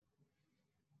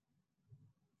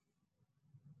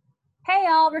Hey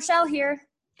y'all, Rochelle here.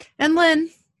 And Lynn.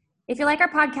 If you like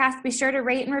our podcast, be sure to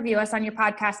rate and review us on your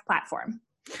podcast platform.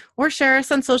 Or share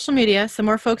us on social media so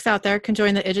more folks out there can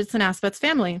join the Idgits and Aspets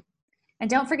family. And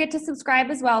don't forget to subscribe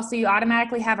as well so you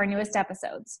automatically have our newest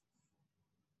episodes.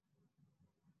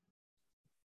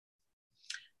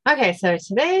 Okay, so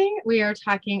today we are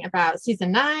talking about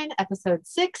season 9, episode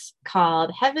 6,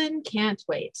 called Heaven Can't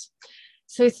Wait.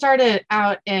 So we started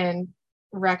out in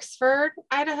Rexford,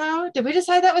 Idaho. Did we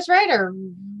decide that was right, or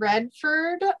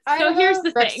Redford, Idaho? So here's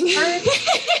the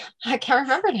thing. I can't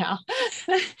remember now.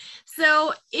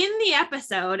 So in the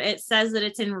episode, it says that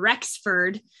it's in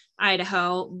Rexford,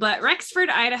 Idaho, but Rexford,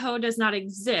 Idaho does not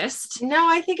exist. No,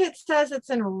 I think it says it's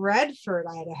in Redford,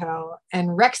 Idaho,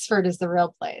 and Rexford is the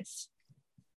real place.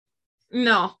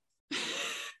 No.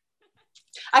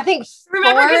 I think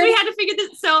Remember, because Ford, we had to figure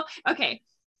this. So, okay.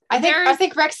 I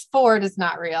think Rexford is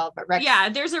not real, but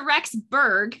there's a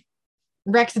Rexburg,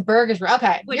 Rexburg is real.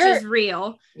 Okay, which is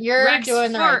real. You're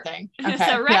doing the right thing. Okay.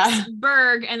 So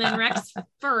Rexburg and then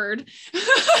Rexford.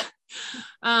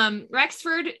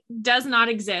 Rexford does not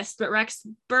exist, but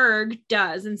Rexburg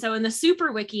does. And so in the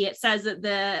Super Wiki, it says that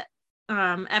the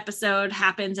episode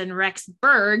happens in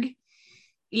Rexburg,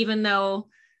 even though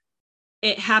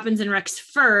it happens in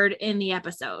Rexford in the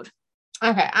episode.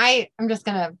 Okay, I'm just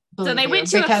gonna believe so they went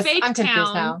to a fake I'm confused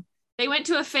town. Now. They went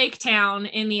to a fake town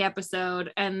in the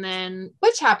episode, and then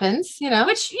which happens,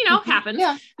 happens.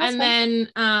 Yeah, and fine.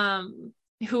 Then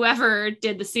whoever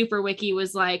did the Super Wiki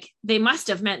was like, they must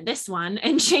have meant this one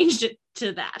and changed it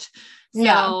to that.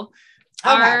 So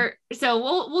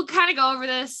we'll kind of go over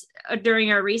this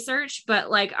during our research, but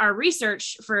like our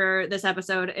research for this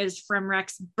episode is from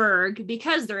Rexburg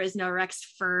because there is no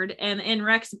Rexford, and in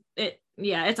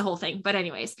it's a whole thing. But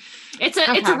anyways, it's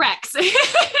a Rex.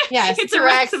 Yes, it's a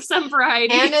Rex of some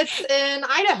variety, and it's in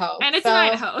Idaho.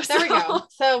 There we go.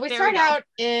 So we start out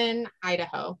in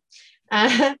Idaho.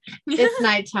 It's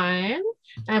nighttime,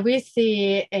 and we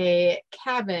see a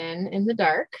cabin in the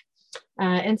dark.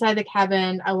 Inside the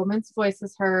cabin, a woman's voice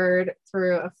is heard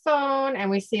through a phone,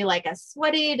 and we see like a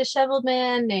sweaty, disheveled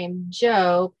man named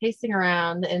Joe pacing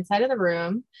around the inside of the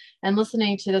room and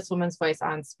listening to this woman's voice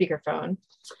on speakerphone.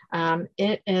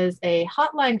 It is a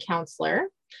hotline counselor.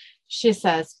 She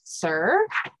says, Sir,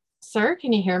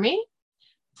 can you hear me?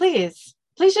 Please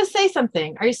just say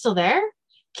something. Are you still there?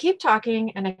 Keep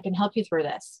talking and I can help you through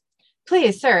this.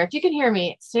 Please, sir, if you can hear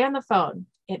me, stay on the phone.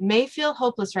 It may feel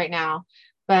hopeless right now,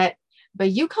 but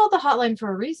you called the hotline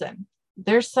for a reason.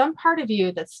 There's some part of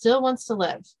you that still wants to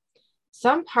live.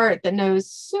 Some part that knows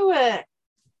suet.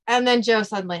 And then Joe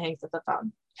suddenly hangs up the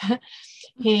phone.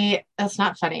 That's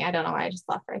not funny. I don't know why I just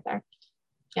laughed right there.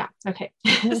 Yeah. Okay.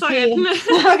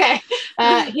 Okay.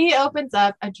 He opens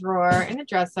up a drawer in a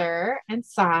dresser and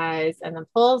sighs and then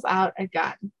pulls out a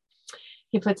gun.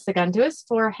 He puts the gun to his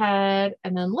forehead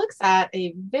and then looks at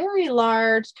a very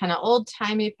large, kind of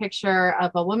old-timey picture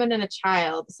of a woman and a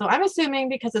child. So I'm assuming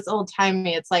because it's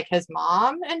old-timey, it's like his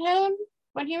mom and him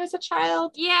when he was a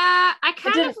child. Yeah, I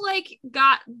kind of like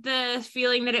got the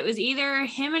feeling that it was either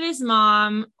him and his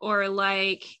mom or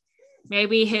like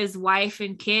maybe his wife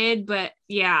and kid, but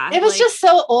yeah. It was just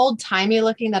so old-timey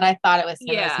looking that I thought it was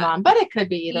him and his mom, but it could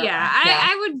be either. Yeah,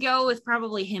 I would go with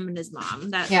probably him and his mom.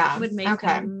 That would make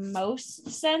the most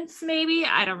sense, maybe.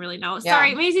 I don't really know. Yeah.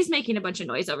 Sorry, Maisie's making a bunch of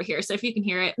noise over here, so if you can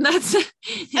hear it, that's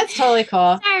totally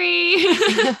cool. Sorry.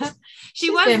 She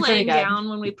was laying down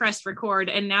when we pressed record,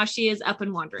 and now she is up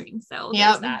and wandering, so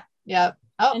there's that. Yep.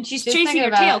 Oh, and she's chasing her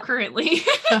tail currently.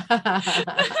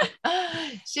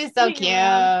 She's so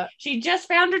cute. She just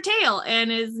found her tail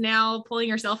and is now pulling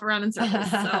herself around in circles.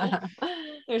 So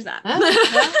there's that.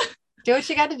 Do what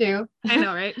you got to do. I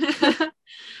know, right?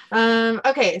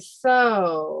 Okay,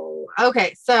 so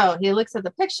he looks at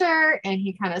the picture and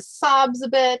he kind of sobs a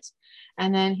bit,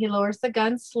 and then he lowers the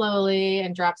gun slowly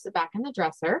and drops it back in the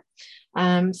dresser.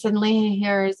 Suddenly he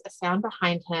hears a sound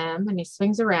behind him and he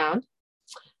swings around.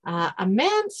 A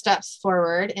man steps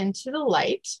forward into the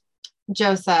light.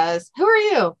 Joe says, "Who are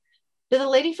you? Did the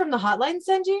lady from the hotline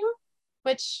send you?"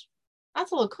 Which,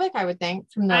 that's a little quick, I would think,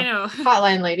 from the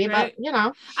hotline lady, right?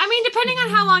 But I mean, depending on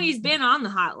how long he's been on the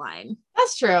hotline.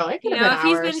 That's true. It could have been if hours.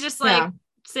 He's been just like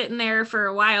sitting there for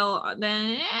a while,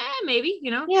 then maybe,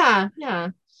 Yeah.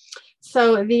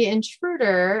 So the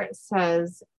intruder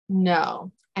says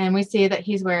no. And we see that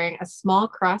he's wearing a small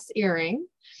cross earring.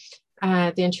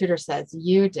 The intruder says,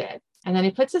 "You did." And then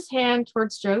he puts his hand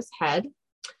towards Joe's head.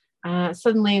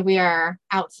 Suddenly we are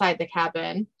outside the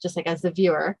cabin, just like as the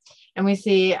viewer, and we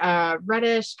see a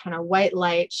reddish kind of white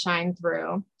light shine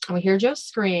through, and we hear Joe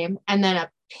scream, and then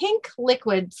a pink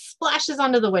liquid splashes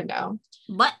onto the window.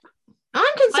 What?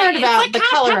 I'm concerned Like, about it's the like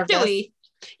color kinda of this. Pepto-y.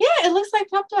 Yeah, it looks like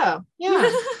Pepto.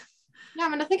 Yeah. Yeah, I'm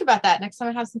going to think about that next time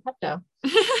I have some Pepto.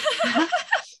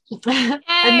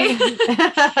 And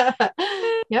then,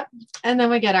 yep. And then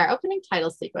we get our opening title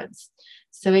sequence.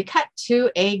 So we cut to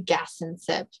a gas and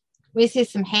sip. We see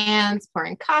some hands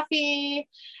pouring coffee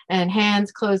and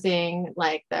hands closing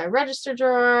like the register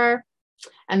drawer,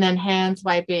 and then hands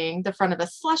wiping the front of a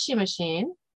slushy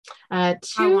machine. I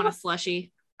want a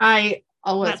slushie. I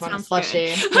always That want a sounds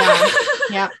slushie. good. Yeah.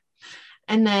 Yep.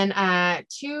 And then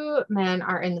two men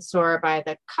are in the store by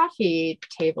the coffee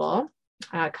table.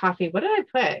 Coffee, what did I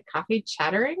put? Coffee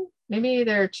chattering? Maybe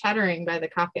they're chattering by the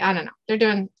coffee. I don't know. They're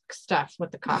doing stuff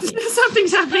with the coffee.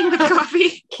 Something's happening with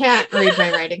coffee. Can't read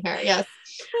my writing here. Yes.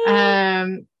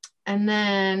 And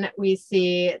then we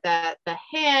see that the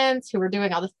hands who were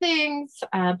doing all the things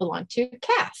belong to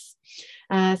Cass.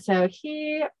 So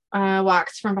he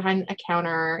walks from behind a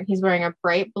counter. He's wearing a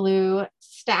bright blue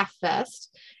staff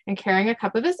vest and carrying a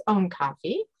cup of his own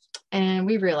coffee. And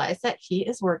we realize that he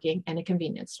is working in a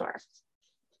convenience store,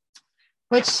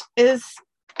 which is,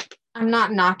 I'm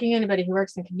not knocking anybody who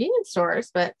works in convenience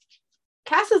stores, but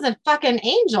Cass is a fucking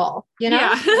angel, you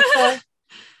know? Yeah.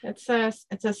 It's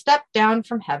a step down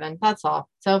from heaven. That's all.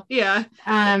 So Yeah.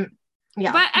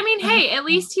 yeah. But I mean, hey, at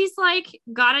least he's like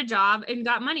got a job and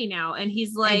got money now, and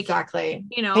he's like, exactly.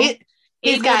 you know, he's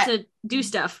able got to do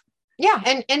stuff. Yeah,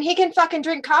 and he can fucking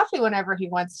drink coffee whenever he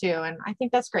wants to, and I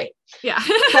think that's great. Yeah.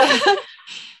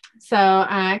 So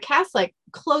Cass like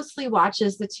closely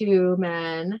watches the two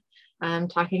men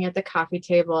talking at the coffee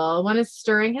table. One is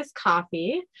stirring his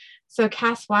coffee. So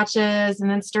Cass watches and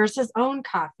then stirs his own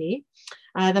coffee.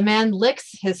 The man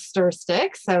licks his stir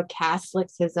stick. So Cass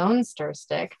licks his own stir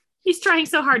stick. He's trying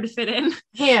so hard to fit in.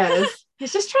 He is.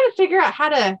 He's just trying to figure out how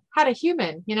to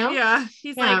human, you know? Yeah.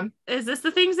 He's like, is this the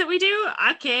things that we do?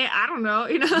 Okay. I don't know.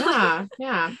 You know? Yeah.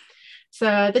 Yeah.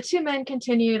 So the two men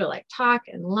continue to like talk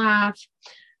and laugh.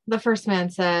 The first man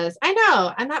says, I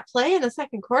know, I'm not playing in the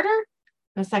second quarter.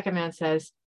 The second man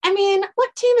says, I mean,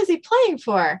 what team is he playing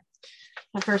for?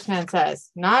 The first man says,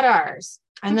 not ours.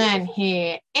 And then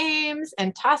he aims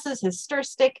and tosses his stir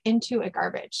stick into a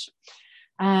garbage.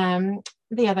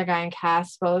 The other guy and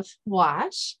Cass both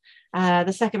watch.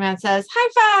 The second man says,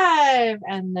 high five,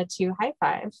 and the two high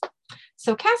five.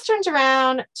 So Cass turns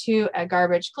around to a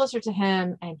garbage closer to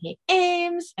him, and he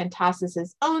aims and tosses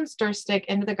his own stir stick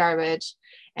into the garbage,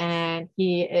 and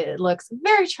it looks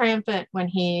very triumphant when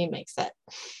he makes it.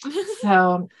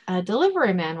 So a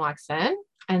delivery man walks in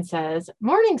and says,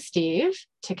 morning, Steve,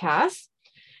 to Cass.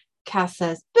 Cass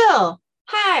says, Bill,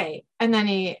 hi, and then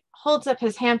he holds up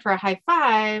his hand for a high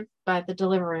five, but the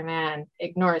delivery man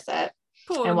ignores it.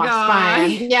 Poor and walks guy. by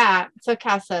him. Yeah. So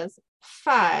Cass says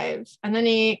 5. And then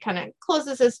he kind of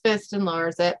closes his fist and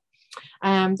lowers it.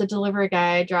 The delivery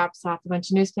guy drops off a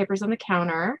bunch of newspapers on the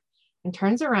counter and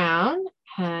turns around.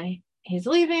 He's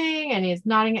leaving and he's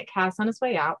nodding at Cass on his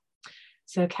way out.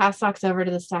 So Cass walks over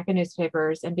to the stack of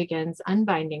newspapers and begins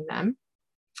unbinding them.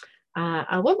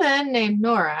 A woman named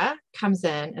Nora comes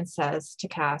in and says to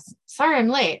Cass, sorry, I'm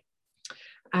late.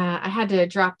 I had to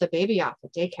drop the baby off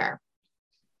at daycare.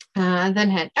 Then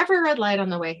hit every red light on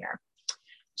the way here.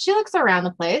 She looks around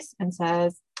the place and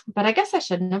says, but I guess I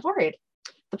shouldn't have worried.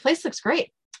 The place looks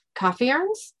great. Coffee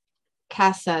urns?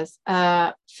 Cass says,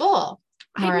 full.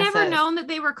 Nora I'd never says, known that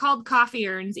they were called coffee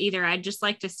urns either. I'd just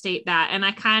like to state that. And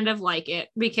I kind of like it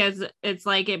because it's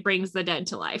like it brings the dead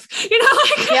to life. You know,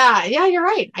 like yeah, you're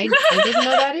right. I didn't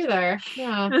know that either.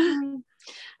 Yeah.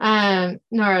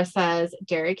 Nora says,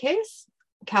 dairy case?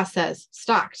 Cass says,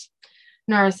 stocked.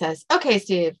 Nora says, okay,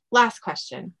 Steve, last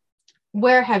question.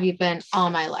 Where have you been all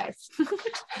my life?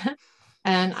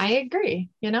 And I agree,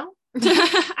 you know?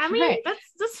 I mean, Right.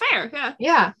 that's fair. Yeah.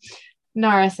 Yeah.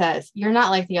 Nora says, you're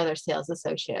not like the other sales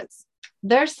associates.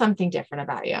 There's something different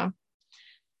about you.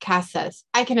 Cass says,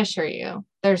 I can assure you,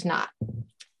 there's not.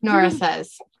 Nora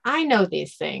says, I know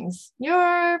these things.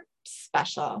 You're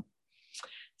special.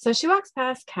 So she walks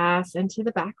past Cass into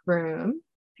the back room.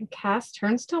 And Cass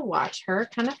turns to watch her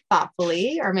kind of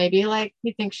thoughtfully, or maybe like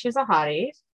he thinks she's a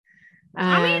hottie.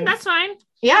 I mean, that's fine.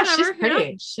 Yeah, whatever, she's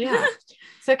pretty. Yeah.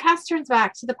 So Cass turns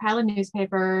back to the pile of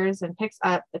newspapers and picks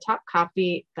up the top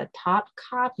copy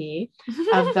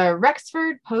of the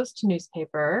Rexford Post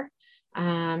newspaper.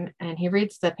 And he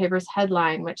reads the paper's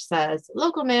headline, which says,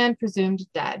 local man presumed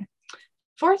dead.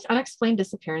 4th unexplained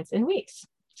disappearance in weeks.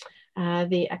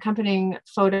 The accompanying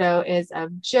photo is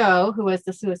of Joe, who was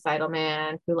the suicidal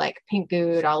man who like pink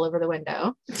gooed all over the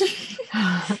window.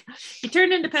 He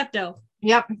turned into Pepto.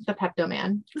 Yep, the Pepto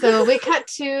man. So we cut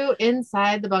to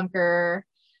inside the bunker.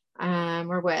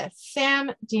 We're with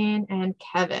Sam, Dean, and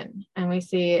Kevin. And we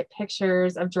see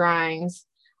pictures of drawings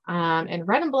in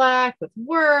red and black with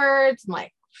words and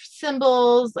like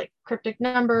symbols, like cryptic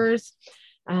numbers.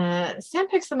 Sam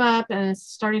picks them up and is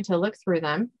starting to look through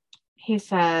them. He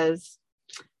says,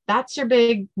 "That's your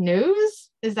big news?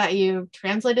 Is that you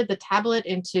translated the tablet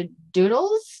into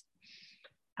doodles?"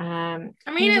 I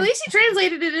mean, at least he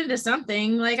translated it into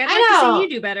something. Like, I'd I like to know. see you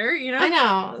do better, you know? I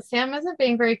know. Sam isn't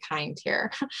being very kind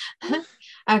here.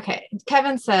 Okay.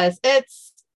 Kevin says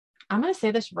I'm going to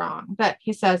say this wrong, but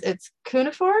he says it's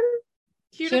cuneiform.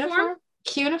 Cuneiform?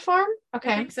 Cuneiform?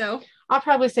 Okay. I think so. I'll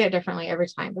probably say it differently every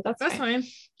time, but that's fine.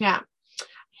 Yeah.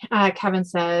 Kevin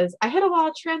says, "I hit a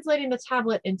wall translating the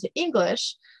tablet into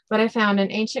English, but I found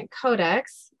an ancient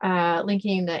codex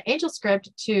linking the angel script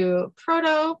to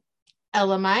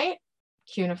Proto-Elamite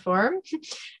cuneiform.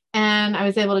 And I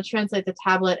was able to translate the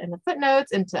tablet and the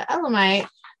footnotes into Elamite,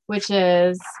 which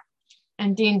is,"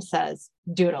 and Dean says,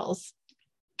 "doodles."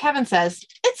 Kevin says,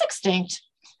 "It's extinct."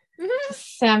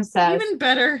 Sam says, Even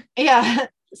better. Yeah.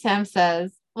 Sam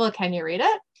says, "Well, can you read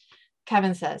it?"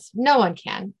 Kevin says, "No one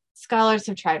can. Scholars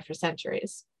have tried for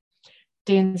centuries."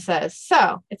 Dean says,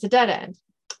 "So it's a dead end."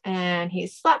 And he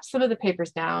slaps some of the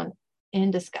papers down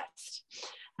in disgust.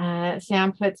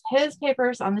 Sam puts his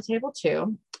papers on the table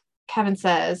too. Kevin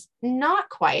says, "Not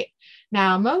quite.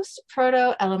 Now, most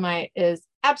Proto-Elamite is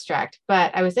abstract,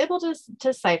 but I was able to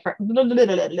decipher."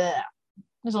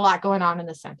 There's a lot going on in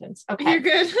this sentence. Okay. You're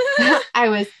good. I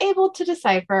was able to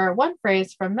decipher one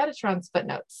phrase from Metatron's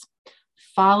footnotes: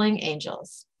 falling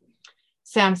angels.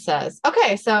 Sam says,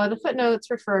 "Okay, so the footnotes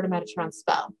refer to Metatron's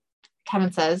spell."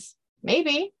 Kevin says,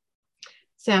 "Maybe."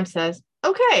 Sam says,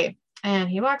 "Okay." And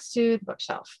he walks to the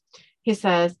bookshelf. He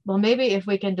says, "Well, maybe if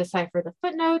we can decipher the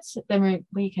footnotes, then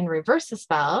we can reverse the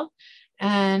spell."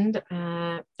 And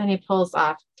then he pulls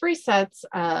off 3 sets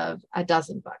of a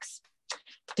dozen books.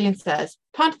 Dean says,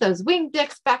 "Punt those winged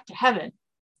dicks back to heaven."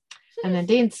 And then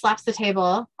Dean slaps the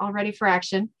table, all ready for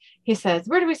action. He says,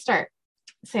 "Where do we start?"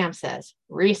 Sam says,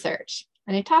 "Research."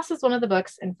 And he tosses one of the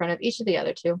books in front of each of the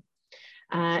other 2.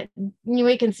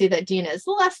 We can see that Dean is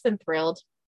less than thrilled.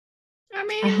 I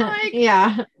mean, like,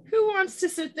 Yeah. who wants to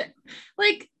sit there?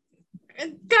 Like,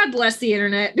 God bless the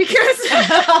internet, because,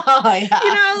 Oh, yeah.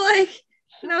 you know, like,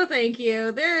 no, thank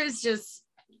you. There is just,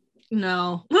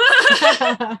 no.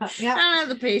 Yeah. I don't have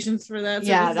the patience for that.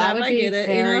 Yeah, that would I be get it,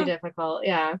 very difficult.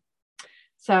 Yeah.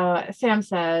 So Sam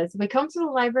says, "We come to the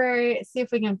library, see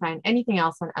if we can find anything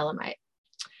else on Elamite."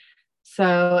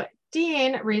 So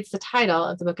Dean reads the title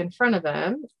of the book in front of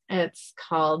him. It's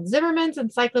called Zimmerman's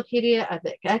Encyclopedia of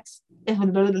Okay,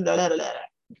 I'm going to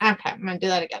do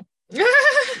that again.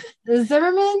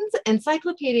 Zimmerman's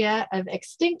Encyclopedia of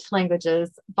Extinct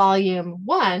Languages, Volume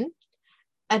 1,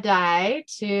 Adai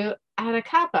to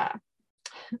Atacapa.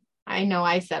 I know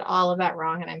I said all of that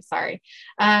wrong, and I'm sorry.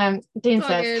 Dean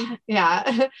says,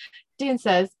 yeah. Dean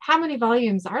says, "How many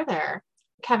volumes are there?"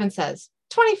 Kevin says,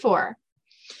 24.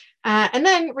 And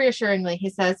then reassuringly, he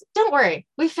says, "Don't worry,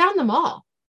 we found them all."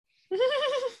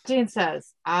 Dean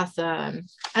says, "Awesome."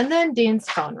 And then Dean's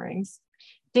phone rings.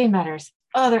 Dean mutters,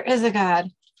 "Oh, there is a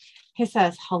God." He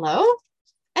says, "Hello?"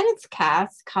 And it's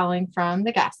Cass calling from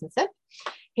the gas and sip.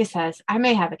 He says, "I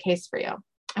may have a case for you."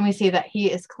 And we see that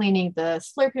he is cleaning the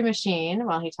Slurpee machine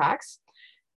while he talks.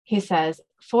 He says,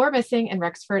 4 missing in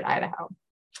Rexford, Idaho.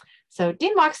 So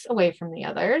Dean walks away from the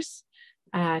others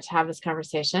to have this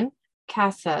conversation.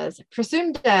 Cass says,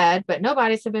 "Presumed dead, but no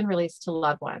bodies have been released to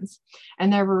loved ones.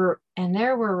 And there were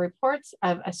reports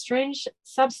of a strange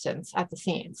substance at the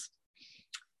scenes."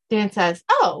 Dan says,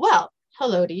 "Oh, well,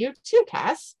 hello to you too,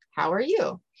 Cass. How are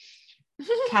you?"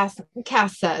 Cass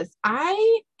says,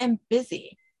 "I am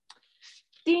busy."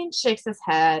 Dean shakes his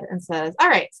head and says, "All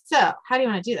right, so how do you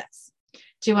want to do this?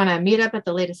 Do you want to meet up at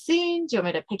the latest scene? Do you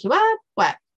want me to pick you up?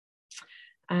 What?"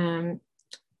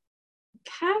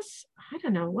 Cass, I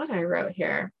don't know what I wrote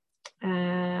here.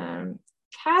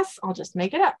 Cass, I'll just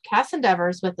make it up. Cass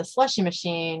endeavors with the slushy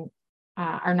machine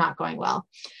are not going well.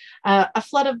 A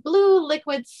flood of blue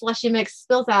liquid slushy mix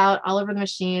spills out all over the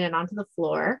machine and onto the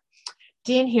floor.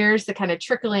 Dean hears the kind of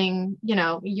trickling,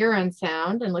 urine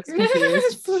sound and looks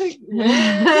confused.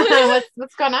 Like,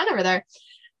 what's going on over there?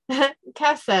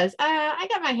 Cass says, "I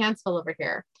got my hands full over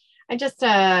here. I just,"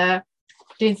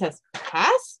 Dean says,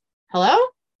 "Cass? Hello?"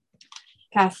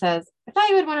 Cass says, "I thought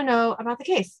you would want to know about the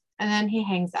case." And then he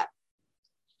hangs up.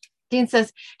 Dean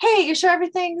says, "Hey, you sure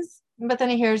everything's," but then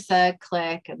he hears a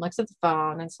click and looks at the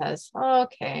phone and says,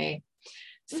 "Okay."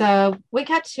 So we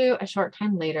cut to a short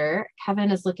time later.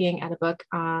 Kevin is looking at a book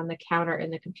on the counter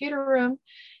in the computer room.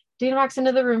 Dean walks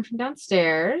into the room from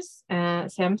downstairs.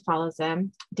 Sam follows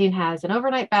him. Dean has an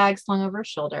overnight bag slung over his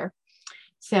shoulder.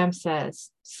 Sam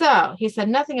says, so he said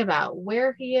nothing about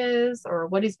where he is or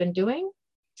what he's been doing.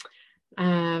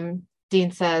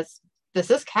 Dean says, this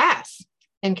is Cass.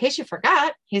 In case you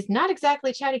forgot, he's not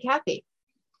exactly Chatty Cathy.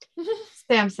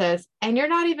 Sam says, and you're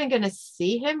not even going to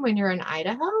see him when you're in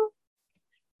Idaho?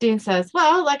 Dean says,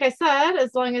 well, like I said,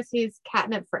 as long as he's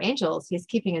catnip for angels, he's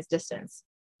keeping his distance.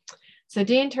 So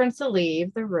Dean turns to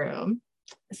leave the room.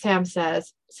 Sam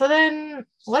says, so then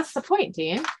what's the point,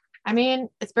 Dean? I mean,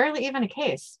 it's barely even a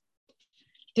case.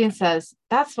 Dean says,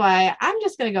 that's why I'm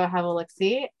just going to go have a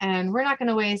look-see, and we're not going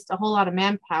to waste a whole lot of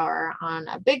manpower on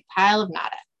a big pile of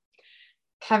nada.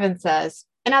 Kevin says,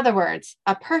 in other words,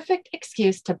 a perfect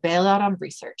excuse to bail out on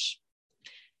research.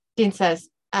 Dean says,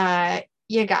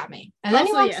 you got me. And then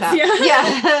he walks out.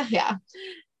 Yeah.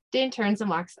 Dean turns and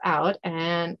walks out,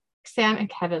 and Sam and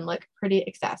Kevin look pretty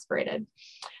exasperated.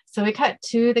 So we cut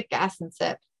to the gas and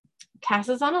sip. Cass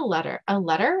is on a ladder,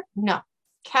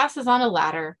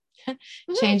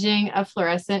 changing a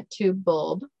fluorescent tube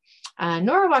bulb.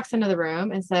 Nora walks into the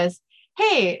room and says,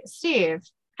 hey, Steve,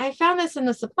 I found this in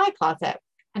the supply closet.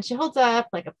 And she holds up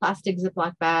like a plastic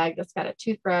Ziploc bag that's got a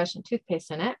toothbrush and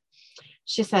toothpaste in it.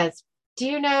 She says, do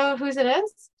you know whose it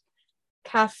is?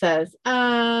 Cass says,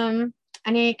 and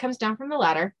he comes down from the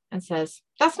ladder and says,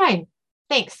 that's mine.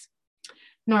 Thanks.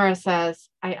 Nora says,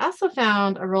 I also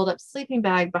found a rolled up sleeping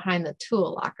bag behind the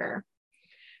tool locker.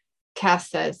 Cass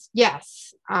says,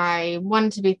 yes, I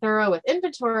wanted to be thorough with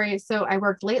inventory, so I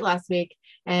worked late last week,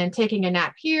 and taking a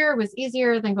nap here was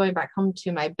easier than going back home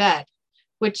to my bed,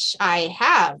 which I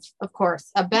have, of course,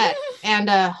 a bed and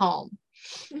a home.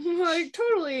 Like,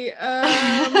 totally.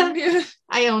 Yeah.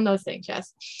 I own those things,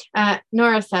 yes.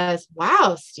 Nora says,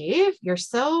 wow, Steve, you're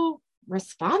so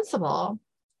responsible.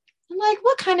 I'm like,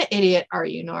 what kind of idiot are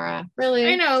you, Nora? Really?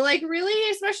 I know, like, really?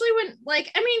 Especially when,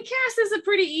 like, I mean, Cass is a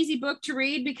pretty easy book to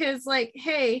read because, like,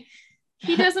 hey,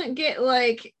 he doesn't get,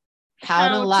 like, how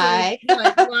to lie.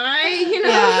 Lie, you know?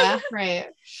 Yeah, right.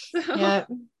 So. Yep.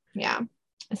 Yeah.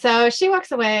 So she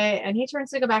walks away and he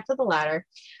turns to go back to the ladder.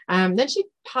 Then she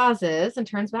pauses and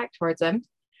turns back towards him.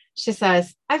 She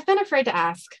says, I've been afraid to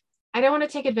ask. I don't want to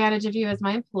take advantage of you as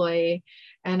my employee,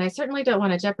 and I certainly don't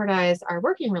want to jeopardize our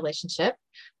working relationship.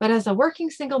 But as a working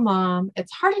single mom,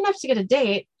 it's hard enough to get a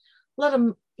date, let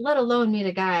alone meet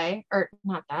a guy, or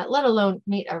not that, let alone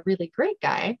meet a really great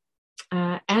guy.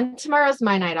 And tomorrow's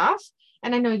my night off,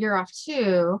 and I know you're off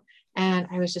too. And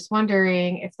I was just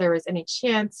wondering if there was any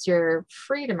chance you're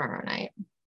free tomorrow night.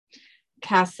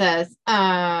 Cass says,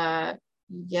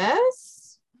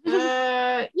 yes.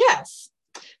 Yes.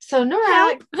 So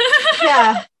Nora,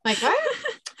 yeah, like what?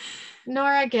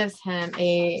 Nora gives him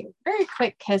a very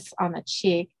quick kiss on the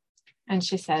cheek, and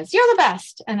she says, you're the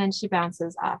best. And then she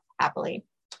bounces off happily.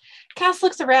 Cass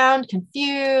looks around,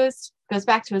 confused, goes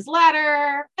back to his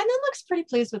ladder, and then looks pretty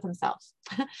pleased with himself.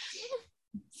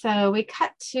 So we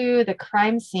cut to the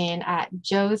crime scene at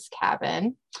Joe's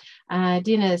cabin.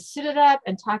 Dina is suited up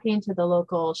and talking to the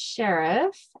local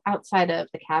sheriff outside of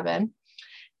the cabin.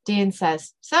 Dean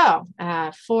says, so,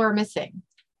 4 missing.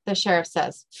 The sheriff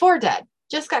says, 4 dead.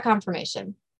 Just got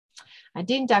confirmation.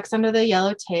 Dean ducks under the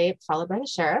yellow tape, followed by the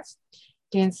sheriff.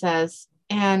 Dean says,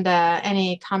 and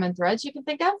any common threads you can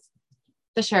think of?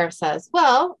 The sheriff says,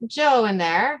 well, Joe in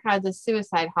there had the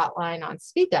suicide hotline on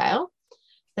speed dial.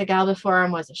 The gal before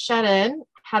him was a shut-in,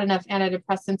 had enough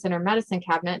antidepressants in her medicine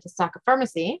cabinet to stock a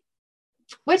pharmacy,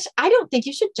 which I don't think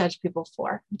you should judge people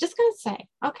for. I'm just going to say,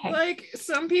 okay. Like,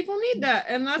 some people need that,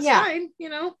 and that's fine, you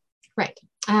know? Right.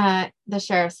 The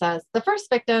sheriff says, the first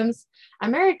victims, a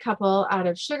married couple out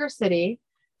of Sugar City,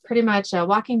 pretty much a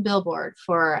walking billboard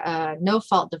for a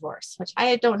no-fault divorce, which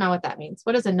I don't know what that means.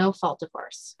 What is a no-fault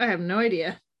divorce? I have no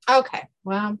idea. Okay.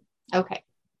 Well, okay.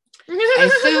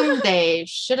 I assume they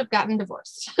should have gotten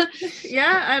divorced.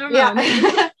 Yeah, I don't know.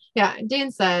 Yeah. Yeah.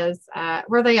 Dean says,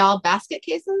 were they all basket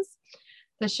cases?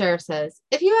 The sheriff says,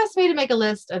 if you asked me to make a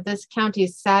list of this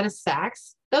county's saddest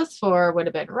sacks, those 4 would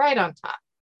have been right on top.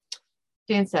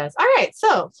 Dean says, all right,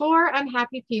 so 4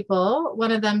 unhappy people,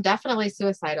 one of them definitely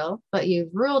suicidal, but you've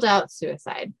ruled out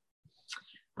suicide.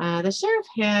 The sheriff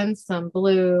hands some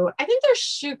blue, I think they're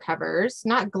shoe covers,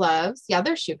 not gloves. Yeah,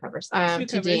 they're shoe covers.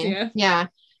 To Dean. Yeah,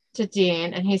 to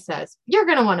Dean. And he says, you're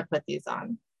going to want to put these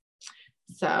on.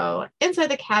 So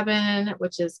inside the cabin,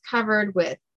 which is covered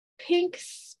with pink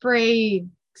spray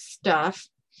stuff.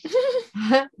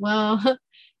 Well,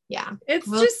 yeah. It's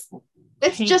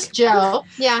pink. Just Joe.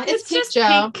 Yeah, it's pink just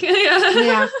Joe. Pink.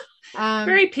 Yeah.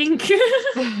 Very pink.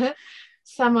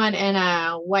 Someone in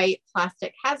a white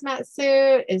plastic hazmat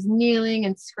suit is kneeling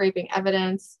and scraping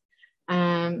evidence.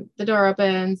 The door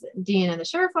opens. Dean and the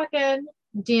sheriff walk in.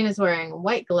 Dean is wearing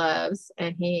white gloves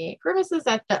and he grimaces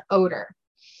at the odor.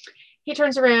 He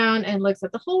turns around and looks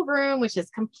at the whole room, which is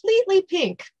completely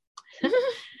pink.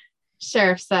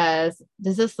 Sheriff says,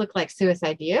 "Does this look like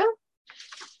suicide to you?"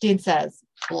 Dean says,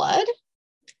 "Blood?"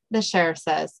 The sheriff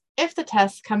says, "If the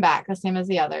tests come back the same as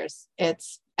the others,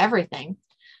 it's everything.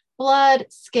 Blood,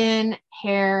 skin,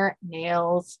 hair,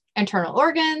 nails, internal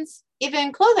organs,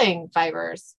 even clothing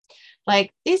fibers.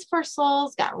 Like these poor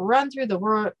souls got run through the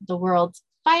world's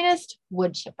finest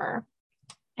wood chipper."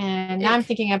 And now I'm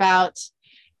thinking about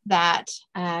that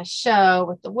show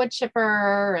with the wood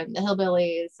chipper and the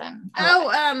hillbillies and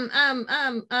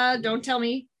don't tell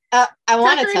me. I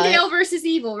want to Tucker tell and Dale you. versus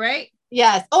Evil, right?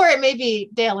 Yes, or it may be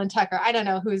Dale and Tucker. I don't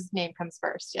know whose name comes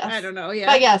first. Yes, I don't know. Yeah,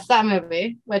 but yes, that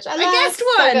movie, which I love. guessed So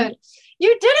one. good.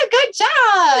 You did a good job.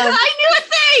 I knew a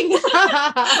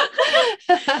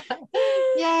thing.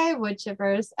 Yay, wood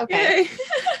chippers. Okay. Yay.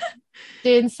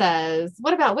 Dean says,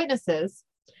 "What about witnesses?"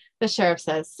 The sheriff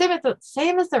says,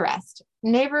 same as the rest.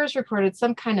 Neighbors reported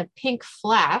some kind of pink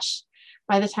flash.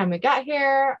 By the time we got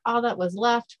here, all that was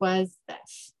left was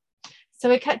this. So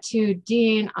we cut to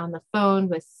Dean on the phone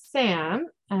with Sam.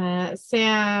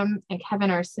 Sam and Kevin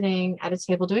are sitting at a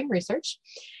table doing research.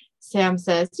 Sam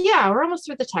says, "Yeah, we're almost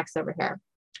through the text over here.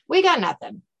 We got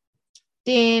nothing."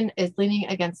 Dean is leaning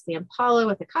against the Impala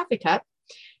with a coffee cup.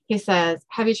 He says,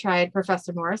 "Have you tried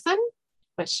Professor Morrison?"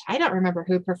 Which I don't remember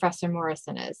who Professor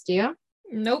Morrison is. Do you?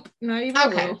 Nope, not even.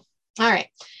 Okay. All right.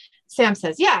 Sam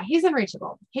says, "Yeah, he's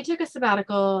unreachable. He took a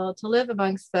sabbatical to live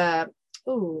amongst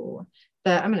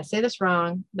I'm going to say this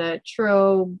wrong, the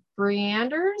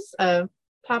Trobrianders of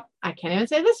I can't even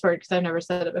say this word because I've never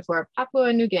said it before.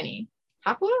 Papua New Guinea.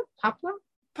 Papua?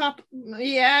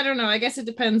 Yeah, I don't know. I guess it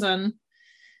depends on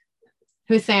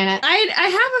who's saying it. I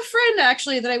have a friend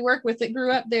actually that I work with that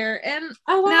grew up there, and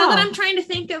Oh, wow. now that I'm trying to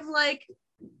think of like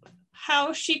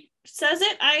how she says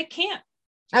it, I can't.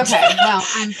 Okay, well,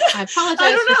 I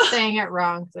apologize for saying it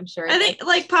wrong because I'm sure I think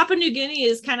like Papua New Guinea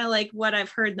is kind of like what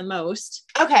I've heard the most.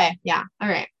 Okay, yeah, all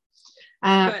right.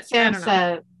 Sam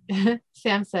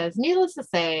says, "Needless to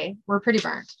say, we're pretty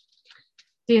burnt."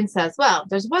 Dean says, "Well,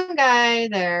 there's one guy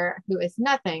there who is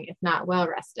nothing if not well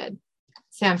rested."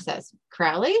 Sam says,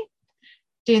 "Crowley?"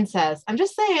 Dean says, "I'm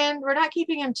just saying, we're not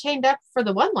keeping him chained up for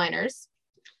the one-liners."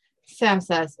 Sam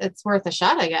says, "It's worth a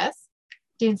shot, I guess."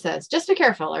 Dean says, "Just be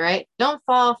careful, all right? Don't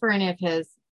fall for any of his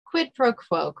quid pro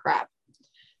quo crap."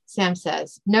 Sam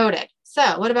says, "Noted.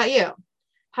 So, what about you?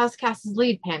 How's Cass's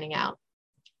lead panning out?"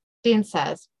 Dean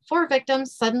says, 4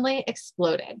 victims suddenly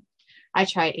exploded. I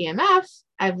tried EMF.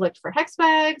 I've looked for hex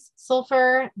bags,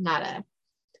 sulfur, nada."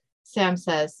 Sam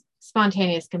says,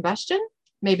 "Spontaneous combustion?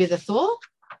 Maybe the Thule?"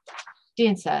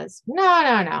 Dean says,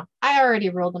 No. I already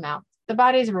ruled them out. The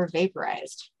bodies were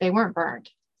vaporized. They weren't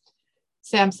burned."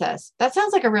 Sam says, "That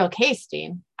sounds like a real case,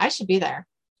 Dean. I should be there."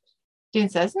 Dean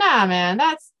says, "Nah, man,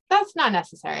 that's not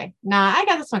necessary. Nah, I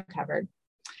got this one covered."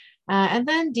 And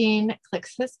then Dean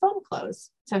clicks his phone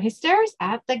close. So he stares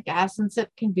at the Gas and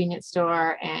Sip convenience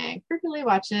store and creepily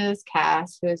watches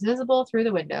Cass, who is visible through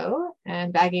the window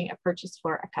and bagging a purchase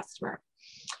for a customer.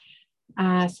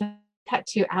 So cut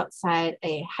to outside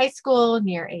a high school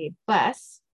near a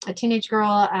bus. A teenage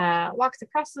girl walks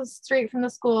across the street from the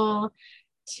school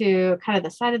to kind of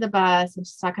the side of the bus and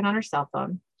she's talking on her cell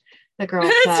phone. The girl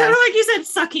It says, sounded like you said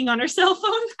sucking on her cell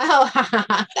phone. "Oh,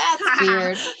 that's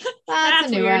weird. That's a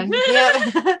new weird. one."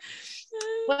 Yep.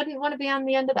 Wouldn't want to be on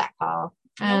the end of that call.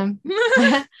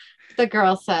 The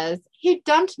girl says, "He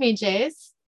dumped me,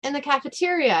 Jace, in the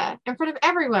cafeteria in front of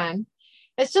everyone.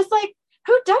 It's just like,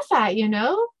 who does that, you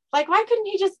know? Like, why couldn't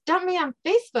he just dump me on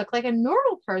Facebook like a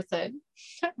normal person?"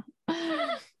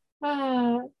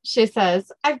 She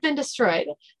says, "I've been destroyed,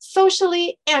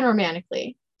 socially and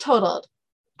romantically. Totaled.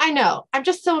 I know. I'm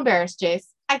just so embarrassed, Jace.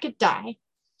 I could die."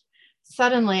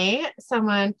 Suddenly,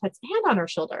 someone puts a hand on her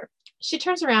shoulder. She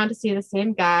turns around to see the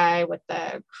same guy with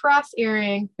the cross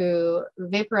earring who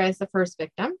vaporized the first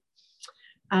victim.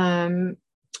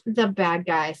 The bad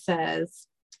guy says,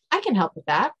 "I can help with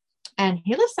that." And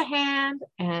he lifts a hand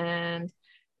and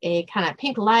a kind of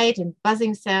pink light and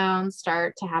buzzing sounds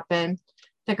start to happen.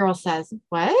 The girl says,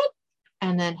 "What?"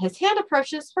 And then his hand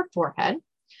approaches her forehead.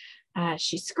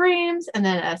 She screams, and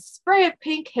then a spray of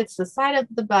pink hits the side of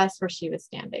the bus where she was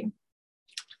standing.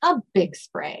 A big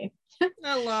spray.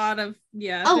 A lot of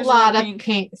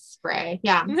pink spray.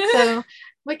 Yeah. So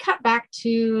we cut back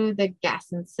to the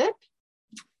Gas and Sip.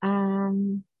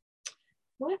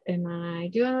 What am I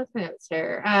doing with my notes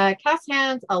here? Cass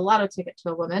hands a lotto ticket to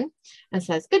a woman and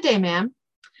says, "Good day, ma'am."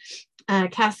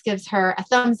 Cass gives her a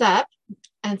thumbs up,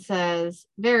 and says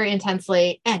very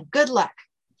intensely, and good luck.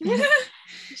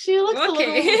 She looks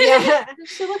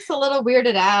she looks a little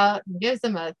weirded out and gives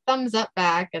him a thumbs up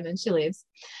back, and then she leaves.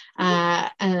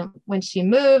 And when she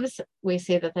moves, we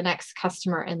see that the next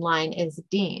customer in line is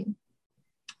Dean.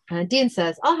 Dean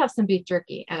says, I'll have some beef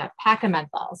jerky and a pack of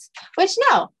menthols, which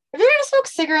no, if you're going to smoke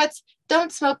cigarettes,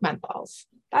 don't smoke menthols.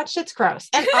 That shit's gross.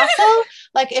 And also,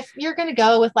 like, if you're going to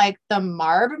go with like the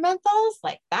Marb menthols,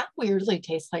 like that weirdly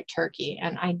tastes like turkey,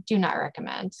 and I do not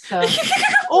recommend. So,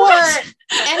 or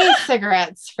any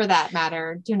cigarettes for that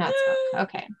matter, do not smoke.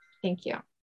 Okay. Thank you.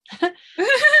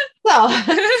 So,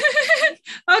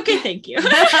 okay. Thank you.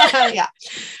 Yeah.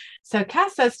 So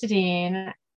Cass says to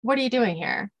Dean, what are you doing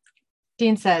here?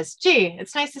 Dean says, gee,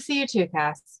 it's nice to see you too,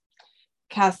 Cass.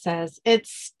 Cass says, it's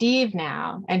Steve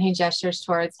now. And he gestures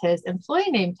towards his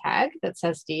employee name tag that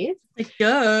says Steve. Like,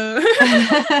 duh.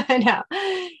 I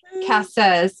know. Cass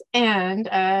says, and,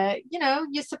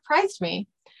 you surprised me.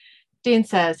 Dean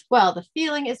says, well, the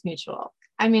feeling is mutual.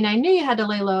 I mean, I knew you had to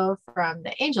lay low from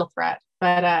the angel threat,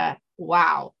 but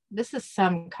wow, this is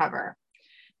some cover.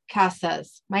 Cass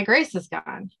says, my grace is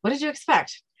gone. What did you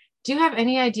expect? Do you have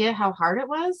any idea how hard it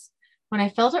was? When I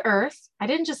fell to earth, I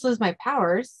didn't just lose my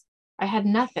powers. I had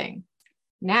nothing.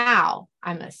 Now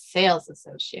I'm a sales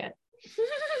associate.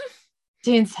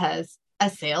 Dean says, a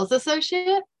sales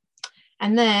associate?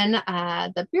 And then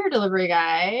the beer delivery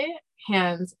guy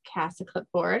hands Cass a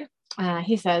clipboard.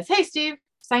 He says, hey, Steve,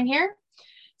 sign here.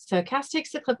 So Cass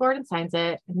takes the clipboard and signs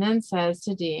it, and then says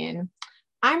to Dean,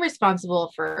 I'm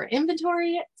responsible for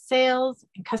inventory, sales,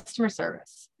 and customer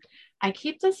service. I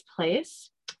keep this place.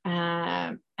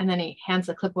 And then he hands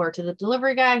the clipboard to the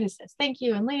delivery guy, who says thank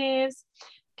you and leaves.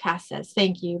 Cass says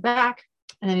thank you back.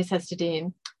 And then he says to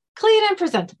Dean, clean and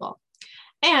presentable.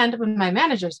 And when my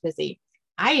manager's busy,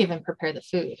 I even prepare the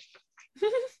food.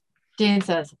 Dean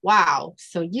says, wow,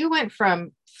 so you went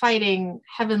from fighting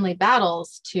heavenly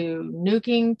battles to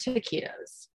nuking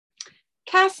taquitos.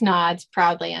 Cass nods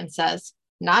proudly and says,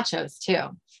 nachos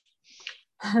too.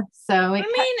 So at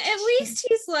least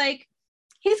he's like,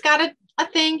 he's got a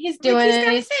thing he's doing. Like he's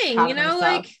got a thing, you know,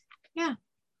 like, yeah,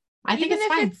 I think even it's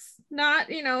if fine. It's not,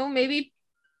 maybe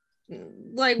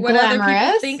like what other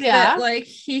people think that like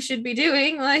he should be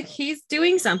doing, like he's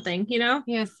doing something,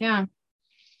 Yes, yeah.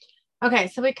 Okay,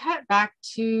 so we cut back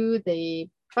to the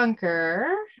bunker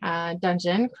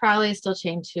dungeon. Crowley is still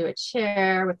chained to a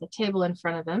chair with a table in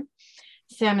front of him.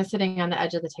 Sam is sitting on the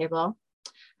edge of the table.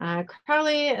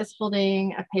 Crowley is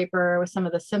holding a paper with some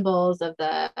of the symbols of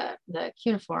the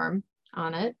cuneiform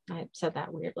on it. I said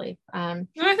that weirdly. No,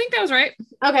 I think that was right.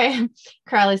 Okay.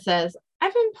 Crowley says,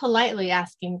 I've been politely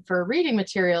asking for reading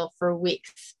material for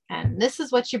weeks, and this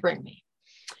is what you bring me.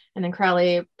 And then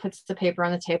Crowley puts the paper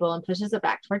on the table and pushes it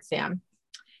back towards Sam.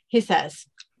 He says,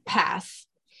 pass.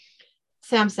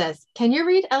 Sam says, can you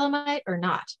read Elamite or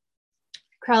not?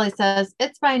 Crowley says,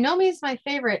 it's by no means my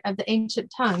favorite of the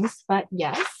ancient tongues, but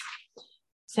yes.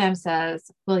 Sam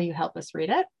says, will you help us read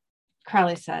it?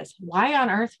 Crowley says, why on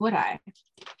earth would I?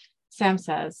 Sam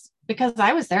says, because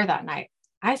I was there that night.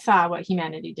 I saw what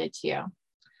humanity did to you.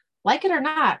 Like it or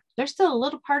not, there's still a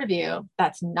little part of you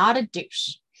that's not a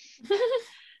douche.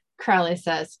 Crowley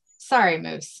says, sorry,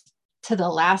 Moose, to the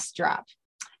last drop.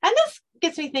 And this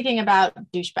gets me thinking about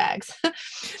douchebags.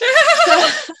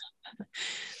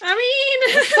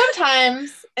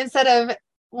 Sometimes instead of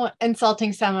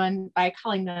insulting someone by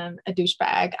calling them a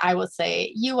douchebag, I will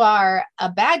say you are a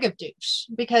bag of douche,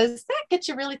 because that gets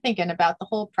you really thinking about the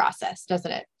whole process,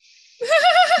 doesn't it?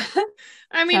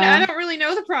 I don't really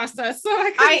know the process, so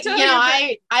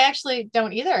I actually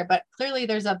don't either, but clearly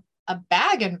there's a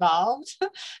bag involved.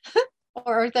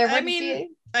 Or there would be.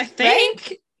 I think.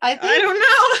 Right? I don't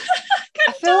know.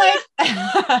 I feel like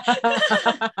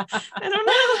I don't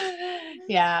know.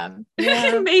 Yeah.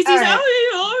 Macy's right.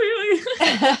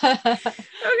 Oh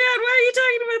God, why are you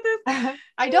talking about this?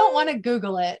 I don't want to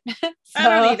Google it. So, I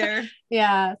don't either.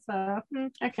 Yeah. So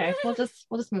okay, we'll just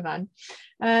move on.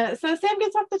 So Sam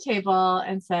gets off the table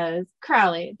and says,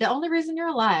 Crowley, the only reason you're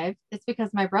alive is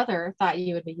because my brother thought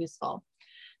you would be useful.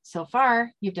 So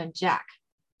far, you've done jack.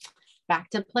 Back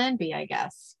to plan B, I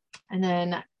guess. And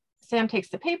then Sam takes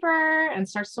the paper and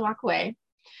starts to walk away.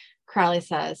 Crowley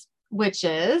says, which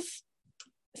is,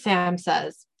 Sam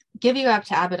says, give you up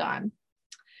to Abaddon.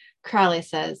 Crowley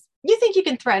says, you think you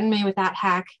can threaten me with that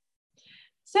hack?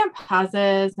 Sam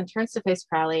pauses and turns to face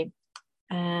Crowley.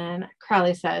 And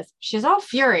Crowley says, she's all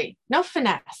fury, no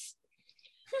finesse.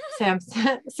 Sam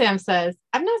says,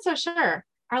 I'm not so sure.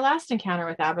 Our last encounter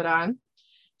with Abaddon,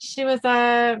 she was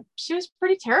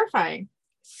pretty terrifying.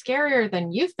 Scarier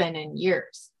than you've been in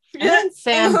years. And then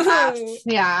Sam laughs.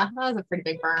 Yeah, that was a pretty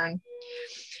big burn.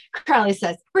 Crowley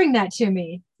says, bring that to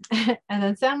me. And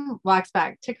then Sam walks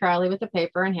back to Crowley with the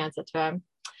paper and hands it to him.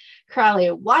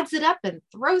 Crowley wads it up and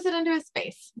throws it into his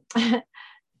face.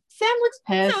 Sam looks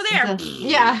pissed. So there.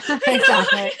 Yeah,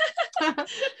 exactly.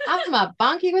 I'm a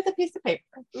bonky with a piece of paper.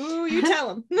 Ooh, you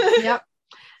tell him. Yep.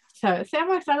 So Sam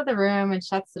walks out of the room and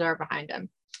shuts the door behind him.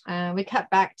 We cut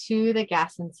back to the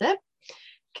gas and sip.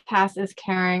 Cass is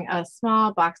carrying a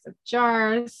small box of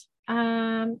jars.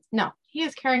 No, he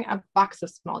is carrying a box of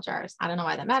small jars. I don't know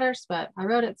why that matters, but I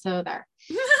wrote it, so there.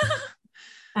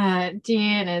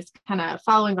 Dean is kind of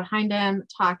following behind him,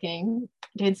 talking.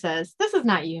 Dean says, this is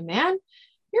not you, man.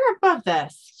 You're above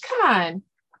this. Come on.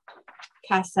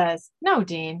 Cass says, no,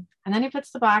 Dean. And then he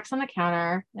puts the box on the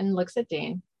counter and looks at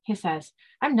Dean. He says,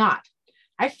 I'm not.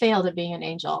 I failed at being an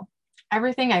angel.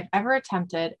 Everything I've ever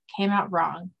attempted came out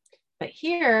wrong. But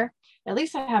here, at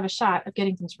least I have a shot of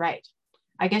getting things right.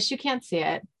 I guess you can't see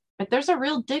it, but there's a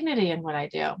real dignity in what I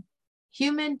do.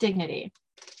 Human dignity.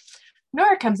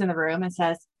 Nora comes in the room and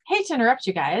says, hate to interrupt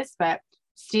you guys, but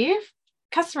Steve,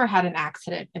 customer had an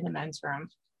accident in the men's room.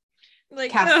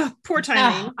 Like, Cass, poor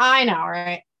timing. I know,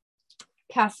 right?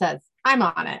 Cass says, I'm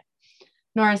on it.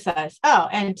 Nora says, oh,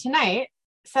 and tonight,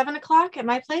 7 o'clock at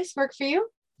my place work for you?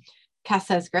 Cass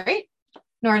says, great.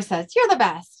 Nora says, you're the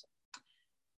best.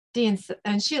 Dean,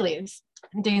 and she leaves.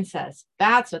 Dean says,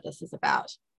 that's what this is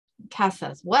about. Cass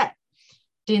says, what?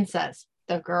 Dean says,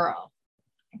 the girl.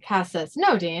 Cass says,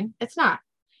 no, Dean, it's not.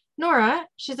 Nora,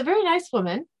 she's a very nice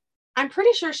woman. I'm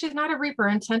pretty sure she's not a reaper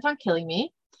intent on killing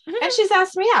me. And she's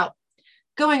asked me out.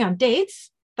 Going on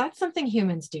dates, that's something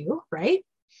humans do, right?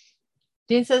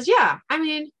 Dean says, yeah, I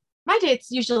mean, my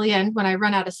dates usually end when I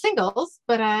run out of singles,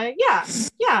 but yeah,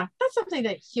 that's something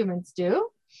that humans do.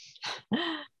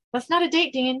 That's not a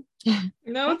date, Dean.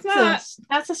 No, it's not.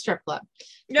 That's a strip club.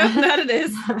 Yep, that it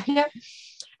is.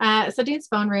 Yep. So Dean's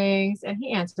phone rings and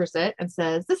he answers it and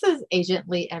says, this is Agent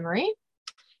Lee Emery.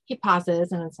 He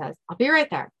pauses and then says, I'll be right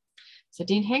there. So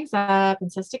Dean hangs up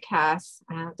and says to Cass,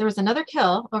 there was another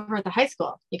kill over at the high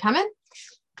school. You coming?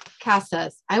 Cass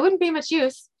says, I wouldn't be much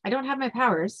use. I don't have my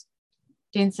powers.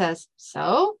 Dean says,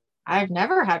 so? I've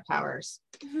never had powers.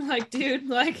 Like, dude,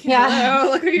 like, yeah.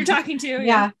 Hello, look who you're talking to.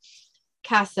 Yeah.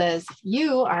 Cass says,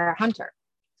 you are a hunter.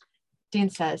 Dean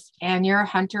says, and you're a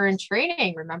hunter in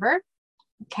training, remember?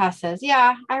 Cass says,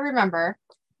 yeah, I remember.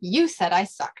 You said I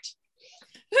sucked.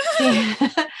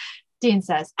 Dean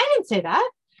says, I didn't say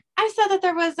that. I said that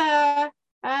there was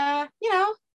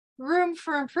room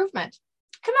for improvement.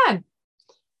 Come on.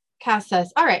 Cass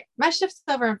says, all right, my shift's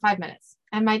over in 5 minutes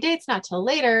and my date's not till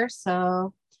later.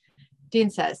 So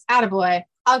Dean says, attaboy,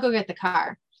 I'll go get the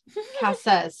car. Cass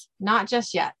says, not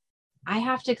just yet. I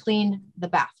have to clean the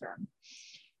bathroom.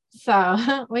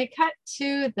 So we cut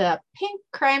to the pink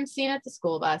crime scene at the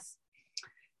school bus.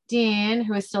 Dean,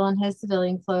 who is still in his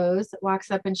civilian clothes,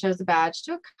 walks up and shows a badge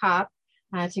to a cop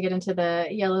to get into the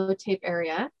yellow tape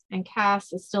area. And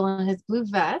Cass is still in his blue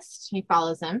vest. He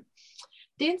follows him.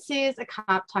 Dean sees a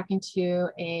cop talking to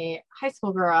a high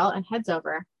school girl and heads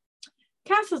over.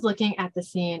 Cass is looking at the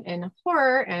scene in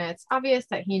horror, and it's obvious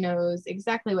that he knows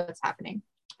exactly what's happening.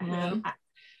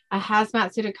 A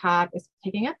hazmat suited cop is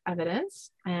picking up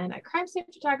evidence, and a crime scene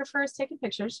photographer is taking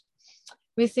pictures.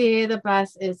 We see the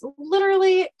bus is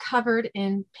literally covered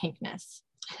in pinkness.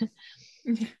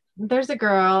 There's a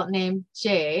girl named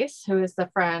Jace, who is the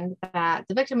friend that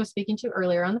the victim was speaking to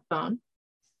earlier on the phone.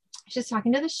 She's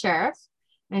talking to the sheriff,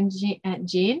 and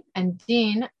Jean and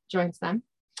Dean joins them.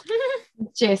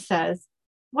 Jace says,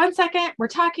 1 second, we're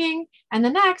talking, and the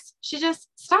next, she just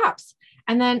stops.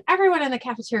 And then everyone in the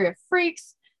cafeteria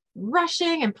freaks,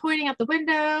 rushing and pointing out the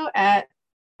window and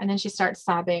then she starts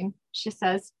sobbing. She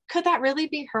says, could that really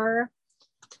be her?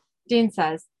 Dean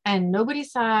says, and nobody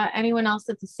saw anyone else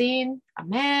at the scene, a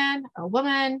man, a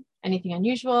woman, anything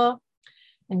unusual?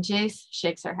 And Jace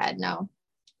shakes her head, no.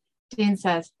 Dean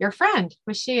says, your friend,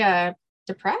 was she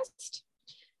depressed?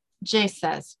 Jace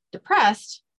says,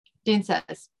 depressed? Dean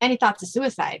says, any thoughts of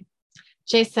suicide?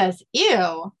 Jace says,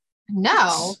 ew.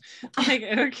 No. Like,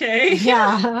 okay.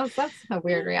 Yeah, that's a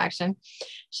weird reaction.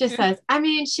 She says, I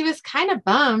mean, she was kind of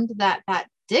bummed that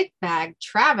dickbag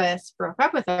Travis broke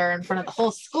up with her in front of the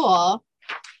whole school.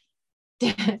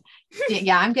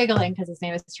 Yeah, I'm giggling because his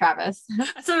name is Travis.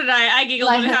 So did I. I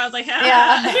giggled when I was like,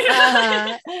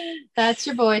 yeah. That's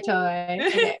your boy toy.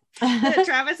 Okay.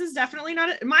 Travis is definitely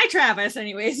not my Travis,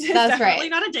 anyways. That's definitely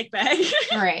right. Not a dickbag.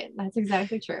 Right. That's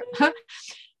exactly true.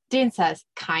 Dean says,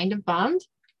 kind of bummed.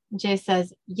 Jay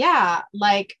says, yeah,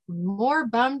 like more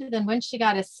bummed than when she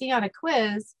got a C on a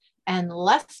quiz and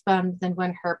less bummed than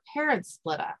when her parents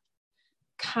split up.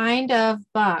 kind of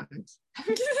bummed.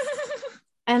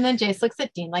 And then Jace looks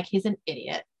at Dean like he's an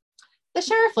idiot. The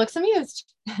sheriff looks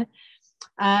amused.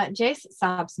 Jace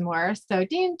sobs more, so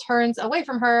Dean turns away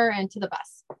from her and to the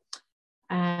bus.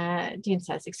 Dean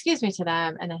says, "Excuse me" to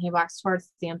them, and then he walks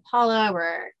towards the Impala,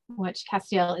 which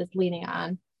Castiel is leaning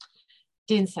on.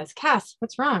 Dean says, "Cass,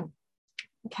 what's wrong?"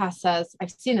 Cass says,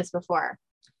 "I've seen this before."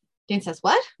 Dean says,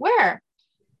 "What? Where?"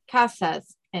 Cass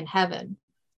says, "In heaven."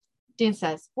 Dean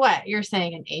says, "What? You're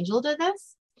saying an angel did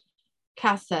this?"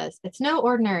 Cass says, "It's no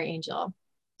ordinary angel."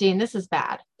 Dean, "This is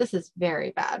bad. This is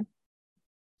very bad."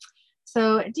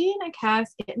 So Dean and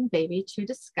Cass get in baby to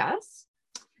discuss.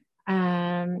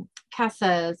 Cass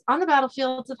says, "On the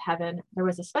battlefields of heaven, there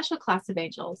was a special class of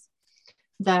angels.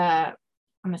 I'm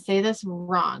going to say this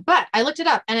wrong, but I looked it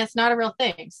up and it's not a real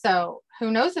thing. So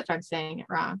who knows if I'm saying it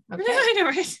wrong?" Okay. I know,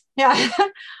 right?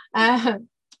 Yeah.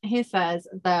 He says,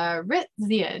 the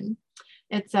Ritzian.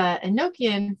 It's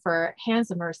Enochian for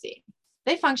hands of mercy.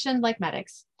 They functioned like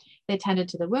medics. They tended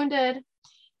to the wounded.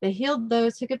 They healed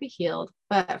those who could be healed.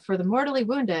 But for the mortally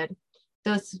wounded,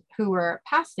 those who were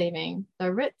past saving, the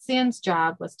Ritzian's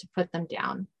job was to put them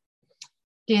down.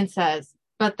 Dean says,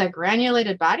 "But the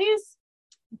granulated bodies?"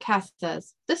 Cass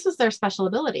says, "This was their special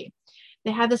ability.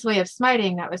 They had this way of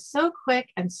smiting that was so quick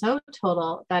and so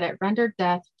total that it rendered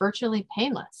death virtually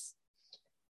painless."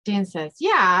 Dean says,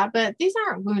 "Yeah, but these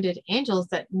aren't wounded angels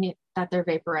that they're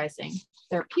vaporizing.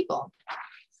 They're people."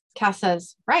 Cass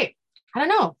says, "Right. I don't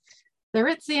know. The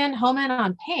Ritzian home in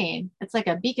on pain. It's like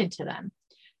a beacon to them.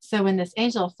 So when this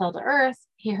angel fell to earth,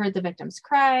 he heard the victims'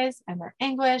 cries and their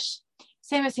anguish,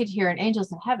 same as he'd hear in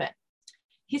angels in heaven.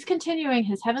 He's continuing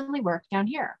his heavenly work down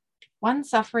here, one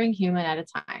suffering human at a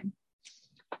time."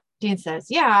 Dean says,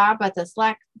 "Yeah, but this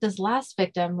last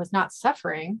victim was not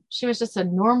suffering. She was just a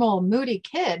normal, moody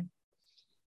kid."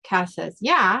 Cass says,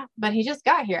 "Yeah, but he just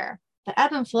got here. The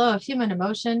ebb and flow of human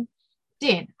emotion.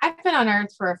 Dean, I've been on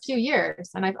Earth for a few years,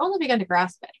 and I've only begun to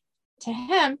grasp it. To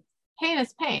him, pain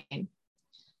is pain."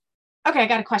 Okay, I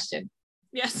got a question.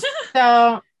 Yes.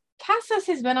 So Cass says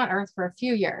he's been on Earth for a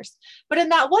few years, but in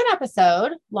that one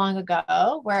episode long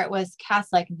ago where it was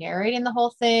Cass like narrating the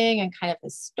whole thing and kind of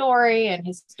his story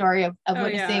of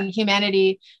witnessing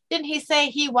humanity, didn't he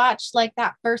say he watched like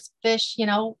that first fish,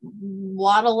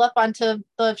 waddle up onto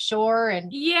the shore?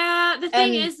 And yeah, the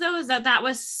thing is though, is that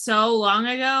was so long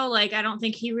ago. Like, I don't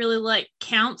think he really like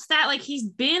counts that. Like, he's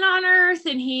been on Earth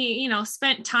and he,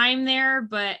 spent time there,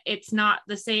 but it's not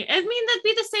the same. I mean, that'd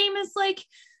be the same as like,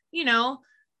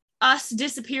 us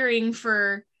disappearing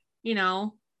for,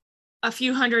 a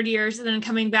few hundred years and then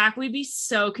coming back. We'd be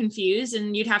so confused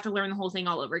and you'd have to learn the whole thing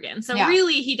all over again. So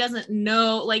really, he doesn't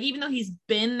know, like, even though he's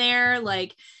been there,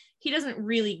 like, he doesn't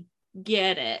really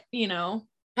get it,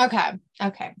 Okay.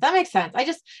 That makes sense. I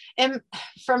just am,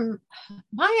 from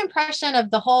my impression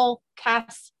of the whole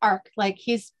Cass arc, like,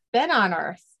 he's been on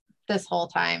Earth this whole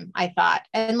time, I thought,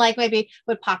 and like maybe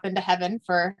would pop into heaven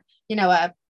for,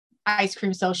 a ice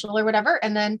cream social or whatever,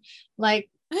 and then like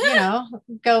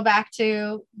go back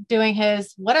to doing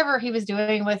his whatever he was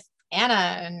doing with Anna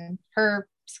and her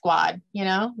squad,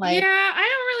 like, yeah, I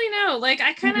don't really know, like,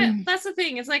 I kind of that's the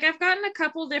thing, it's like I've gotten a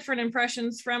couple different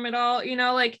impressions from it all,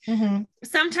 like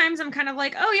sometimes I'm kind of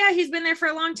like, oh yeah, he's been there for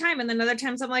a long time, and then other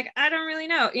times I'm like, I don't really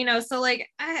know, so like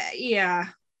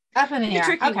up in the air.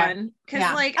 Tricky one, because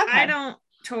I don't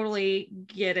totally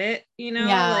get it,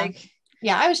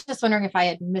 I was just wondering if I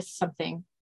had missed something.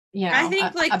 I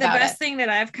think like the best thing that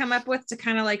I've come up with to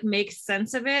kind of like make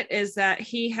sense of it is that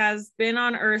he has been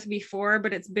on Earth before,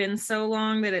 but it's been so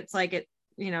long that it's like it,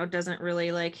 doesn't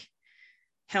really like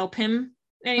help him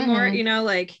anymore,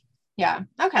 like, yeah.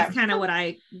 Okay. That's kind of what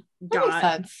I got. That makes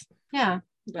sense. Yeah.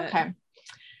 But, okay.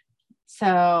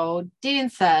 So Dean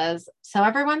says, "So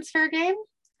everyone's fair game?"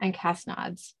 And Cass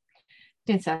nods.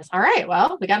 Dean says, "All right,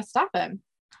 well, we got to stop him."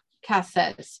 Cass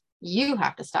says, "You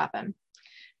have to stop him."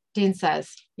 Dean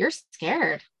says, "You're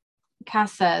scared."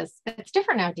 Cass says, "It's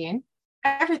different now, Dean.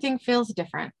 Everything feels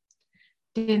different."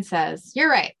 Dean says, "You're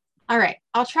right. All right,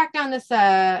 I'll track down this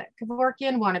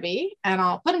Kevorkian wannabe and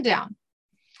I'll put him down."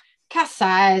 Cass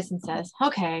sighs and says,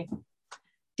 "Okay."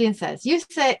 Dean says, you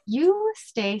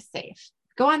stay safe.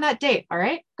 Go on that date, all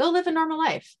right? Go live a normal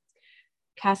life."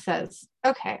 Cass says,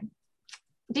 "Okay."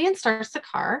 Dean starts the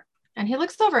car and he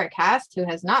looks over at Cass, who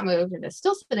has not moved and is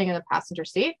still sitting in the passenger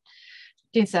seat.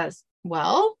 Dean says,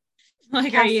 "Well,"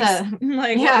 like, Cass are you says,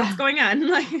 like, what's going on?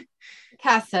 Like,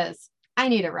 Cass says, "I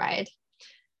need a ride."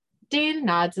 Dean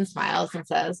nods and smiles and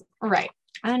says, "Right."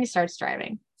 And then he starts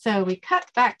driving. So we cut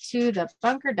back to the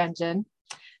bunker dungeon.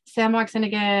 Sam walks in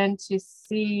again to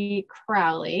see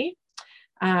Crowley,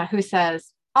 who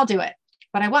says, "I'll do it.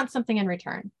 but I want something in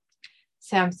return.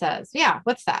 Sam says, yeah,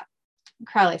 what's that?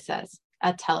 Crowley says,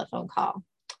 a telephone call.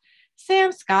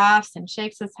 Sam scoffs and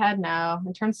shakes his head no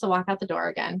and turns to walk out the door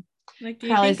again. Like, do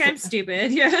you think I'm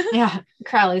stupid? Yeah. Yeah.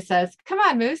 Crowley says, come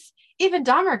on, Moose. Even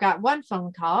Dahmer got one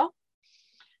phone call.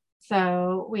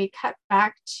 So we cut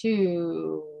back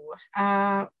to,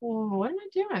 what am I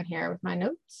doing here with my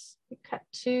notes? We cut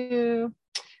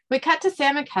to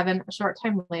Sam and Kevin a short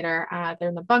time later. They're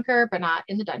in the bunker, but not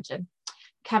in the dungeon.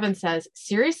 Kevin says,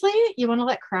 seriously? You want to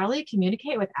let Crowley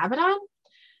communicate with Abaddon?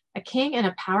 A king and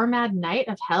a power-mad knight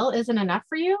of hell isn't enough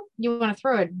for you? You want to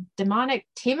throw a demonic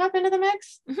team up into the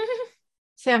mix?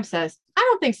 Sam says, I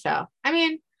don't think so. I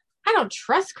mean, I don't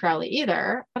trust Crowley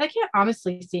either, but I can't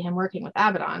honestly see him working with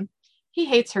Abaddon. He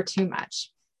hates her too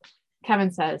much.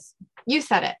 Kevin says, you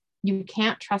said it. You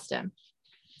can't trust him.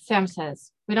 Sam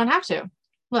says, we don't have to.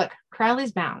 Look,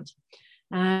 Crowley's bound.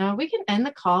 We can end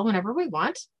the call whenever we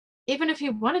want. Even if he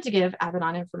wanted to give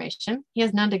Abaddon information, he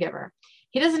has none to give her.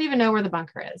 He doesn't even know where the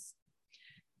bunker is.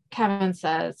 Kevin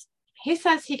says, he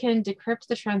says he can decrypt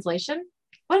the translation.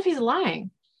 What if he's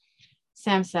lying?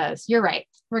 Sam says, you're right.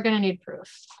 We're going to need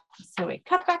proof. So we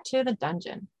cut back to the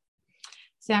dungeon.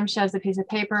 Sam shoves a piece of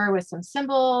paper with some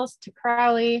symbols to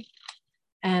Crowley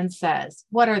and says,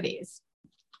 what are these?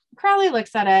 Crowley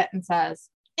looks at it and says,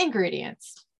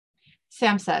 ingredients.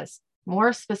 Sam says,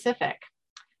 more specific.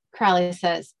 Crowley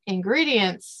says,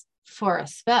 ingredients for a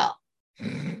spell.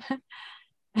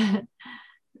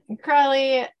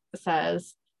 Crowley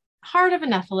says, heart of a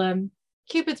Nephilim,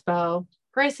 Cupid's bow,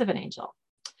 grace of an angel.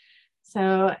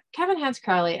 So Kevin hands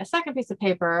Crowley a second piece of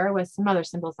paper with some other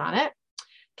symbols on it.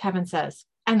 Kevin says,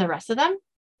 and the rest of them?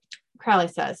 Crowley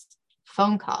says,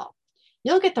 phone call.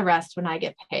 You'll get the rest when I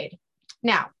get paid.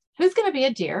 Now, who's going to be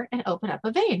a deer and open up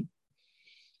a vein?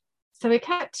 So we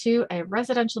cut to a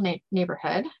residential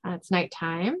neighborhood. It's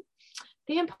nighttime.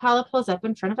 The Impala pulls up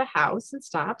in front of a house and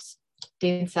stops.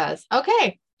 Dean says,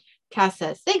 okay. Cass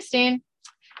says, thanks, Dean.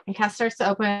 And Cass starts to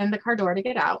open the car door to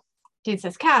get out. Dean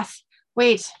says, Cass,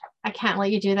 wait, I can't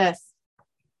let you do this.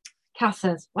 Cass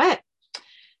says, what?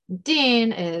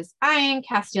 Dean is eyeing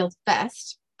Castiel's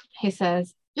vest. He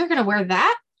says, you're going to wear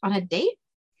that on a date?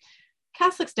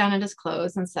 Cass looks down at his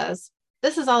clothes and says,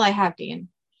 this is all I have, Dean.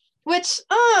 Which,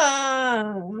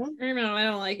 I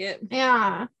don't like it.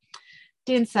 Yeah.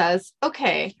 Dean says,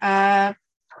 okay,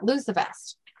 lose the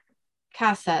vest.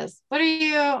 Cass says, what are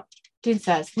you? Dean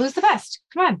says, lose the vest.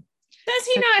 Come on. Does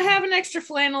he not have an extra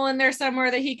flannel in there somewhere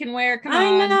that he can wear? Come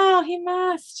on. I know, he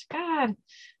must. God.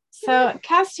 So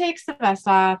Cass takes the vest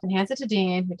off and hands it to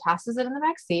Dean, who tosses it in the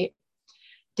back seat.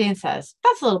 Dean says,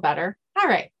 that's a little better. All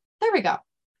right, there we go.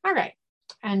 All right.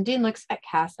 And Dean looks at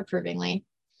Cass approvingly.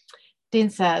 Dean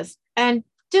says, and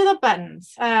do the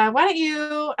buttons. Why don't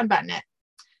you unbutton it?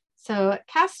 So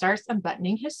Cass starts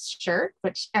unbuttoning his shirt,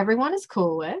 which everyone is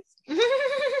cool with.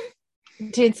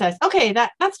 Dean says, okay,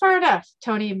 that's far enough.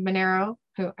 Tony Manero,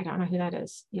 who I don't know who that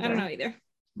is either. I don't know either.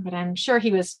 But I'm sure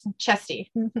he was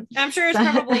chesty. I'm sure it's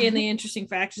probably in the interesting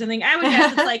facts or something. I would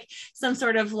guess it's like some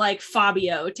sort of like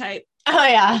Fabio type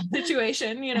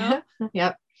situation, you know?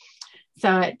 Yep.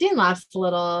 So Dean laughs a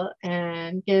little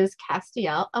and gives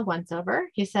Castiel a once-over.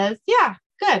 He says, yeah,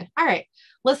 good. All right.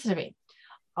 Listen to me.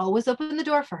 Always open the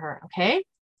door for her, okay?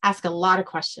 Ask a lot of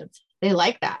questions. They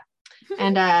like that.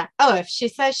 And, if she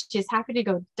says she's happy to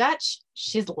go Dutch,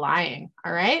 she's lying,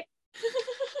 all right?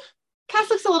 Cass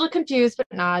looks a little confused, but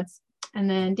nods. And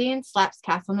then Dean slaps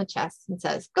Cass on the chest and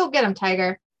says, go get him,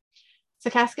 Tiger. So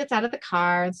Cass gets out of the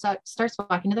car and starts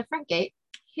walking to the front gate.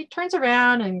 He turns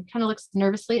around and kind of looks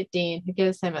nervously at Dean, who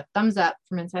gives him a thumbs up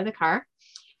from inside the car.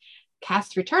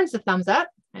 Cass returns the thumbs up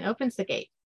and opens the gate.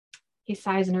 He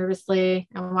sighs nervously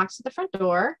and walks to the front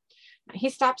door. He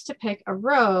stops to pick a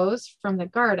rose from the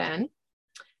garden.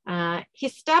 He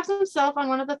stabs himself on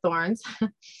one of the thorns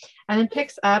and then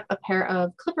picks up a pair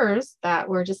of clippers that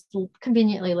were just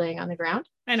conveniently laying on the ground.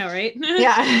 I know, right?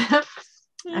 Yeah.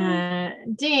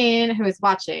 Dean, who is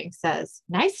watching, says,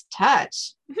 nice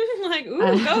touch. Like,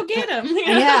 ooh, go get him.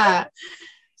 Yeah.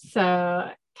 So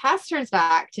Cass turns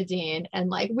back to Dean and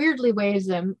like weirdly waves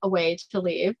him away to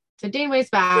leave. So Dean waves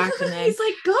back and then he's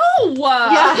like, go.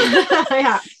 Yeah.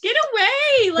 Yeah. Get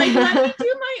away. Like, let me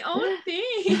do my own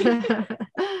thing.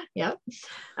 Yep.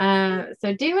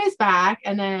 So Dean waves back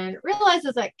and then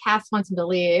realizes that Cass wants him to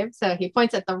leave. So he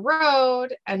points at the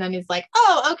road and then he's like,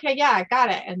 oh, okay, yeah, I got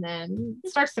it. And then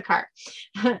starts the car.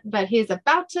 But he's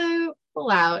about to pull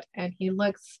out and he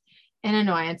looks in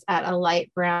annoyance at a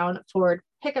light brown Ford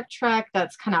pickup truck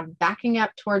that's kind of backing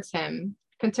up towards him,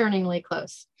 concerningly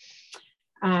close.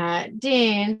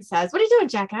 Dean says, what are you doing,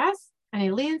 jackass? and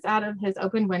he leans out of his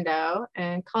open window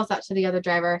and calls out to the other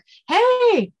driver,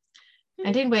 "Hey!"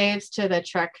 And Dean waves to the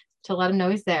truck to let him know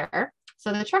he's there.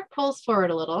 So the truck pulls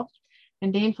forward a little,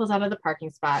 and Dean pulls out of the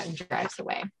parking spot and drives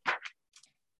away.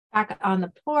 Back on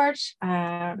the porch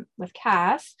with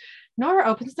Cass, Nora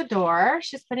opens the door.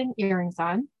 She's putting earrings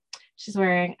on. She's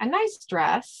wearing a nice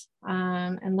dress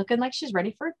and looking like she's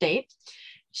ready for a date.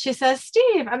 She says,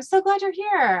 "Steve, I'm so glad you're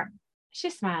here." She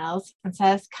smiles and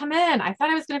says, "Come in. I thought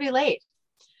I was going to be late."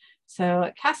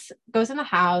 So Cass goes in the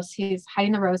house. He's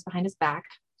hiding the rose behind his back.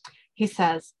 He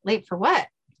says, "Late for what?"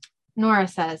 Nora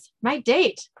says, "My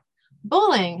date.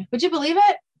 Bowling. Would you believe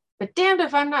it? But damned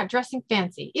if I'm not dressing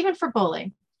fancy, even for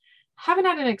bowling. Haven't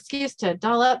had an excuse to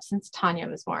doll up since Tanya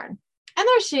was born." And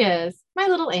there she is, my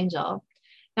little angel.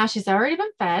 Now she's already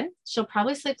been fed. She'll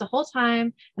probably sleep the whole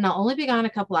time, and I'll only be gone a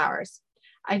couple hours.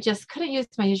 I just couldn't use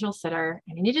my usual sitter,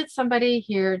 and I needed somebody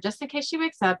here just in case she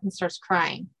wakes up and starts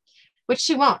crying, which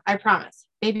she won't, I promise.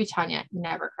 Baby Tanya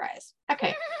never cries.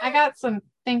 Okay, I got some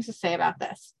things to say about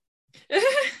this.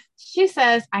 She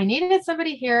says, "I needed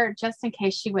somebody here just in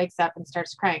case she wakes up and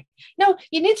starts crying." No,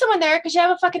 you need someone there because you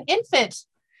have a fucking infant.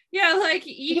 Yeah, like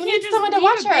you can't need just someone to leave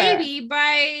watch a her. baby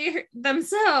by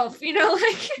themselves,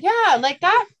 like. Yeah, like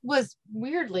that was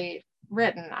weirdly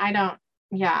written.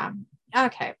 Yeah.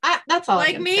 Okay, that's all.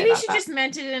 Like maybe she just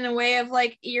meant it in a way of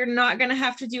like, you're not gonna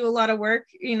have to do a lot of work,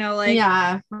 like,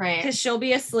 yeah, right, because she'll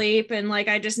be asleep, and like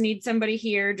I just need somebody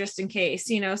here just in case,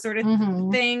 sort of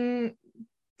thing,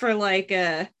 for like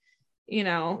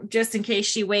just in case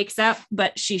she wakes up,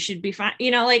 but she should be fine,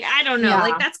 like I don't know,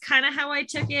 like that's kind of how I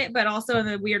took it, but also in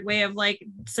a weird way of like,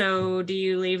 so do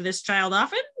you leave this child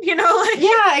often, like,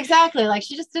 yeah, exactly, like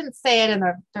she just didn't say it in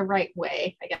the right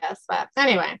way, I guess. But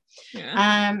anyway,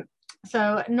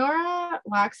 so Nora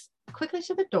walks quickly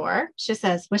to the door. She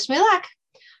says, "Wish me luck."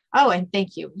 "Oh, and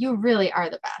thank you. You really are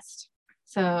the best."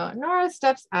 So Nora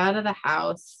steps out of the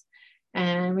house,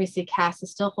 and we see Cass is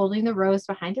still holding the rose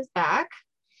behind his back.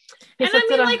 And I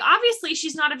mean, like, obviously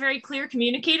she's not a very clear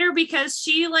communicator, because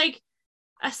she like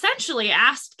essentially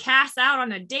asked Cass out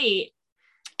on a date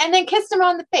and then kissed him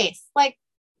on the face. Like,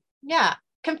 yeah.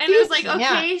 Confusing, and it was like,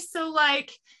 okay, so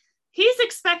like he's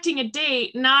expecting a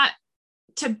date, not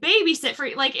to babysit for,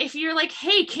 like, if you're like,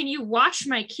 "Hey, can you watch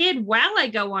my kid while I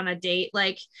go on a date?"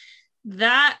 Like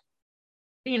that,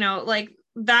 like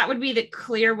that would be the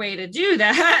clear way to do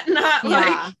that. Not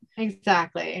like,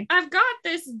 exactly, "I've got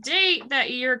this date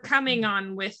that you're coming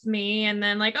on with me," and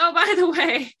then like, "Oh, by the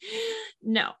way,"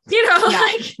 no,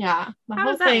 like, how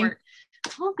does that work?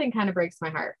 The whole thing kind of breaks my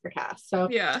heart for Cass. So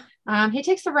he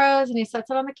takes the rose and he sets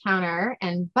it on the counter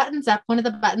and buttons up one of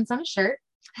the buttons on his shirt.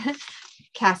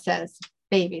 Cass says,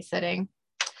 "Babysitting."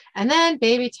 And then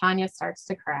baby Tanya starts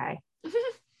to cry.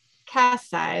 Cass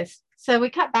sighs. So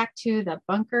we cut back to the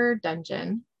bunker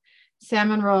dungeon. Sam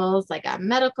unrolls like a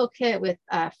medical kit with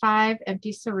 5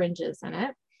 empty syringes in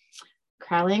it.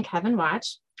 Crowley and Kevin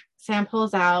watch. Sam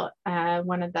pulls out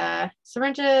one of the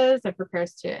syringes and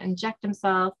prepares to inject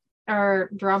himself, or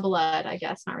draw blood, I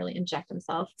guess, not really inject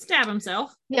himself. Stab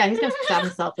himself. Yeah, he's going to stab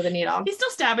himself with a needle. He's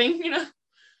still stabbing,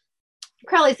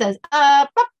 Crowley says,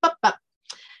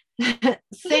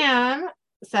 Sam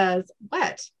says,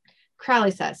 "What?"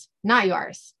 Crowley says, "Not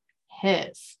yours,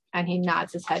 his." And he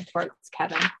nods his head towards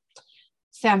Kevin.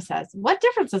 Sam says, "What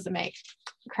difference does it make?"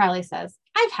 Crowley says,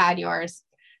 "I've had yours.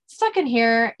 Stuck in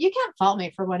here. You can't fault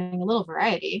me for wanting a little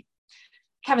variety."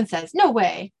 Kevin says, "No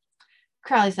way."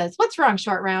 Crowley says, "What's wrong,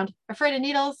 Short Round? Afraid of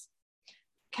needles?"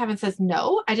 Kevin says,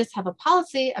 "No, I just have a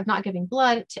policy of not giving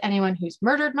blood to anyone who's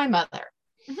murdered my mother."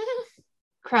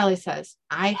 Crowley says,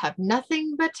 "I have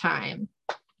nothing but time."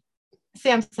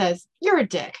 Sam says, "You're a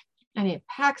dick." And he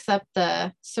packs up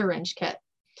the syringe kit.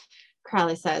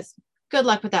 Crowley says, "Good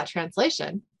luck with that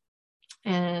translation."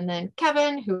 And then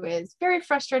Kevin, who is very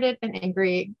frustrated and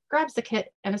angry, grabs the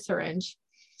kit and a syringe.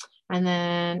 And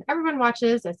then everyone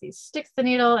watches as he sticks the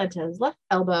needle into his left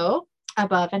elbow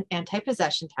above an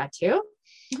anti-possession tattoo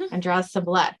and draws some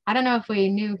blood. I don't know if we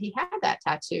knew he had that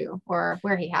tattoo or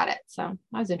where he had it. So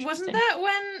that was interesting. Wasn't that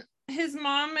when his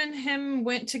mom and him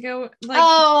went to go like...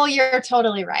 Oh, you're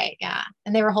totally right. Yeah.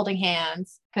 And they were holding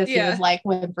hands because he was like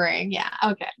whimpering. Yeah.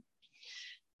 Okay.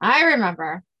 I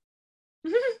remember.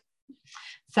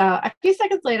 So a few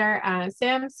seconds later,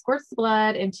 Sam squirts the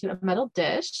blood into a metal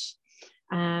dish.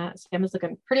 Sam is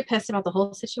looking pretty pissed about the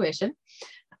whole situation.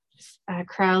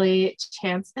 Crowley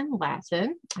chants in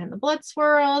Latin, and the blood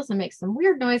swirls and makes some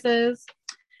weird noises.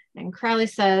 And Crowley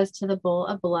says to the bowl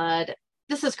of blood,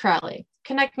 "This is Crowley.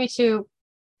 Connect me to..."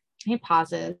 He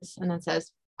pauses and then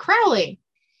says, "Crowley."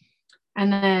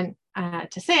 And then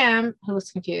to Sam, who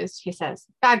looks confused, he says,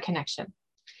 "Bad connection."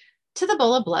 To the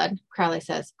bowl of blood, Crowley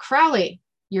says, Crowley,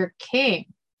 you're king.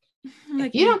 Like,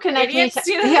 If you don't connect idiots,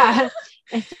 me to, yeah,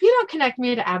 if you don't connect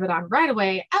me to Abaddon right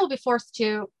away, I will be forced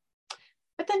to.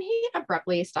 But then he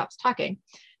abruptly stops talking.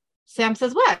 Sam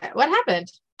says, What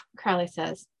happened? Crowley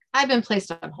says, I've been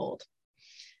placed on hold.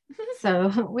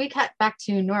 So we cut back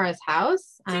to Nora's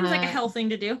house. Seems like a hell thing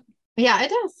to do. Yeah, it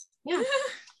does. Yeah.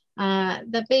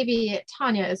 The baby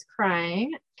Tanya is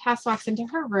crying. Cass walks into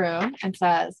her room and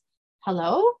says,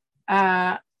 hello?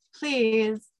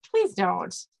 Please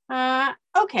don't.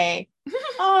 Okay.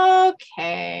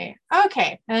 Okay.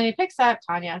 And he picks up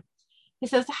Tanya. He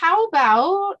says, how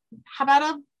about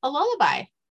a lullaby?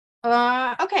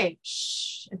 Okay.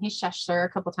 Shh. And he shushed her a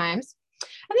couple times.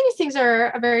 I think he sings her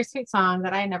a very sweet song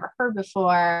that I had never heard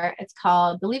before. It's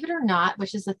called Believe It or Not,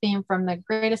 which is the theme from The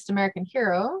Greatest American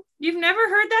Hero. You've never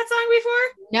heard that song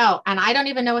before? No, and I don't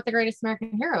even know what The Greatest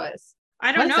American Hero is.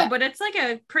 I don't know, but it's like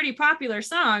a pretty popular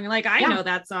song. Like, I know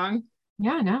that song.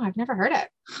 Yeah, no, I've never heard it.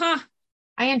 Huh.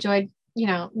 I enjoyed,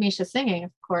 Misha singing,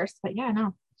 of course, but yeah,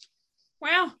 no.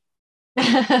 Wow.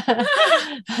 I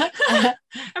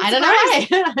don't know why.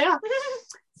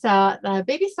 So the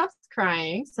baby stops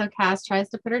crying. So Cass tries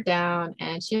to put her down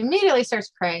and she immediately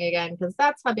starts crying again because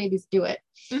that's how babies do it.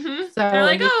 Mm-hmm. So they're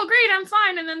like, oh, great, I'm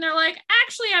fine. And then they're like,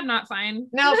 actually, I'm not fine.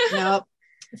 Nope.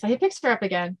 So he picks her up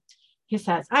again. He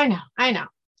says, I know.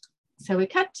 So we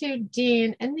cut to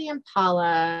Dean in the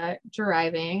Impala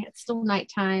driving. It's still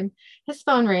nighttime. His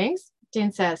phone rings.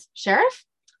 Dean says, Sheriff?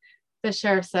 The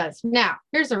sheriff says, now,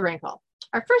 here's a wrinkle.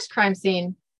 Our first crime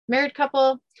scene, married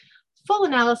couple, full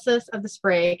analysis of the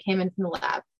spray came in from the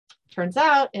lab. Turns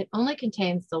out it only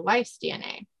contains the wife's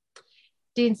DNA.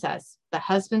 Dean says, the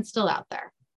husband's still out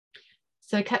there.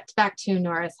 So it cuts back to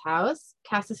Nora's house.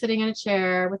 Cass is sitting in a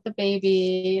chair with the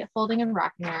baby, holding and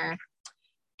rocking her.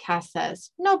 Cass says,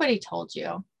 nobody told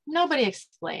you. Nobody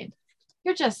explained.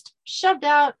 You're just shoved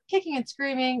out, kicking and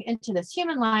screaming into this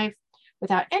human life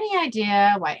without any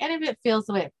idea why any of it feels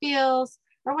the way it feels,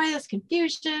 or why this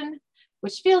confusion,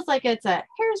 which feels like it's a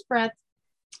hair's breadth.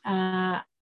 And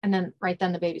then right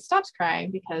then the baby stops crying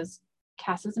because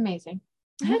Cass is amazing.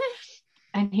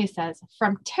 And he says,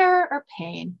 from terror or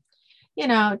pain,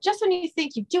 just when you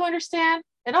think you do understand,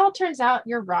 it all turns out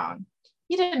you're wrong.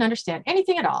 You didn't understand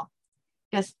anything at all.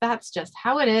 Guess that's just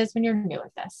how it is when you're new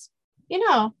at this. It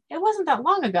wasn't that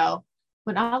long ago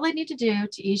when all I need to do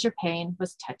to ease your pain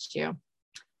was touch you.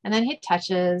 And then he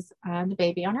touches the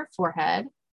baby on her forehead.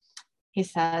 He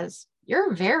says,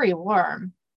 you're very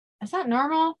warm. Is that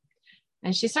normal?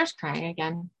 And she starts crying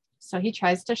again. So he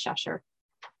tries to shush her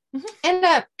in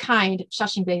a kind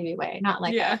shushing baby way, not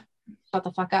like a shut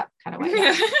the fuck up kind of way.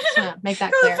 Make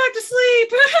that clear. Go the fuck to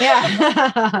sleep.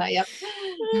 Yeah. Yep.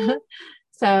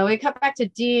 So we cut back to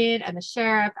Dean and the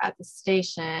sheriff at the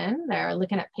station. They're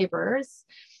looking at papers.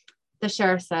 The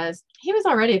sheriff says he was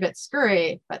already a bit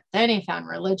screwy, but then he found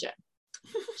religion.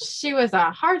 She was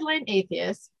a hardline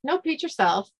atheist, no peach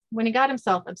herself, when he got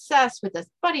himself obsessed with this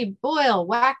Buddy Boyle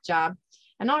whack job.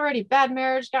 An already bad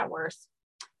marriage got worse.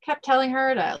 Kept telling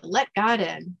her to let God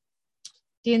in.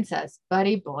 Dean says,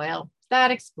 Buddy Boyle.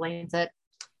 That explains it.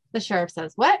 The sheriff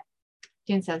says, what?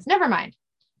 Dean says, never mind.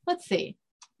 Let's see.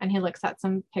 And he looks at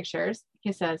some pictures.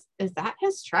 He says, is that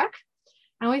his truck?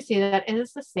 And we see that it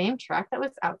is the same truck that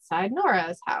was outside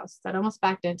Nora's house that almost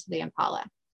backed into the Impala.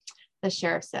 The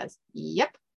sheriff says,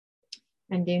 yep.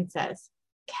 And Dean says,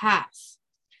 Cass.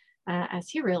 As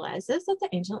he realizes that the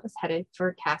angel is headed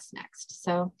for Cass next.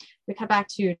 So we come back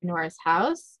to Nora's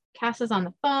house. Cass is on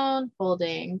the phone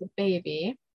holding the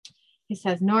baby. He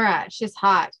says, Nora, she's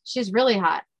hot. She's really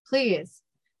hot. Please,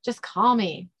 just call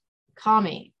me. Call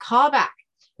back.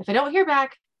 If I don't hear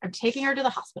back, I'm taking her to the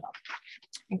hospital.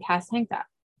 And Cass hangs up.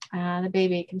 The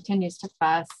baby continues to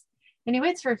fuss. And he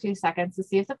waits for a few seconds to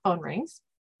see if the phone rings.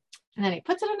 And then he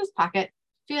puts it in his pocket,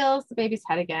 feels the baby's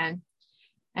head again.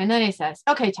 And then he says,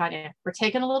 okay, Tanya, we're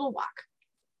taking a little walk.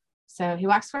 So he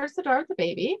walks towards the door with the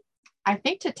baby. I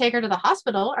think to take her to the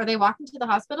hospital. Are they walking to the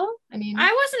hospital?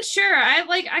 I wasn't sure. I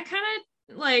kind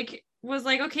of was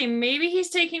like, okay, maybe he's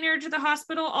taking her to the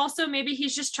hospital. Also, maybe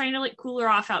he's just trying to cool her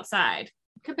off outside.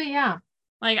 Could be, yeah.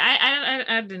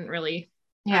 I didn't really.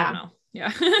 Yeah. I don't know.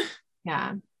 Yeah.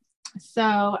 Yeah.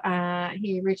 So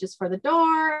he reaches for the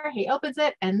door. He opens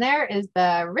it, and there is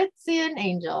the Ritzian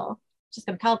angel. Just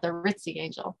gonna call it the Ritzy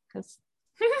angel because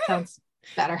it sounds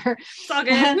better. It's all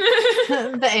good.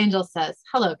 The angel says,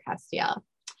 hello, Castiel.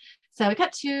 So we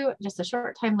cut to just a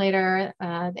short time later.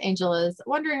 The angel is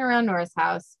wandering around Nora's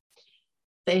house.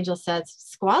 The angel says,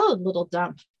 squalid little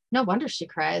dump. No wonder she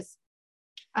cries.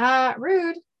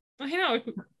 Rude. I know.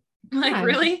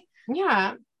 Really?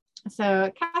 Yeah.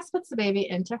 So Cass puts the baby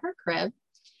into her crib.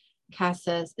 Cass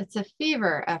says, "It's a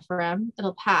fever, Ephraim.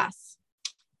 It'll pass."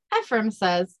 Ephraim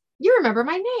says, "You remember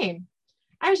my name.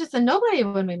 I was just a nobody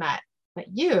when we met.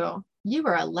 But you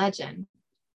are a legend.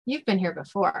 You've been here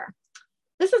before.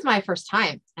 This is my first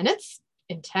time, and it's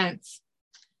intense."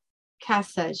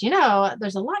 Cass says,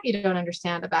 "There's a lot you don't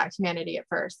understand about humanity at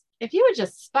first. If you would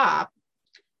just stop."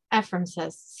 Ephraim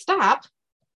says, "Stop?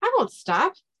 I won't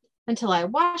stop until I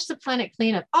wash the planet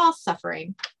clean of all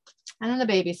suffering." And then the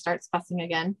baby starts fussing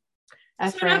again.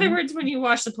 So in other words, when you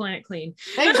wash the planet clean.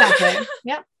 Exactly.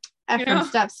 Yep. Ephraim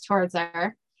steps towards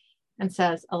her and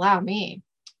says, "Allow me."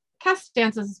 Cass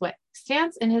stands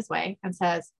in his way and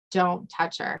says, "Don't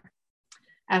touch her."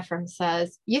 Ephraim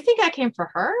says, "You think I came for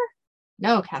her?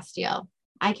 No, Castiel,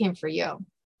 I came for you."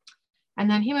 And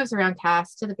then he moves around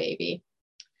Cass to the baby.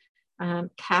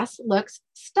 Cass looks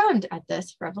stunned at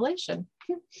this revelation,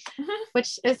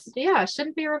 which is,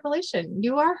 shouldn't be a revelation.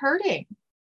 You are hurting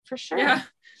for sure. Yeah.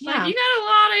 Like, you got a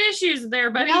lot of issues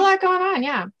there, buddy. You got a lot going on.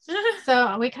 Yeah.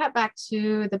 So we cut back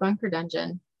to the bunker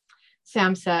dungeon.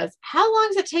 Sam says, "How long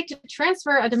does it take to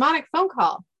transfer a demonic phone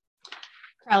call?"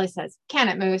 Crowley says, "Can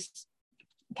it, Moose?"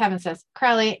 Kevin says,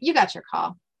 "Crowley, you got your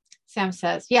call." Sam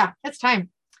says, "Yeah, it's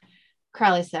time."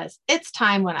 Crowley says, "It's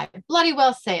time when I bloody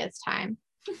well say it's time."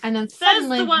 And then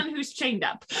suddenly, says the one who's chained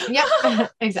up.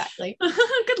 Yep, exactly.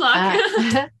 Good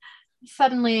luck.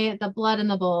 Suddenly the blood in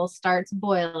the bowl starts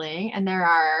boiling and there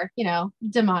are,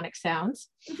 demonic sounds.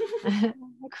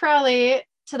 Crowley,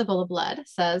 to the bowl of blood,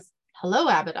 says, "Hello,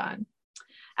 Abaddon."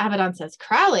 Abaddon says,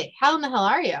 "Crowley, how in the hell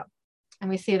are you?" And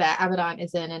we see that Abaddon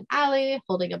is in an alley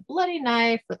holding a bloody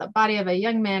knife with the body of a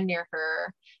young man near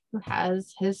her who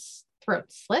has his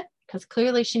throat slit because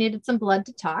clearly she needed some blood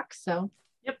to talk. So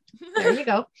yep. There you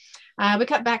go. We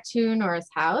cut back to Nora's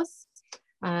house.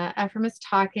 Ephraim is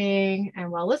talking,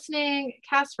 and while listening,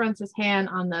 Cass runs his hand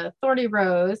on the thorny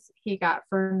rose he got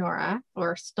for Nora,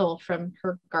 or stole from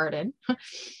her garden,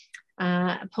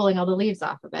 pulling all the leaves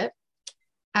off of it.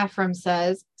 Ephraim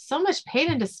says, "So much pain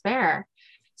and despair.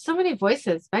 So many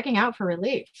voices begging out for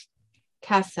relief."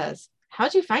 Cass says,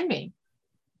 "How'd you find me?"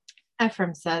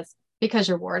 Ephraim says, "Because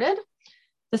you're warded?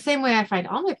 The same way I find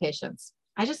all my patients.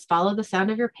 I just follow the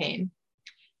sound of your pain.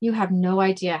 You have no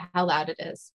idea how loud it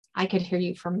is. I could hear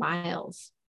you for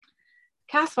miles."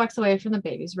 Cass walks away from the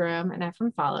baby's room and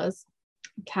Ephraim follows.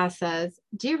 Cass says,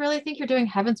 "Do you really think you're doing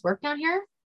heaven's work down here?"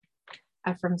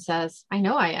 Ephraim says, "I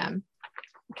know I am."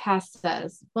 Cass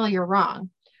says, "Well, you're wrong.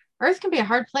 Earth can be a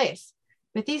hard place,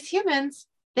 but these humans,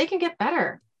 they can get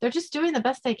better. They're just doing the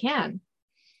best they can."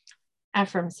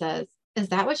 Ephraim says, "Is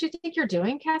that what you think you're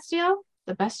doing, Castiel?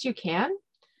 The best you can?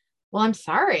 Well, I'm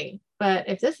sorry, but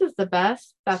if this is the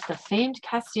best that the famed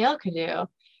Castiel could do,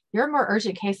 you're a more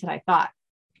urgent case than I thought.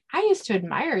 I used to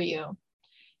admire you.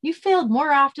 You failed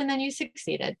more often than you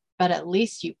succeeded, but at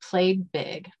least you played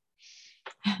big."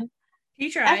 He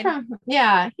tried. Ephraim,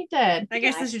 yeah, he did. I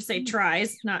guess I should say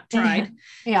tries, not tried.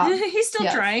 Yeah. He's still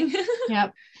trying.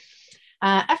 Yep.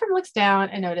 Ephraim looks down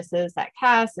and notices that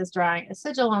Cass is drawing a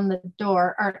sigil on the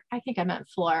door, or I think I meant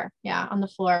floor. Yeah, on the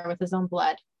floor with his own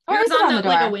blood. Or it was on the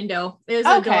door? Like a window. It was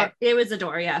a door. It was a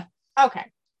door, yeah.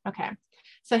 Okay.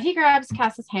 So he grabs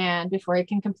Cass's hand before he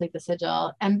can complete the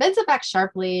sigil and bends it back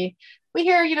sharply. We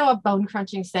hear, a bone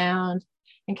crunching sound,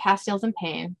 and Castiel's in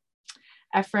pain.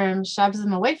 Ephraim shoves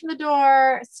him away from the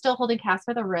door, still holding Cass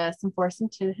by the wrist and forcing him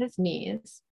to his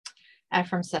knees.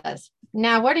 Ephraim says,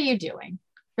 "Now what are you doing?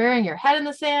 Burying your head in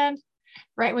the sand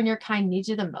right when your kind needs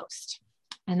you the most."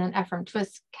 And then Ephraim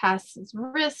twists Cass's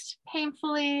wrist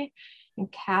painfully,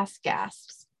 and Cass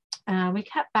gasps. We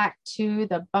cut back to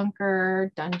the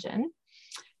bunker dungeon.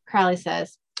 Crowley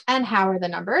says, "And how are the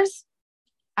numbers?"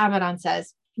 Abaddon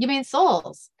says, "You mean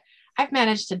souls? I've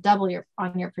managed to double your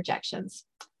projections.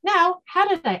 Now, how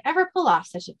did I ever pull off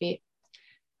such a feat?"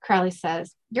 Crowley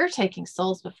says, "You're taking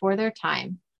souls before their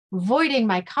time, voiding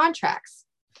my contracts."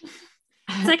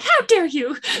 It's like, how dare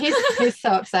you? He's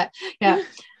so upset. Yeah.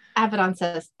 Abaddon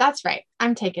says, "That's right.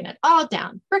 I'm taking it all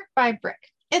down, brick by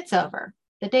brick. It's over.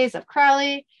 The days of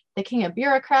Crowley, the king of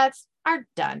bureaucrats, are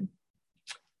done."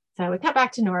 So we cut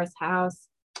back to Nora's house.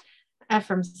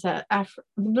 Ephraim says,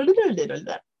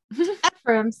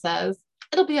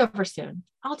 "It'll be over soon.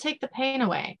 I'll take the pain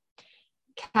away."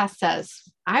 Cass says,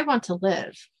 "I want to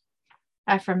live."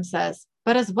 Ephraim says,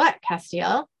 "But as what,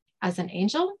 Castiel? As an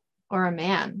angel or a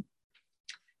man?"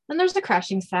 Then there's a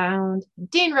crashing sound.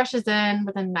 Dean rushes in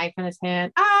with a knife in his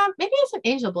hand. Maybe it's an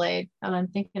angel blade, now that I'm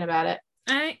thinking about it.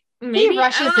 He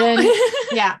rushes in.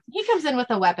 Yeah, he comes in with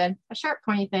a weapon, a sharp,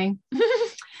 pointy thing.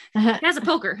 He has a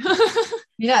poker.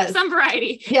 He does. Some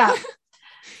variety. Yeah.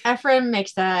 Ephraim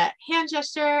makes a hand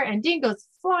gesture and Dean goes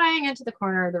flying into the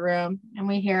corner of the room and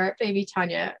we hear baby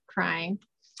Tanya crying.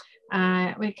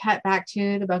 We cut back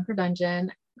to the bunker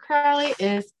dungeon. Crowley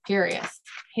is furious.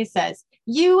 He says,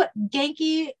 "You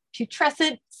ganky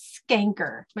putrescent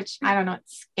skanker," which I don't know what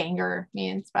skanker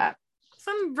means, but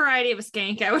some variety of a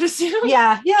skank, I would assume.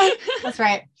 Yeah, that's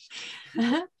right.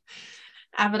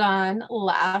 Abaddon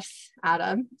laughs at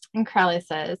him, and Crowley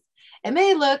says, "It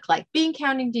may look like bean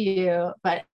counting to you,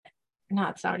 but no,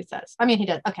 that's not what he says. I mean, he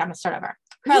does. Okay, I'm gonna start over."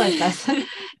 Crowley says,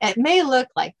 "It may look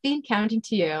like bean counting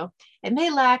to you. It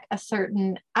may lack a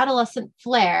certain adolescent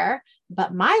flair,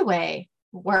 but my way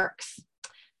works."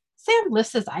 Sam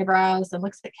lifts his eyebrows and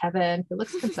looks at Kevin, who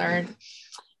looks concerned.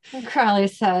 And Crowley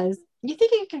says, "You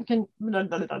think you can blah,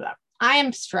 blah, blah, blah." I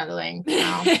am struggling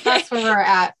now. That's where we're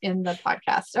at in the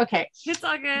podcast. Okay. It's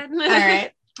all good. All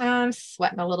right. I'm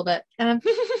sweating a little bit.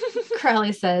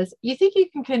 Crowley says, "You think you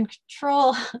can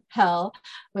control hell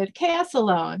with chaos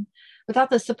alone without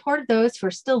the support of those who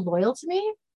are still loyal to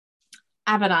me?"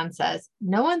 Abaddon says,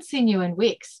 "No one's seen you in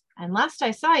weeks. And last I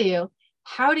saw you,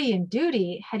 Howdy and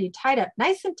Duty had you tied up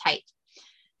nice and tight.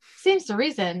 Seems the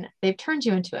reason they've turned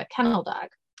you into a kennel dog.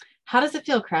 How does it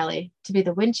feel, Crowley, to be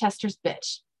the Winchester's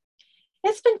bitch?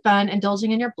 It's been fun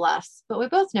indulging in your bluffs, but we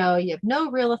both know you have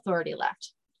no real authority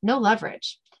left, no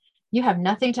leverage. You have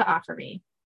nothing to offer me.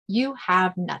 You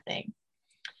have nothing."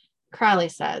 Crowley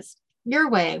says, "Your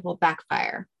way will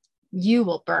backfire. You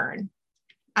will burn."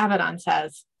 Abaddon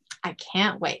says, "I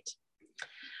can't wait."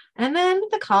 And then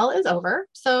the call is over.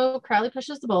 So Crowley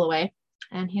pushes the bowl away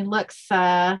and he looks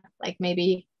like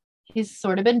maybe he's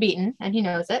sort of been beaten and he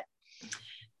knows it.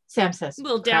 Sam says, a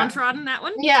little downtrodden, that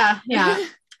one. Yeah.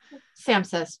 Sam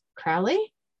says,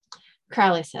 "Crowley?"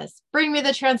 Crowley says, "Bring me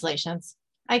the translations.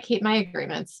 I keep my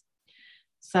agreements."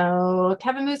 So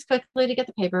Kevin moves quickly to get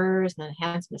the papers and then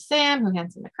hands them to Sam, who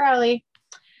hands them to Crowley.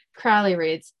 Crowley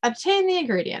reads, "Obtain the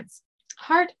ingredients.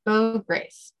 Heart, bow,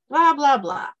 grace. Blah, blah,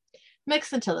 blah.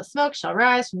 Mix until the smoke shall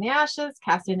rise from the ashes,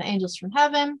 casting the angels from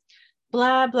heaven.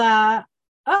 Blah, blah.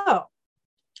 Oh,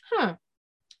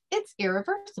 it's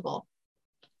irreversible."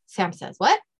 Sam says,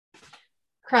 "What?"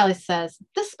 Crowley says,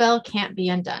 "This spell can't be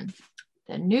undone.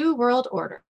 The New World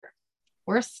Order.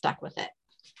 We're stuck with it."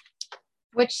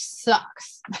 Which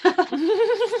sucks.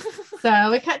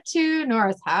 So we cut to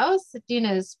Nora's house. Dean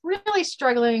is really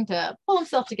struggling to pull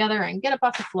himself together and get up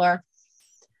off the floor.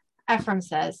 Ephraim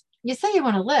says, "You say you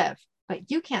want to live,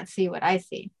 but you can't see what I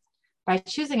see. By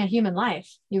choosing a human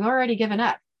life, you've already given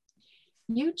up.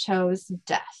 You chose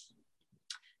death."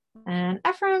 And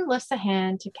Ephraim lifts a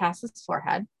hand to Cass's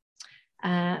forehead.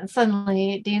 And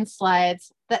suddenly Dean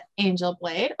slides the angel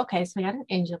blade. Okay, so we had an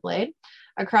angel blade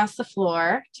across the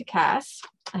floor to Cass.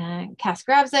 And Cass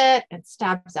grabs it and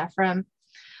stabs Ephraim.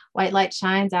 White light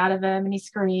shines out of him and he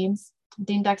screams.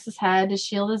 Dean ducks his head to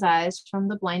shield his eyes from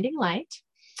the blinding light.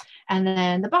 And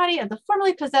then the body of the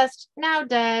formerly possessed, now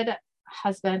dead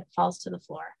husband falls to the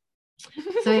floor.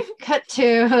 So we cut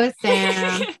to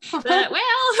Sam.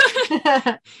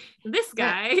 This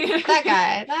guy.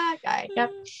 That guy.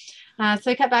 Yep.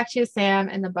 So we cut back to Sam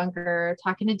in the bunker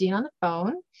talking to Dean on the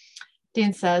phone.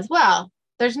 Dean says, "Well,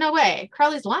 there's no way.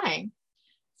 Crowley's lying."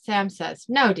 Sam says,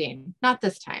 "No, Dean, not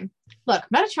this time. Look,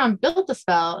 Metatron built the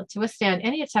spell to withstand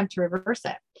any attempt to reverse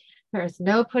it. There is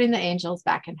no putting the angels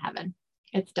back in heaven.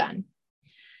 It's done.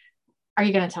 Are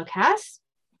you going to tell Cass?"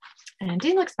 And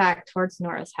Dean looks back towards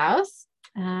Nora's house.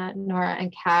 Nora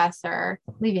and Cass are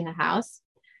leaving the house.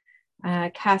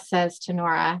 Cass says to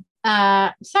Nora,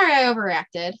 "Sorry I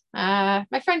overreacted.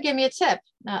 My friend gave me a tip.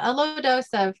 A low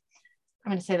dose of," I'm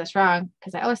going to say this wrong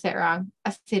because I always say it wrong,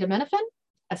 acetaminophen?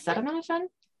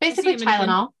 Basically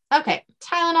Tylenol. Okay,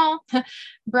 Tylenol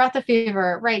brought the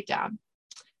fever right down.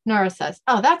 Nora says,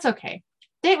 "Oh, that's okay.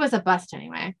 Date was a bust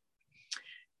anyway."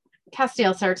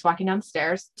 Castiel starts walking down the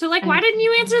stairs. So why didn't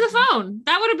you answer the phone?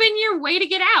 That would have been your way to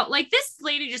get out. This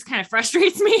lady just kind of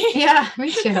frustrates me. Yeah, me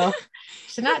too.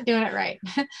 She's not doing it right.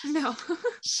 No.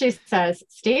 She says,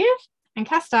 "Steve?" And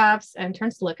Cass stops and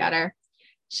turns to look at her.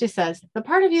 She says, "The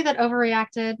part of you that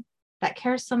overreacted, that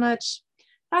cares so much,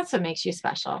 that's what makes you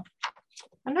special."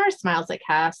 And Nora smiles at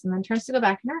Cass and then turns to go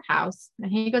back in her house. And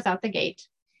he goes out the gate.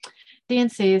 Dean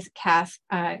sees Cass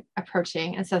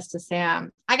approaching and says to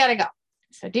Sam, "I gotta go."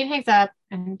 So Dean hangs up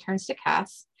and turns to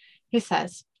Cass. He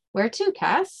says, "Where to,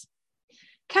 Cass?"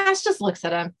 Cass just looks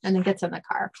at him and then gets in the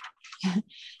car.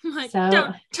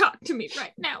 Don't talk to me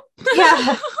right now.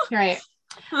 Yeah, right.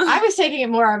 I was taking it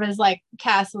more of as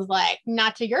Cass was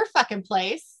 "Not to your fucking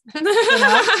place." You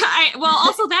know?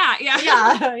 Also that,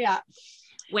 yeah. Yeah.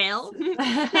 Well, what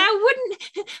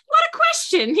a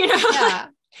question, Yeah.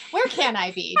 Where can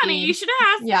I be? Honey, Dean? you should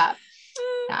ask. Yeah.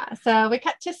 Yeah. So we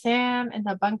cut to Sam in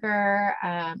the bunker.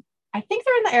 I think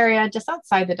they're in the area just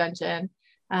outside the dungeon.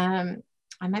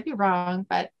 I might be wrong,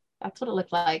 but that's what it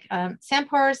looked like. Sam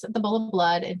pours the bowl of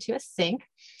blood into a sink,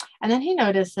 and then he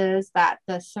notices that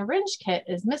the syringe kit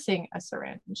is missing a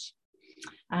syringe.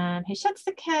 He shuts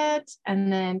the kit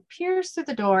and then peers through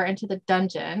the door into the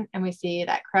dungeon, and we see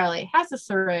that Crowley has a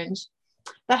syringe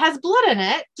that has blood in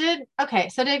it.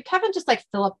 So did Kevin just like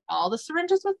fill up all the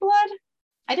syringes with blood?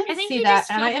 I think see he that.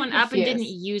 Just filled one up and didn't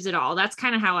use it all. That's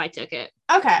kind of how I took it.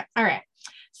 Okay. All right.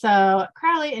 So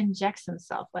Crowley injects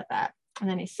himself with that, and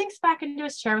then he sinks back into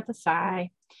his chair with a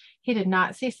sigh. He did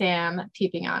not see Sam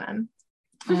peeping on him.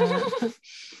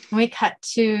 We cut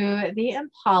to the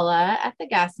Impala at the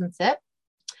gas and sip.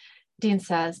 Dean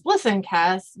says, "Listen,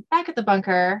 Cass, back at the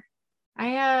bunker,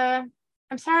 I'm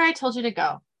sorry I told you to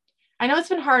go. I know it's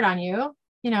been hard on you,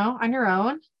 on your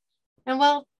own. And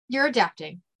well, you're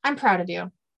adapting. I'm proud of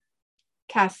you."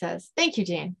 Cass says, "Thank you,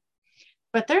 Dean.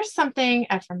 But there's something,"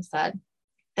 Ephraim said.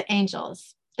 "The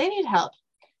angels, they need help.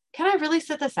 Can I really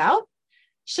sit this out?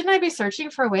 Shouldn't I be searching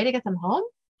for a way to get them home?"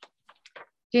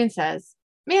 Dean says,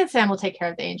 "Me and Sam will take care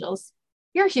of the angels.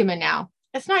 You're human now.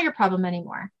 It's not your problem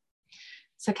anymore."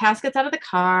 So Cass gets out of the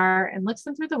car and looks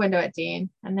in through the window at Dean,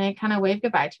 and they kind of wave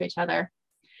goodbye to each other.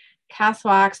 Cass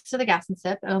walks to the gas and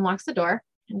sip and unlocks the door,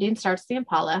 and Dean starts the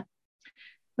Impala.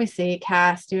 We see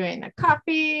Cass doing the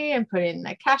coffee and putting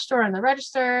the cash drawer in the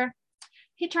register.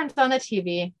 He turns on the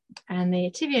TV, and the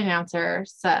TV announcer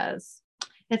says,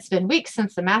 "It's been weeks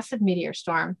since the massive meteor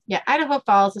storm, yet Idaho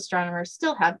Falls astronomers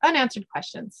still have unanswered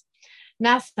questions.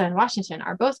 NASA and Washington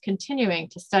are both continuing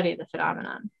to study the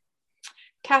phenomenon."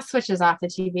 Cass switches off the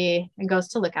TV and goes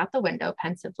to look out the window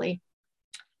pensively.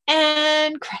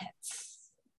 And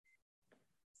credits.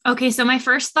 Okay, so my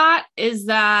first thought is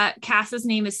that Cass's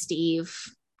name is Steve,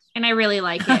 and I really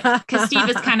like it because Steve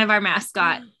is kind of our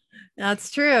mascot. That's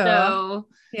true. So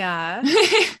yeah,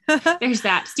 there's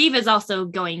that. Steve is also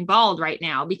going bald right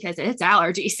now because it's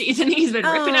allergy season. He's been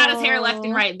ripping out his hair left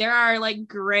and right. There are like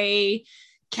gray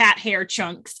cat hair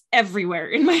chunks everywhere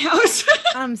in my house.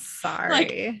 I'm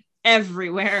sorry.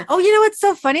 Everywhere. Oh, you know what's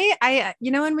so funny?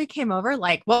 When we came over,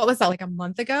 like, what was that, like a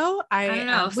month ago? I don't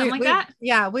know, something like that.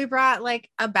 Yeah, we brought like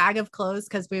a bag of clothes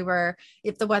because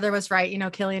if the weather was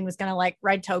right, Killian was gonna like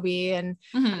ride Toby and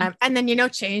then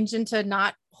change into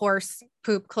not horse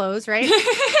poop clothes, right?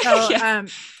 So Yeah.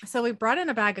 So we brought in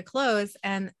a bag of clothes,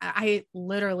 and I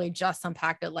literally just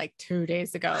unpacked it like 2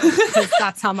 days ago because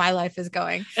that's how my life is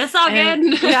going. It's all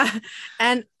good. Yeah,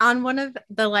 and on one of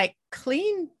the like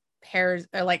clean pairs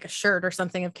or like a shirt or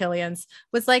something of Killian's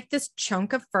was like this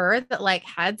chunk of fur that like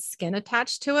had skin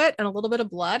attached to it and a little bit of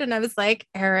blood, and I was like,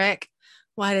 "Eric,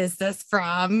 what is this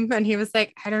from?" And he was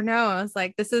like, "I don't know." I was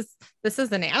like, this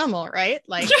is an animal, right?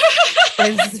 Like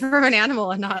this is from an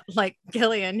animal and not like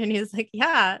Killian. And he was like,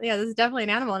 yeah, this is definitely an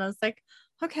animal. And I was like,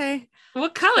 okay.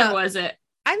 What color was it?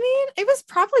 I mean, it was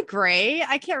probably gray.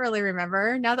 I can't really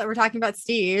remember. Now that we're talking about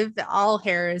Steve, all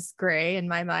hair is gray in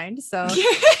my mind. So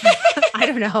I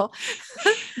don't know.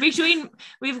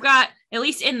 We've got, at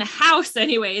least in the house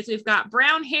anyways, we've got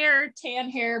brown hair,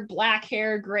 tan hair, black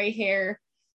hair, gray hair.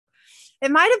 It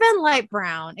might have been light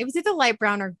brown. It was either light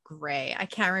brown or gray. I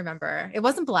can't remember. It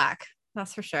wasn't black.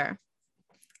 That's for sure.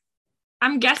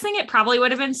 I'm guessing it probably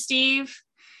would have been Steve.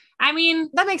 I mean,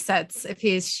 that makes sense if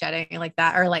he's shedding like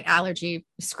that or like allergy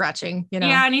scratching,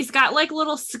 Yeah. And he's got like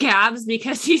little scabs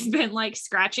because he's been like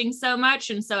scratching so much.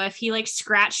 And so if he like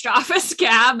scratched off a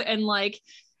scab and like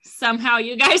somehow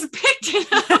you guys picked it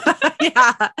up.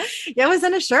 Yeah. It was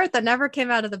in a shirt that never came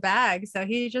out of the bag. So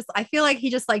I feel like he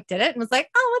just like did it and was like,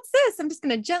 "Oh, what's this? I'm just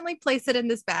going to gently place it in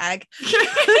this bag."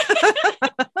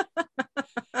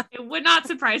 It would not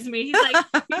surprise me. He's like,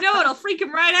 it'll freak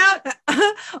him right out.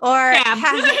 Or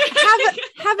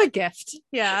have a gift.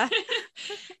 Yeah.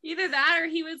 Either that or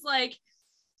he was like,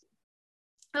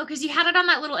 because you had it on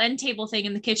that little end table thing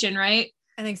in the kitchen, right?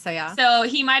 I think so, yeah. So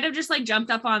he might have just like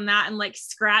jumped up on that and like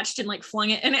scratched and like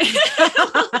flung it in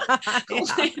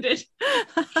it. Landed.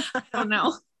 I don't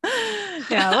know.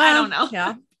 Yeah, well, I don't know.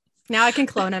 Yeah. Now I can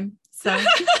clone him. So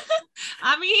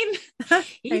I mean,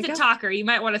 he's a talker. You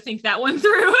might want to think that one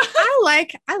through.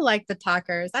 I like the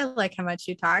talkers. I like how much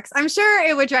he talks. I'm sure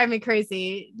it would drive me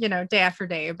crazy, day after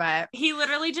day, but he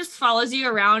literally just follows you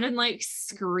around and like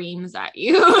screams at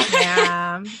you.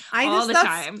 Yeah. All the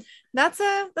time. That's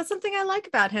something I like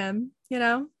about him, you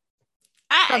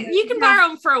can borrow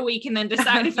him for a week and then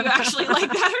decide if you actually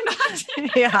like that or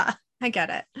not. Yeah, I get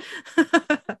it.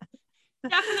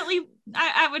 Definitely.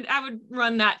 I would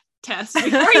run that test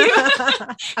before you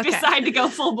decide to go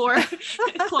full bore,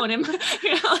 clone him.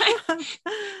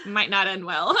 Might not end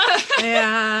well.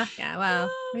 Yeah.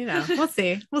 Well, we'll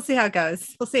see. We'll see how it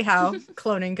goes. We'll see how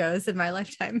cloning goes in my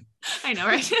lifetime. I know,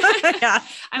 right? Yeah.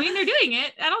 I mean, they're doing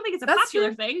it. I don't think it's a That's popular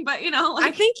true. thing, but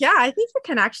I think you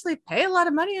can actually pay a lot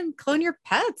of money and clone your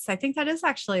pets. I think that is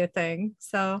actually a thing.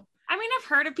 So, I mean, I've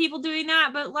heard of people doing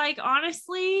that, but like,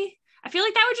 honestly, I feel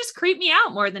like that would just creep me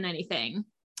out more than anything.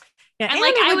 yeah. And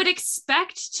like, I would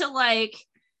expect to like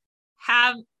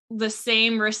have the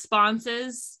same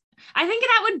responses. I think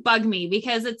that would bug me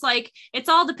because it's like, it's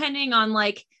all depending on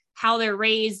like how they're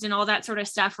raised and all that sort of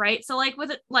stuff. Right. So like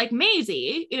with like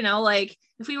Maisie, like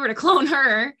if we were to clone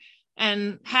her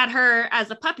and had her as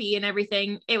a puppy and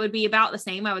everything, it would be about the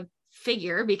same, I would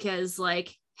figure, because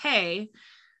like, hey,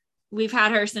 we've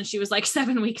had her since she was like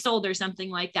 7 weeks old or something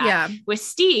like that. Yeah. With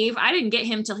Steve, I didn't get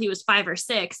him till he was 5 or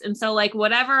 6. And so like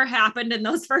whatever happened in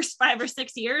those first 5 or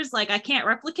 6 years, like I can't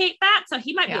replicate that. So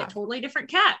he might be a totally different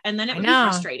cat. And then it would be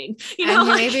frustrating. And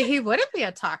maybe he wouldn't be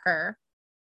a talker.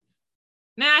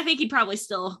 Nah, I think he'd probably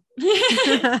still.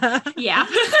 Yeah.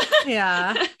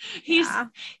 Yeah. He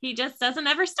just doesn't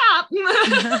ever stop.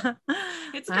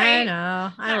 It's great. I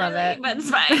know. I love really, it. But it's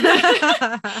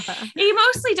fine. He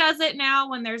mostly does it now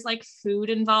when there's like food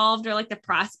involved or like the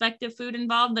prospect of food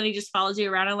involved. Then he just follows you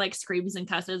around and like screams and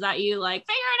cusses at you, like,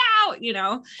 figure it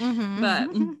out, Mm-hmm. But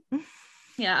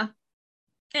yeah.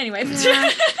 Anyway.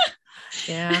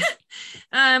 Yeah.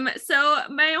 So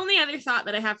my only other thought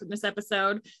that I have from this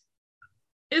episode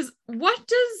is, what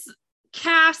does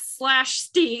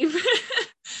Cass/Steve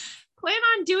plan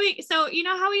on doing? So you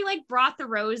know how he like brought the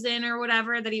rose in or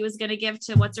whatever that he was going to give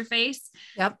to what's her face?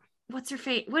 Yep. What's her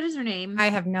face? What is her name?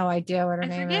 I have no idea what her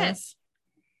name is.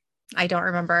 I don't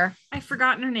remember. I've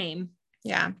forgotten her name.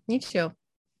 Yeah, me too.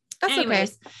 That's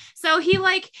Anyways, okay. So he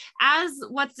like as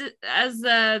the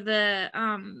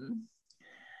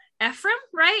Ephraim,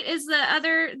 right? Is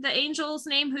the angel's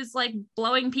name who's like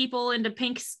blowing people into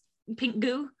pink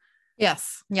goo?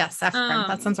 Yes, Ephraim.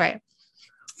 That sounds right.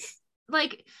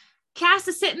 Like Cass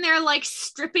is sitting there like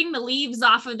stripping the leaves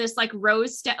off of this like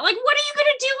rose stem. Like, what are you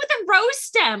gonna do with a rose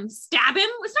stem? Stab him?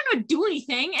 It's not gonna do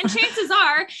anything. And chances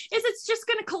are it's just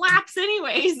gonna collapse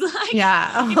anyways. Like,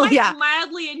 yeah. It might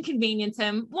mildly inconvenience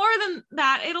him. More than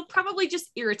that, it'll probably just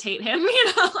irritate him.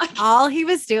 Like all he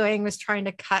was doing was trying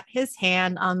to cut his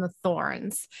hand on the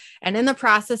thorns. And in the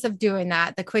process of doing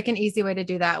that, the quick and easy way to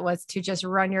do that was to just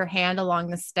run your hand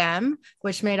along the stem,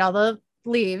 which made all the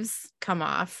leaves come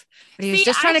off. But he was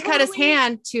just trying to cut his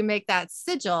hand to make that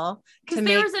sigil. Because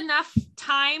there was enough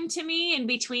time to me in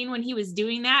between when he was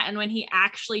doing that and when he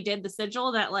actually did the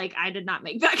sigil that like I did not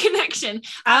make that connection.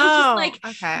 I was just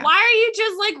like, okay, why are you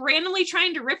just like randomly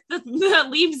trying to rip the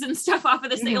leaves and stuff off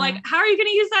of this thing? Like, how are you going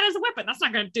to use that as a weapon? That's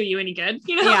not going to do you any good.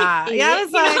 Yeah. I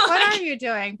was like, what are you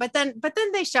doing? But then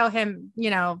they show him,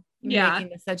 making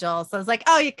the sigil. So I was like,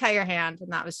 oh, you cut your hand.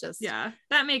 And that was just,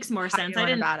 that makes more sense. I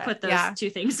didn't put those two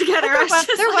things together.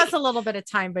 There was was a little bit of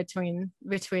time between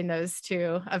those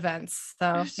two events. So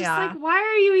I was just like, why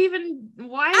are you even,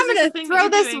 why is I'm going to throw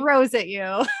this doing? Rose at you.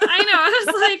 I know. I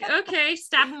was like, okay,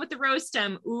 stab him with the rose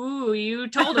stem. Ooh, you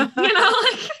told him,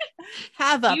 like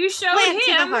have a you showed plant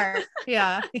him. To the heart.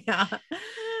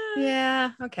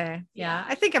 Yeah. Okay. Yeah.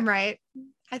 I think I'm right.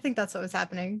 I think that's what was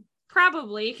happening.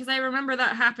 Probably, because I remember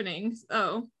that happening.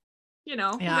 So, we'll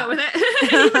go with it.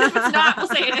 Even if it's not, we'll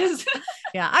say it is.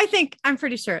 Yeah, I'm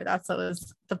pretty sure that's what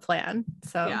was the plan.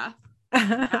 So yeah.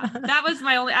 That was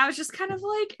my only, I was just kind of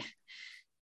like,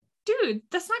 dude,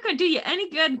 that's not going to do you any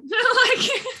good. Like,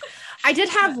 I did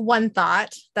have one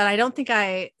thought that I don't think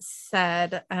I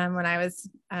said when I was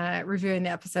reviewing the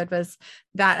episode, was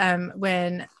that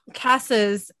when Cass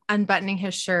is unbuttoning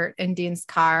his shirt in Dean's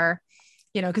car,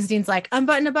 because Dean's like,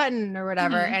 unbutton a button or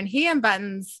whatever. Mm-hmm. And he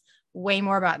unbuttons way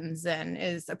more buttons than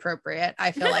is appropriate,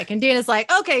 I feel like. And Dean is like,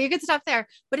 okay, you can stop there.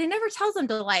 But he never tells him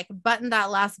to like button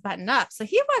that last button up. So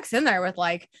he walks in there with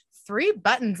like 3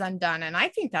 buttons undone. And I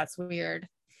think that's weird.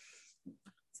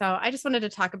 So I just wanted to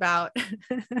talk about. I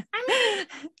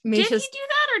mean, did he do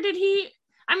that or did he?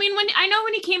 I mean, when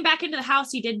he came back into the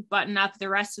house, he did button up the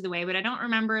rest of the way, but I don't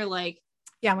remember like.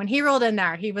 Yeah, when he rolled in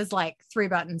there, he was like 3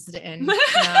 buttons in.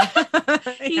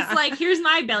 He's like, here's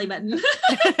my belly button.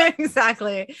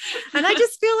 Exactly. And I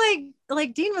just feel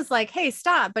like Dean was like, hey,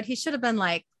 stop. But he should have been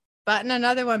like, button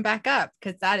another one back up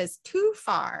because that is too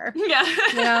far. Yeah.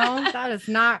 That is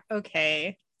not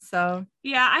okay. So.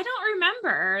 Yeah, I don't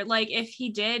remember like if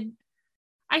he did.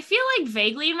 I feel like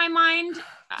vaguely in my mind,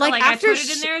 Like I put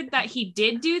it in there that he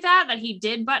did do that he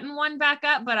did button one back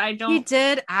up, but I don't. He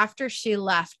did after she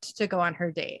left to go on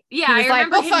her date. Yeah, I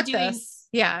remember him doing this.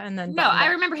 Yeah, and then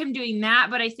I remember him doing that,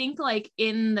 but I think like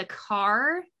in the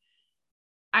car,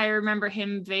 I remember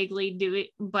him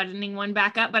vaguely buttoning one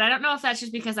back up, but I don't know if that's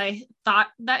just because I thought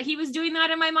that he was doing that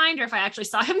in my mind or if I actually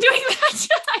saw him doing that.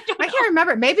 I can't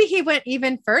remember. Maybe he went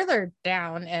even further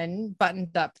down and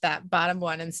buttoned up that bottom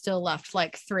one and still left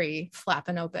like 3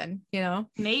 flapping open, you know?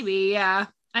 Maybe. Yeah.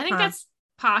 I think that's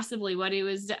possibly what he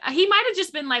was. He might've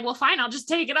just been like, well, fine, I'll just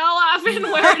take it all off and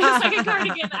wear it as like a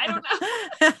cardigan. I don't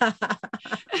know.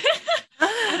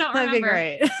 I don't That'd remember. be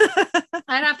great.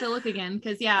 I'd have to look again.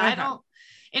 Cause I don't,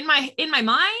 in my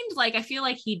mind, like I feel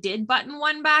like he did button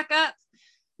one back up,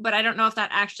 but I don't know if that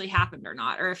actually happened or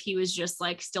not, or if he was just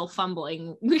like still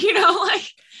fumbling, you know,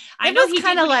 like I know he did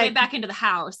when he went back into the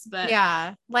house, but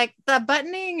yeah, like the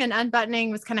buttoning and unbuttoning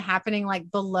was kind of happening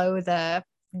like below the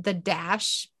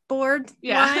dashboard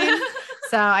line.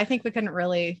 So I think we couldn't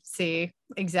really see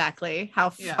exactly how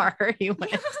far he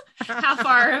went. How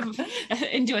far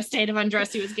into a state of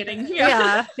undress he was getting.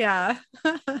 Yeah.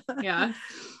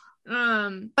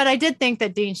 But I did think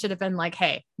that Dean should have been like,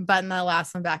 hey, button the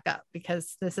last one back up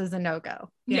because this is a no-go.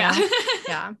 Yeah.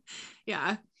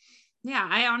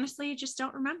 I honestly just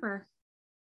don't remember.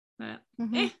 But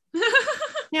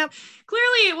Yep.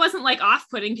 Clearly it wasn't like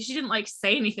off-putting because she didn't like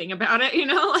say anything about it, you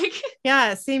know, like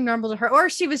yeah, it seemed normal to her, or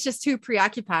she was just too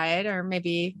preoccupied, or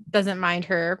maybe doesn't mind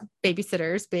her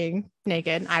babysitters being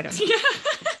naked. I don't know.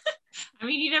 I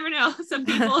mean, you never know. Some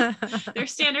people, their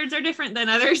standards are different than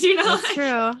others, you know? That's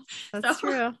true. That's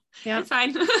true. Yeah. It's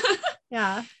fine.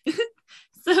 Yeah.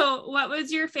 So what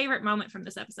was your favorite moment from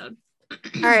this episode?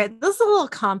 All right. This is a little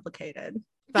complicated,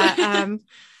 but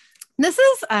this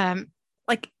is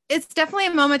like, it's definitely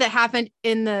a moment that happened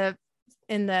in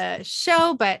the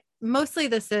show, but mostly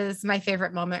this is my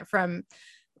favorite moment from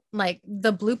like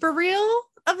the blooper reel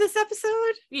of this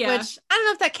episode, which I don't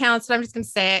know if that counts, but I'm just gonna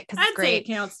say it because it's great. Say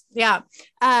it counts. Yeah.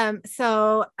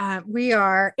 So we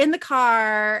are in the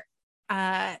car,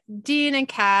 Dean and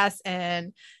Cass,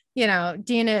 and you know,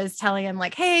 Dean is telling him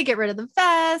like, hey, get rid of the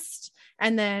vest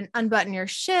and then unbutton your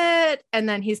shit. And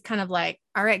then he's kind of like,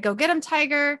 all right, go get him,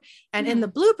 Tiger. And in the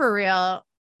blooper reel,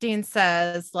 Dean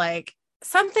says like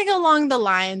something along the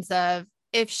lines of,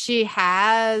 if she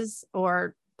has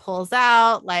or pulls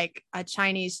out like a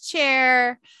Chinese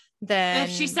chair, then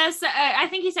if she says, I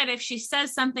think he said if she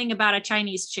says something about a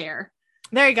Chinese chair.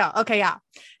 There you go. Okay, yeah.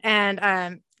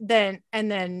 And then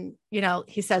you know,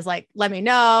 he says like, let me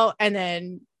know. And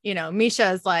then you know,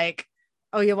 Misha is like,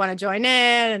 oh, you want to join in?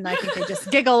 And I think they just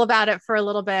giggle about it for a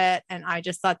little bit. And I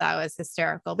just thought that was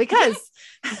hysterical because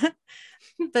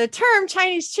the term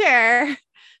Chinese chair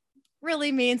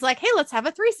really means like, hey, let's have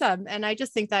a threesome. And I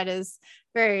just think that is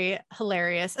very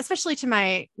hilarious, especially to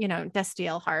my, you know,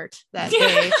 Destiel heart that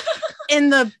they in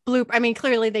the bloop. I mean,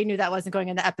 clearly they knew that wasn't going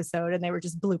in the episode and they were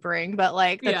just bloopering, but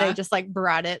like that they just like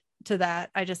brought it to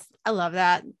that. I love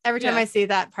that. Every time I see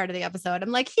that part of the episode,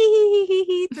 I'm like,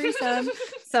 hee threesome.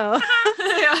 So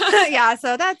yeah,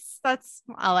 so that's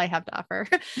all I have to offer.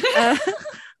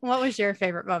 What was your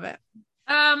favorite moment?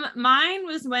 Mine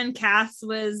was when Cass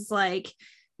was like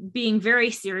being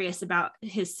very serious about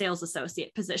his sales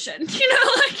associate position, you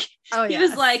know, like he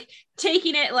was like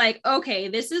taking it like, okay,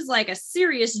 this is like a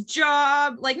serious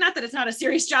job. Like, not that it's not a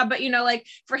serious job, but you know, like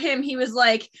for him, he was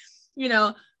like, you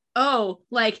know, oh,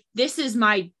 like this is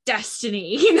my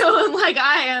destiny, you know, and like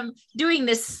I am doing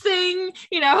this thing,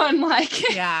 you know, and like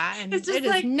and it's just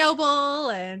like noble,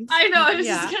 and I know it's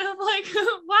just kind of like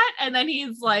what? And then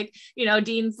he's like, you know,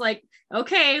 Dean's like,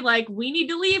 okay, like we need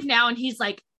to leave now, and he's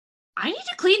like, I need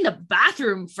to clean the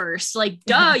bathroom first. Like,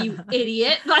 duh, you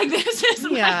idiot. Like, this is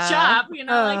my job, you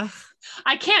know, like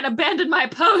I can't abandon my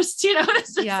post, you know,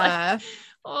 it's just like,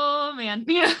 oh man.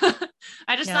 Yeah.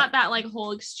 I just thought that like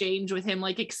whole exchange with him,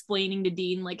 like explaining to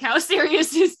Dean, like how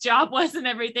serious his job was and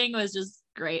everything was just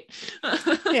great.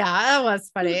 That was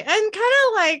funny. And kind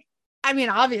of like, I mean,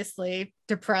 obviously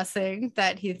depressing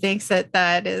that he thinks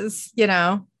that is, you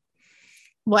know,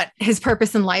 what his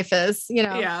purpose in life is, you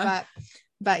know,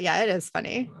 but yeah, it is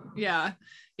funny. Yeah.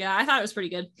 I thought it was pretty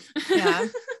good.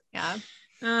 Yeah.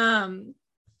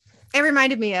 It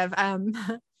reminded me of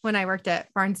when I worked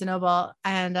at Barnes and Noble,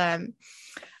 and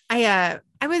I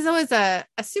was always a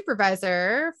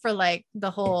supervisor for like the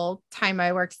whole time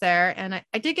I worked there, and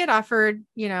I did get offered,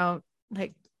 you know,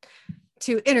 like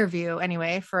to interview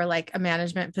anyway for like a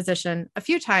management position a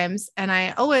few times. And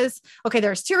I always,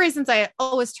 there's 2 reasons I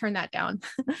always turn that down.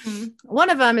 One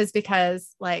of them is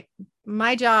because like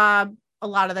my job a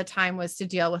lot of the time was to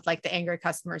deal with like the angry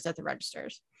customers at the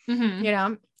registers. you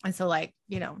know? And so like,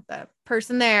 you know, the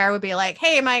person there would be like,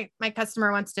 hey, my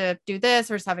customer wants to do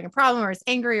this or is having a problem or is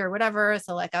angry or whatever.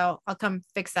 So like, I'll come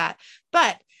fix that.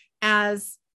 But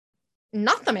as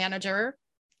not the manager,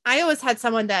 I always had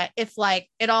someone that if like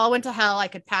it all went to hell, I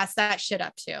could pass that shit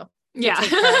up to. Yeah.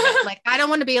 Like, I don't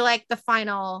want to be like the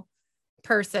final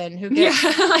person who gets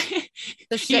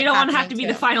the shit. You don't want to have to be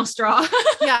the final straw.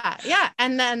 Yeah.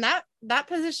 And then that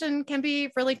position can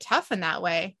be really tough in that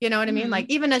way. You know what I mean? Like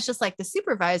even as just like the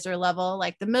supervisor level,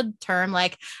 like the midterm,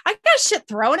 like I got shit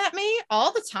thrown at me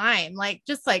all the time. Like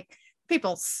just like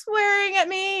people swearing at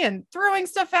me and throwing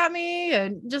stuff at me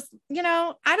and just, you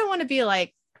know, I don't want to be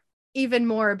like even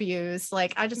more abused.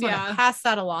 Like I just want to pass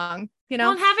that along, you know.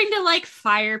 Well, having to like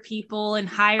fire people and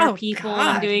hire people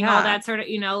and doing all that sort of,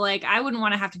 you know, like I wouldn't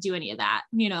want to have to do any of that,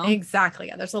 you know. Exactly.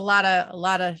 Yeah. There's a lot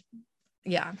of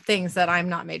things that I'm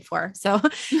not made for. So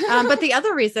but the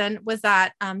other reason was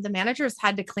that the managers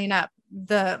had to clean up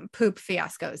the poop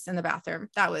fiascos in the bathroom.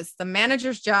 That was the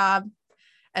manager's job,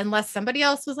 unless somebody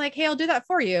else was like, hey, I'll do that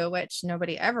for you, which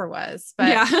nobody ever was.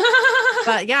 But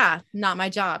but not my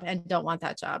job and don't want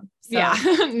that job. So,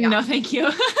 no, thank you.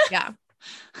 Yeah.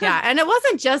 And it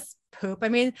wasn't just poop. I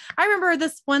mean, I remember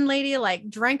this one lady like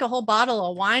drank a whole bottle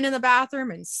of wine in the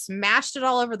bathroom and smashed it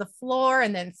all over the floor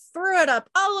and then threw it up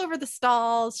all over the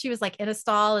stalls. She was like in a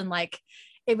stall and like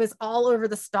it was all over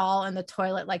the stall and the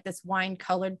toilet, like this wine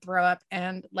colored throw up,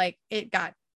 and like it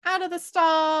got out of the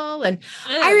stall. And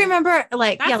I remember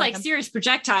like, that's like serious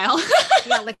projectile.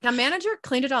 Like the manager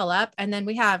cleaned it all up. And then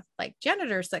we have like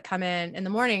janitors that come in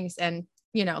the mornings and,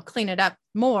 you know, clean it up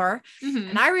more.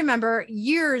 And I remember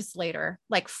years later,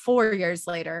 like 4 years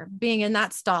later, being in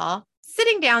that stall,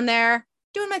 sitting down there,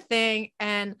 doing my thing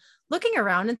and looking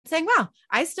around and saying, wow,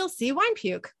 I still see wine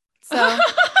puke. So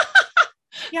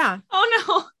yeah. Oh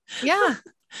no. Yeah.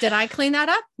 Did I clean that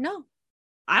up? No.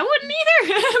 I wouldn't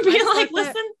either. Be like,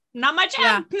 listen, not my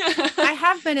job. Yeah. I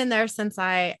have been in there since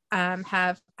I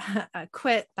have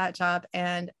quit that job,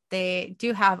 and they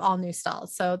do have all new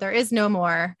stalls. So there is no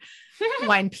more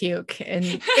wine puke in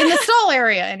the stall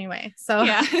area anyway. So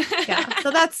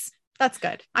so that's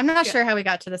good. I'm not sure how we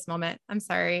got to this moment. I'm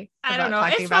sorry. I don't know.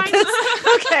 Talking it's about fine. this.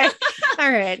 Okay. All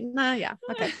right.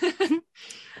 Okay.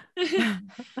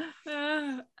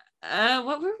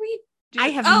 What were we I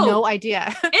have no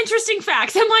idea. Interesting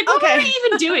facts. I'm like, what were we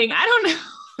even doing? I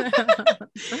don't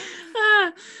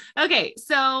know. Okay,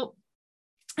 so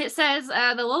it says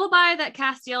the lullaby that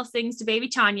Castiel sings to baby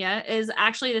Tanya is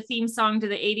actually the theme song to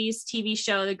the 80s TV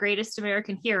show The Greatest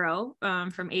American Hero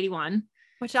from 81.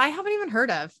 Which I haven't even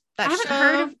heard of. I haven't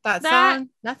heard of that song.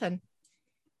 Nothing.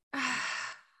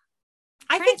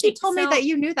 I think you told me that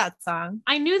you knew that song.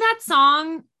 I knew that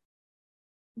song,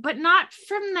 but not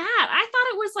from that. I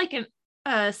thought it was like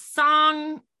a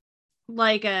song,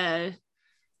 like a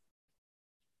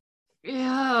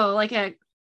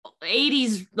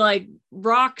 80s like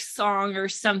rock song or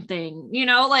something, you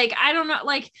know, like I don't know,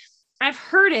 like I've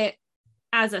heard it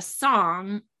as a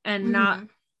song and not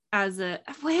as now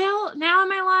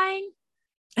am I lying?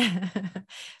 Maybe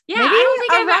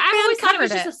I always thought it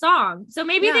was just a song, so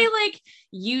maybe they like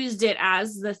used it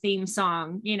as the theme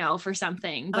song, you know, for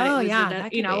something, but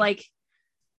you know, like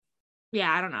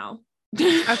I don't know.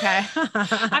 Okay.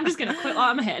 I'm just gonna quit while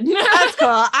I'm ahead. That's cool.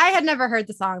 I had never heard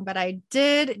the song, but I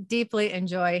did deeply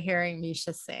enjoy hearing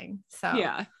Misha sing. So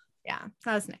yeah, that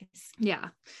was nice. Yeah.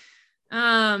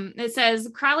 It says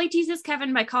Crowley teases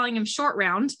Kevin by calling him Short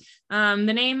Round, the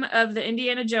name of the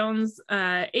Indiana Jones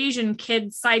Asian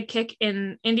kid sidekick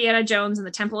in Indiana Jones and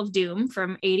the Temple of Doom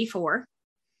from 84.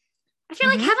 I feel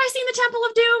like, have I seen the Temple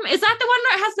of Doom? Is that the one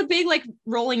that has the big like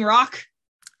rolling rock?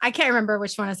 I can't remember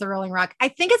which one is the rolling rock. I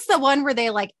think it's the one where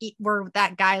they like where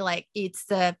that guy like eats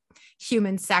the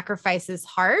human sacrifice's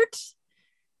heart.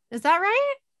 Is that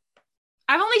right?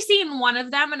 I've only seen one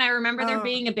of them, and I remember there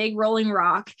being a big rolling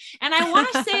rock. And I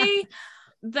want to say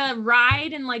the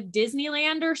ride in like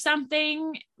Disneyland or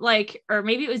something, like, or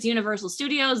maybe it was Universal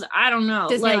Studios. I don't know.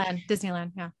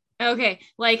 Disneyland. Yeah. Okay.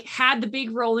 Like had the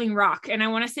big rolling rock. And I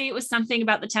want to say it was something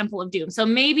about the Temple of Doom. So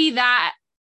maybe that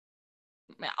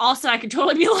also I could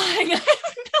totally be lying.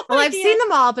 I've seen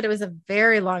them all, but it was a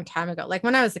very long time ago, like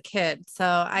when I was a kid. So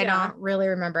I don't really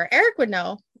remember. Eric would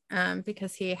know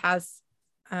because he has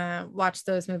watched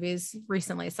those movies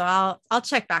recently. So I'll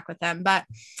check back with them. But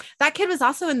that kid was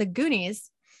also in the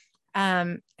Goonies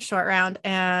Short Round.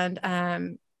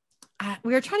 And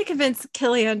we were trying to convince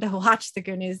Killian to watch the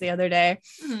Goonies the other day.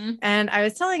 And I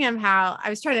was telling him how I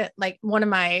was trying to, like, one of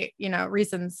my,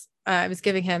 reasons I was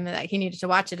giving him that he needed to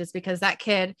watch it is because that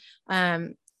kid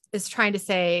is trying to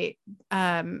say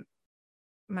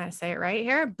I'm going to say it right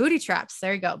here. Booty traps.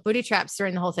 There you go. Booty traps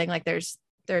during the whole thing. Like there's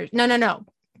no.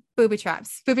 Booby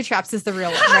traps. Booby traps is the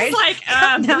real one, right?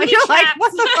 I was like, no, you're like,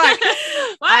 what the fuck?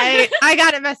 What? I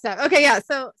got it messed up. Okay, yeah.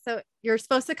 So you're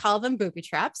supposed to call them booby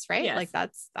traps, right? Yes. Like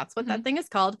that's what that thing is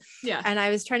called. Yeah. And I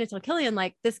was trying to tell Killian,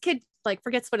 like, this kid like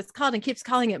forgets what it's called and keeps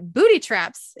calling it booty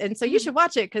traps. And so you should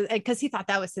watch it because he thought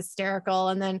that was hysterical,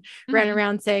 and then ran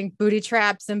around saying booty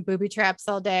traps and booby traps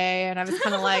all day. And I was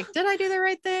kind of like, did I do the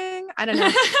right thing? I don't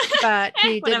know. But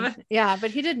he did. Yeah, but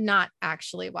he did not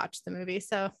actually watch the movie.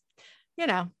 So, you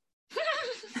know.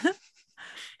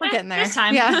 We're getting there. There's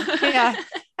time. Yeah.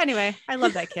 Anyway, I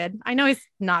love that kid. I know he's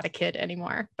not a kid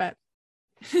anymore, but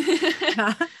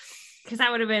because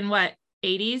that would have been what,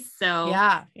 80s? So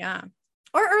yeah.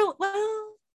 Or early,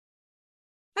 well,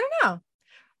 I don't know.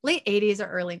 Late 80s or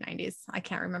early 90s. I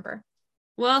can't remember.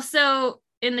 Well, so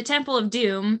in the Temple of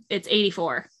Doom, it's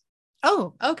 84.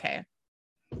 Oh, okay.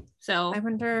 So I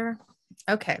wonder.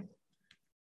 Okay.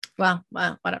 Well,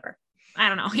 whatever. I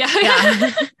don't know.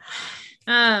 Yeah.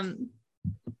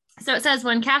 So it says,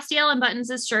 when Castiel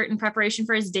unbuttons his shirt in preparation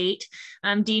for his date,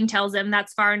 Dean tells him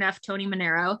that's far enough, Tony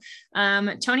Manero.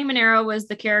 Tony Manero was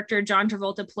the character John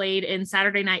Travolta played in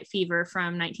Saturday Night Fever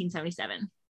from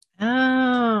 1977.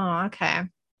 Oh, okay.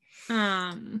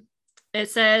 It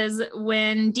says,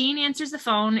 when Dean answers the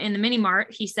phone in the mini mart,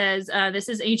 he says, this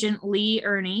is Agent Lee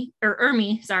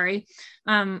Ermey, sorry.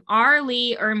 R.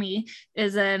 Lee Ermey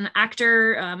is an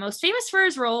actor most famous for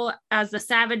his role as the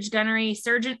savage gunnery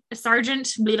Sergeant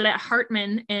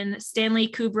Hartman in Stanley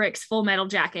Kubrick's Full Metal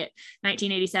Jacket,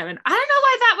 1987. I don't know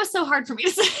why that was so hard for me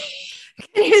to say.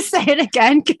 Can you say it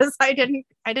again? Because I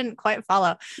didn't quite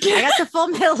follow. I got the Full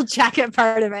Metal Jacket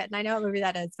part of it, and I know what movie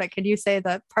that is, but can you say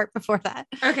the part before that?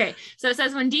 Okay, so it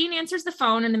says, when Dean answers the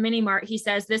phone in the mini mart, he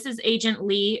says, this is Agent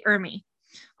Lee Ermey.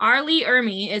 R. Lee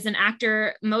Ermey is an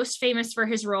actor most famous for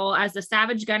his role as the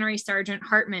savage gunnery Sergeant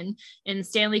Hartman in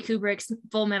Stanley Kubrick's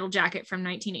Full Metal Jacket from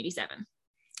 1987.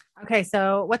 Okay,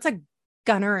 so what's a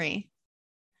gunnery?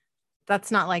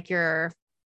 That's not like your,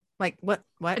 like, what?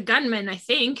 A gunman, I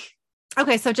think.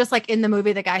 Okay, so just like in the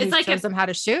movie, the guy who like shows them how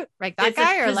to shoot, like that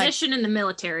guy, or like position in the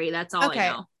military. That's all I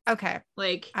know. Okay,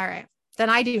 like, all right, then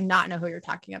I do not know who you're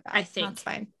talking about. I think that's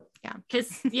fine. Yeah,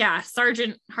 because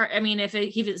Sergeant Hart. I mean, if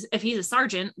he's a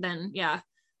sergeant, then yeah.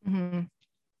 Mm-hmm.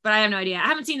 But I have no idea. I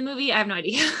haven't seen the movie. I have no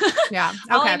idea. Yeah,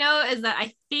 okay. All I know is that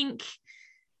I think,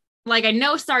 like, I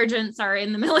know sergeants are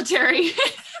in the military,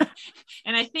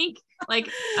 and I think like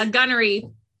a gunnery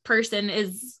person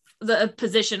is the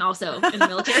position also in the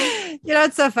military. You know,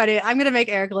 it's so funny. I'm going to make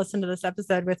Eric listen to this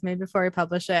episode with me before we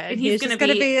publish it. And he's just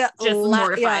going to be just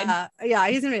mortified. Yeah,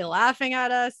 he's going to be laughing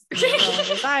at us, rolling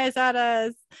his eyes at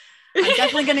us. I'm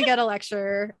definitely going to get a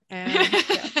lecture. And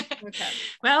yeah. Okay.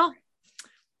 Well,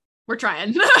 we're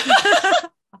trying.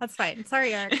 That's fine.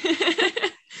 Sorry, Eric.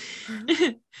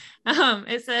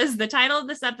 It says the title of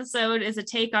this episode is a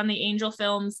take on the Angel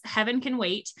films Heaven Can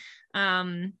Wait,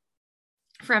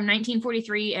 from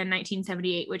 1943 and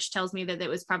 1978, which tells me that it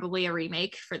was probably a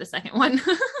remake for the second one.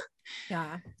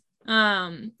 Yeah.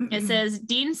 It says,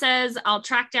 Dean says, I'll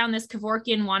track down this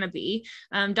Kevorkian wannabe.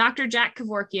 Dr. Jack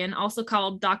Kevorkian, also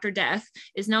called Dr. Death,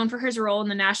 is known for his role in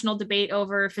the national debate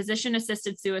over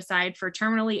physician-assisted suicide for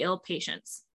terminally ill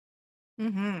patients.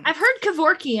 Mm-hmm. I've heard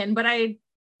Kevorkian, but I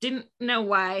didn't know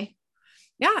why.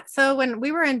 Yeah. So when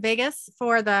we were in Vegas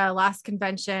for the last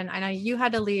convention, I know you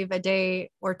had to leave a day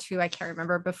or two, I can't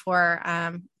remember, before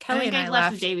Kelly and I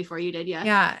left. The day before you did. Yeah.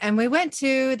 Yeah. And we went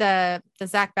to the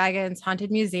Zach Baggins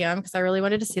Haunted Museum because I really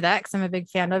wanted to see that because I'm a big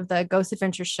fan of the Ghost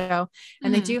Adventure show.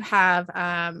 And they do have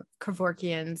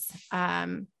Kevorkian's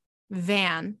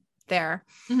van there.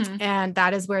 Mm-hmm. And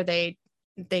that is where they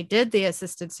did the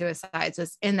assisted suicides,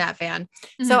 was in that van.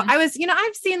 Mm-hmm. So I was,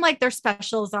 I've seen like their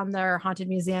specials on their haunted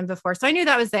museum before. So I knew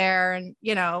that was there and,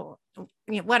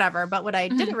 whatever. But what I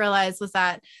didn't realize was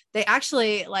that they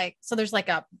actually so there's like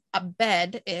a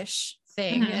bed-ish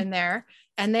thing in there.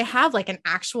 And they have like an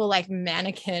actual like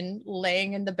mannequin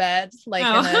laying in the bed, like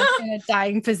in a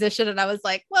dying position. And I was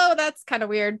like, whoa, that's kind of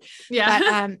weird.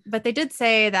 Yeah. But they did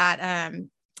say that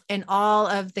in all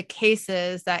of the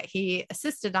cases that he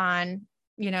assisted on,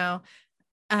 that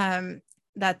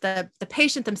the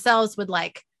patient themselves would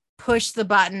like push the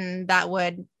button that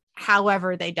would,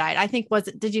 however they died. I think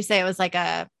did you say it was like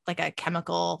a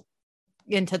chemical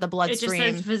into the bloodstream?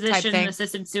 It just says physician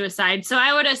assisted suicide. So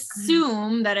I would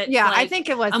assume that it's I think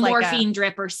it was a morphine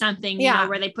drip or something,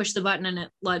 where they push the button and it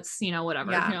lets,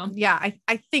 whatever. Yeah.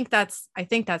 I think that's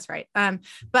right.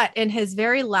 But in his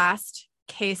very last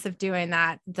case of doing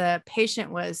that, the patient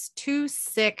was too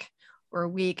sick were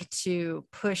weak to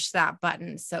push that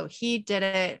button. So he did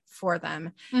it for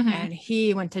them, Mhm. and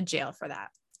he went to jail for that.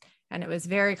 And it was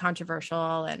very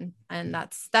controversial. And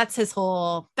that's his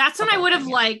whole. That's when I would have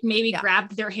like maybe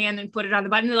grabbed their hand and put it on the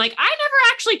button. They're like, I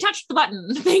never actually touched the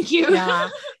button. Thank you. Yeah.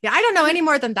 I don't know any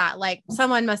more than that. Like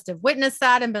someone must have witnessed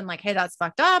that and been like, hey, that's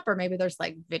fucked up. Or maybe there's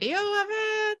like video of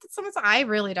it. I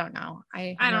really don't know.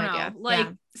 I don't no know. idea. Like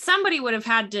somebody would have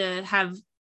had to have.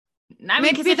 I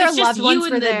mean, maybe their loved ones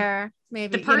were the, there.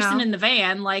 Maybe the person in the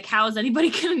van. Like, how is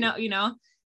anybody gonna know? You know?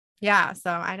 Yeah. So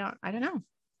I don't know.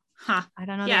 Huh. I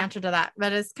don't know the answer to that,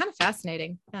 but it's kind of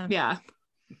fascinating. Yeah.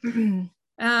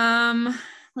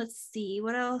 Let's see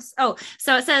what else. Oh,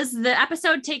 so it says the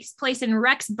episode takes place in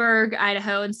Rexburg,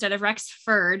 Idaho, instead of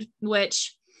Rexford,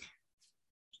 which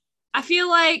I feel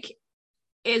like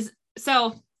is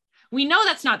so. We know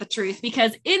that's not the truth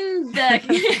because in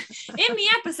the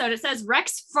episode it says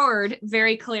Rexford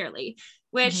very clearly,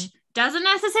 which doesn't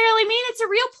necessarily mean it's a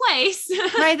real place.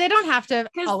 Right. They don't have to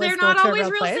because they're not always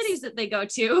real cities that they go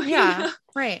to. Yeah.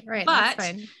 Right. But that's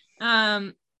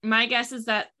fine. My guess is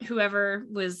that whoever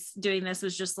was doing this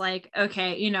was just like,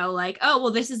 okay, you know, like, oh,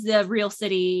 well, this is the real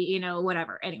city, you know,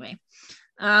 whatever. Anyway.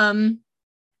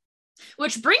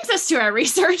 Which brings us to our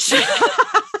research.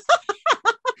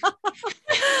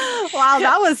 Wow,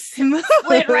 that was smooth.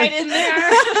 Went right in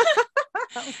there.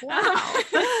 Wow.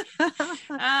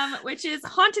 Which is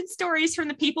haunted stories from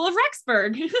the people of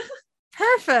Rexburg.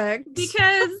 Perfect.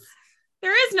 Because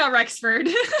there is no Rexford.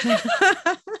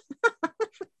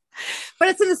 But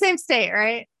it's in the same state,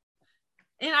 right?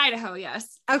 In Idaho,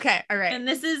 yes. Okay, all right. And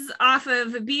this is off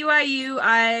of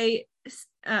BYU.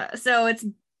 So it's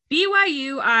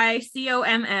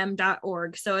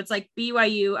BYUICOMM.org. So it's like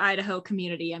BYU Idaho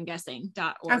Community, I'm guessing,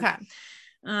 .org. Okay.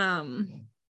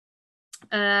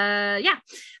 So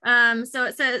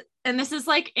it says, and this is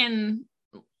like in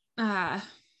blog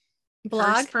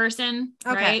first person,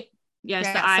 okay. Right? Yes,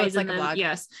 yeah, the so eyes it's like and a blog.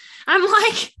 Yes. I'm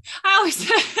like, I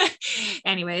always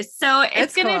anyways, so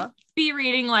it's gonna cool. be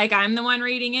reading like I'm the one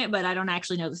reading it, but I don't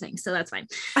actually know the thing, so that's fine.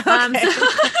 Okay.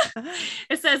 So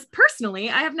it says,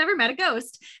 personally, I have never met a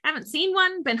ghost, haven't seen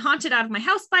one, been haunted out of my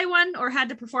house by one, or had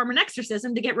to perform an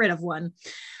exorcism to get rid of one.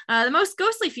 The most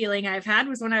ghostly feeling I've had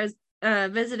was when I was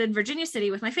visited Virginia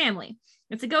City with my family.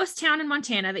 It's a ghost town in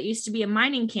Montana that used to be a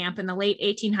mining camp in the late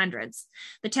 1800s.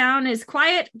 The town is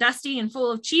quiet, dusty, and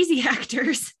full of cheesy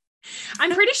actors.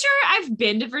 I'm pretty sure I've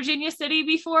been to Virginia City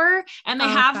before, and they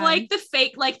have like the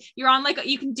fake, like you're on like,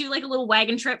 you can do like a little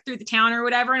wagon trip through the town or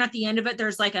whatever. And at the end of it,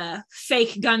 there's like a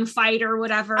fake gunfight or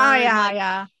whatever. Oh yeah. Like,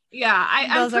 yeah. Yeah.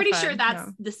 I'm pretty sure that's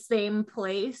yeah. the same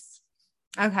place.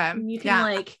 Okay. You can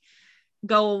like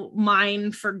go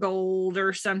mine for gold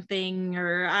or something,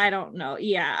 or I don't know.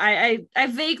 Yeah. I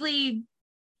vaguely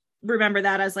remember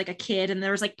that as like a kid, and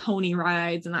there was like pony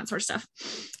rides and that sort of stuff.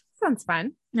 Sounds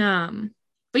fun.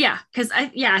 But yeah, because I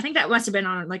think that must have been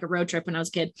on like a road trip when I was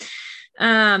a kid.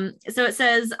 So it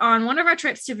says, on one of our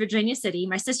trips to Virginia City,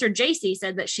 my sister JC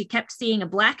said that she kept seeing a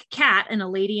black cat and a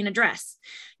lady in a dress.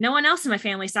 No one else in my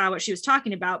family saw what she was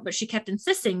talking about, but she kept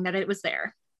insisting that it was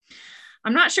there.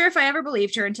 I'm not sure if I ever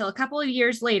believed her until a couple of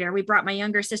years later, we brought my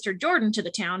younger sister Jordan to the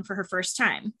town for her first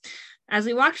time. As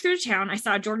we walked through town, I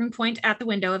saw Jordan point at the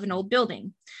window of an old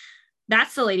building.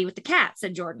 That's the lady with the cat,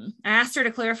 said Jordan. I asked her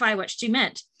to clarify what she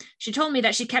meant. She told me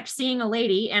that she kept seeing a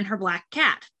lady and her black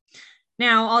cat.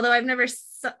 Now, although I've never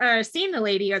seen the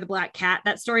lady or the black cat,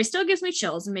 that story still gives me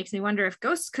chills and makes me wonder if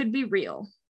ghosts could be real.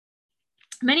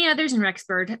 Many others in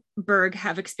Rexburg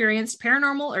have experienced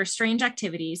paranormal or strange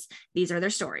activities. These are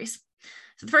their stories.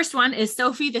 So the first one is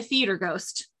Sophie, the theater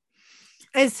ghost.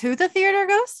 Is who the theater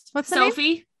ghost? What's the name?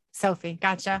 Sophie. Sophie.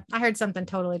 Gotcha. I heard something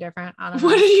totally different. I don't know.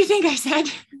 What did you think I said?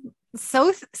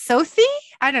 Sophie?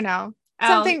 I don't know.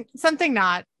 Oh. Something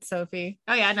not Sophie.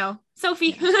 Oh yeah, no.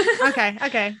 Sophie.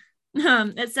 Okay.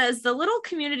 It says the little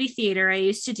community theater I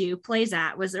used to do plays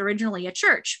at was originally a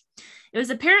church. It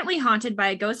was apparently haunted by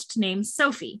a ghost named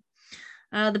Sophie.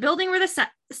 The building where the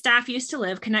staff used to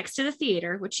live connects to the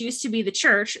theater, which used to be the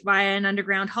church, via an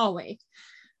underground hallway.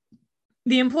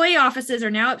 The employee offices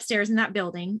are now upstairs in that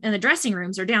building, and the dressing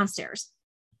rooms are downstairs.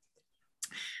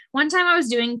 One time I was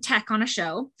doing tech on a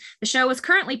show. The show was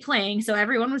currently playing, so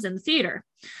everyone was in the theater.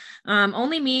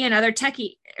 Only me and another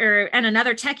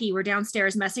techie were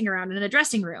downstairs messing around in a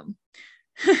dressing room.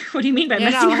 What do you mean by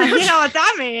messing around? You know what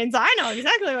that means. I know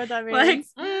exactly what that means.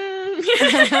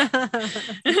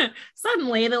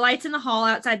 Suddenly, the lights in the hall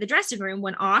outside the dressing room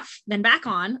went off, then back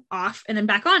on, off, and then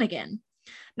back on again.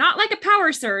 Not like a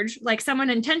power surge, like someone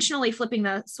intentionally flipping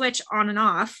the switch on and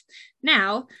off.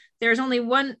 Now, there's only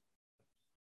one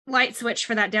light switch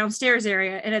for that downstairs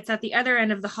area, and it's at the other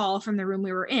end of the hall from the room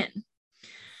we were in.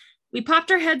 We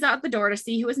popped our heads out the door to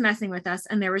see who was messing with us,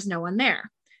 and there was no one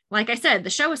there. Like I said, the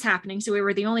show was happening, so we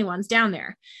were the only ones down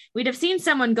there. We'd have seen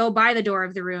someone go by the door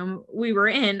of the room we were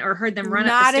in or heard them run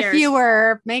up the stairs. Not if you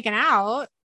were making out.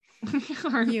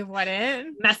 Or you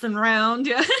wouldn't. Messing around.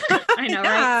 I know,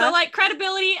 yeah. Right? So like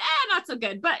credibility, not so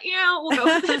good, but we'll go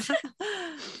with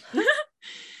it.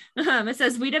 It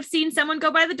says we'd have seen someone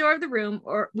go by the door of the room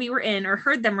or we were in or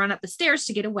heard them run up the stairs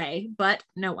to get away, but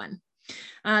no one.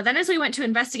 Then as we went to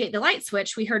investigate the light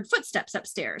switch, we heard footsteps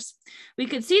upstairs. We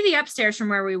could see the upstairs from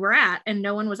where we were at, and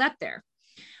no one was up there.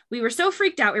 We were so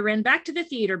freaked out, we ran back to the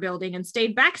theater building and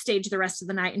stayed backstage the rest of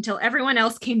the night until everyone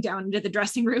else came down into the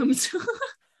dressing rooms.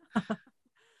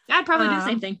 I'd probably do the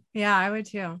same thing. Yeah, I would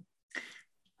too.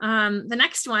 The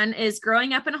next one is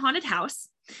growing up in a haunted house.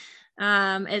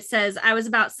 It says, I was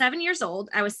about 7 years old.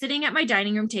 I was sitting at my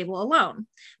dining room table alone.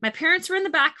 My parents were in the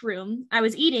back room. I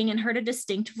was eating and heard a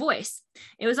distinct voice.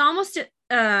 It was almost in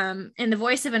the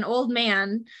voice of an old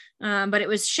man, but it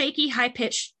was shaky,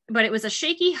 high-pitched, a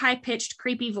shaky, high-pitched,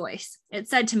 creepy voice. It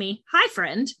said to me, "Hi,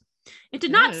 friend." It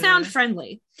did not sound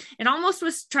friendly. It almost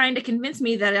was trying to convince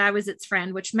me that I was its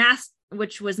friend, which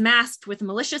was masked with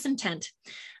malicious intent.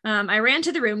 I ran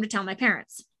to the room to tell my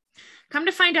parents. Come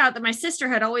to find out that my sister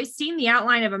had always seen the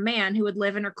outline of a man who would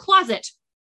live in her closet.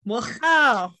 Well,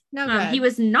 oh, no good. He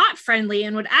was not friendly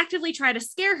and would actively try to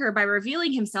scare her by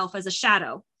revealing himself as a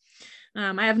shadow.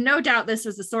 I have no doubt this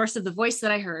was the source of the voice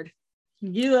that I heard.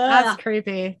 Yeah, that's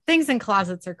creepy. Things in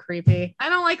closets are creepy. I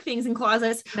don't like things in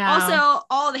closets. No. Also,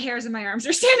 all the hairs in my arms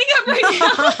are standing up right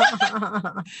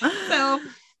now. So,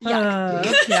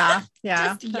 yuck.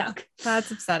 Yeah. Just yuck. That's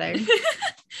upsetting.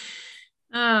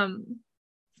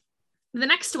 The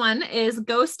next one is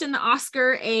Ghost in the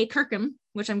Oscar A. Kirkham,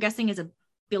 which I'm guessing is a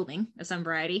building of some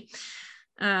variety.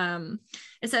 It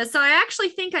says, so I actually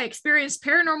think I experienced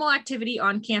paranormal activity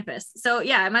on campus. So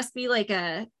yeah, it must be like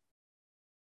a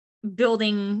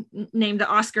building named the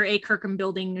Oscar A. Kirkham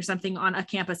building or something on a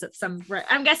campus at some,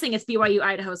 I'm guessing it's BYU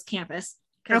Idaho's campus.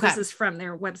 Because this is from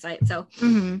their website. So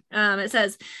it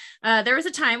says, there was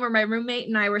a time where my roommate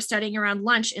and I were studying around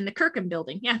lunch in the Kirkham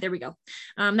building. Yeah, there we go.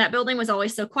 That building was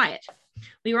always so quiet.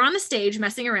 We were on the stage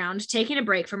messing around, taking a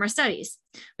break from our studies.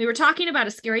 We were talking about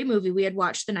a scary movie we had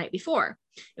watched the night before.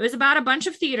 It was about a bunch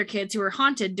of theater kids who were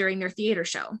haunted during their theater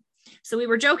show. So we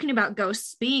were joking about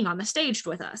ghosts being on the stage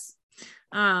with us.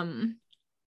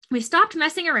 We stopped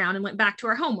messing around and went back to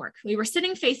our homework. We were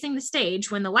sitting facing the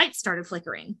stage when the lights started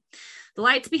flickering. The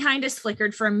lights behind us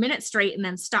flickered for a minute straight and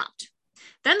then stopped.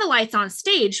 Then the lights on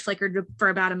stage flickered for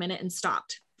about a minute and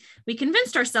stopped. We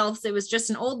convinced ourselves it was just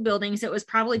an old building, so it was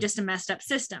probably just a messed up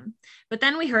system. But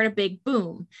then we heard a big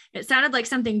boom. It sounded like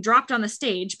something dropped on the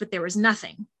stage, but there was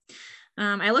nothing.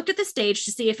 I looked at the stage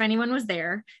to see if anyone was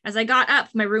there. As I got up,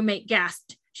 my roommate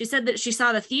gasped. She said that she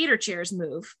saw the theater chairs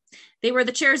move. They were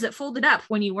the chairs that folded up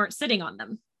when you weren't sitting on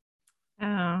them.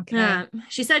 Oh, okay.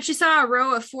 She said she saw a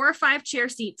row of 4 or 5 chair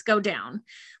seats go down.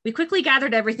 We quickly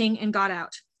gathered everything and got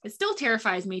out. It still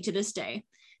terrifies me to this day.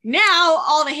 Now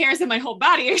all the hairs in my whole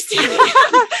body are standing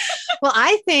up. Well,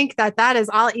 I think that is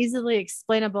all easily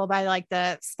explainable by like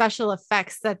the special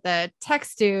effects that the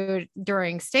techs do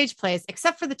during stage plays,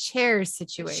 except for the chairs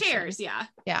situation. Chairs, yeah.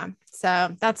 Yeah.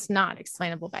 So that's not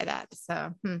explainable by that.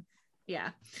 So,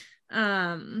 yeah.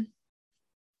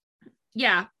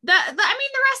 Yeah, I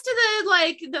mean, the rest of the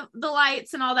like the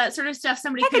lights and all that sort of stuff.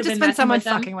 Somebody could have been someone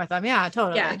fucking with them. Yeah,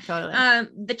 totally. Yeah, totally.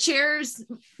 The chair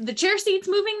seats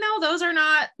moving though. Those are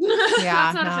not.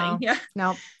 Yeah, that's not a thing. Yeah.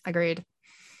 Nope. Agreed.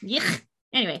 Yeah.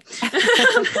 Anyway,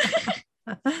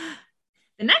 the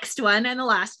next one and the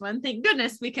last one. Thank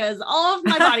goodness, because all of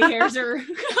my body hairs are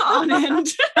on end.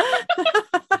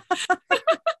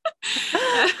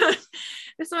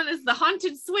 This one is the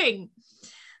haunted swing.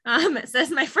 It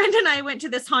says, my friend and I went to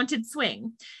this haunted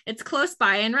swing. It's close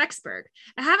by in Rexburg.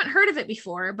 I haven't heard of it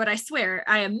before, but I swear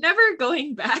I am never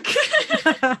going back.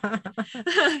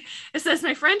 It says,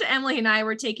 my friend Emily and I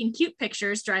were taking cute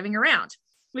pictures driving around.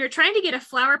 We were trying to get a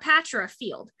flower patch or a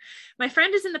field. My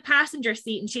friend is in the passenger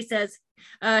seat and she says,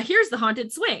 here's the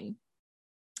haunted swing.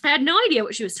 I had no idea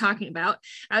what she was talking about.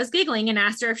 I was giggling and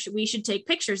asked her if we should take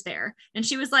pictures there. And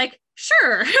she was like,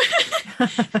 sure.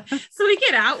 So we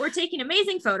get out, we're taking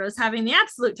amazing photos, having the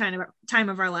absolute time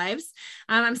of our lives.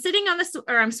 I'm swinging on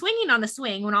the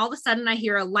swing when all of a sudden I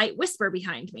hear a light whisper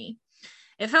behind me.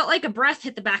 It felt like a breath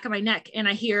hit the back of my neck and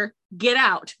I hear, get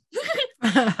out.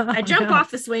 I jump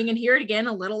off the swing and hear it again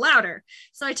a little louder.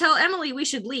 So I tell Emily we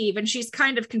should leave, and she's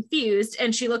kind of confused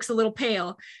and she looks a little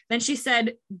pale. Then she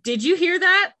said, "Did you hear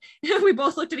that?" We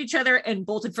both looked at each other and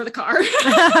bolted for the car.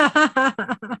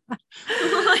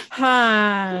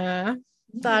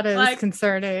 That is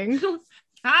concerning.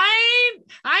 I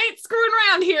ain't screwing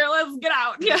around here. Let's get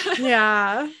out.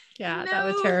 Yeah. No, that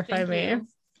would terrify me.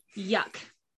 Yuck.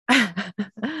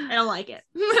 I don't like it.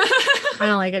 I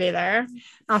don't like it either.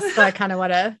 Also, I kind of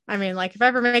want to, if I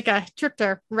ever make a trip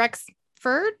to Rexburg.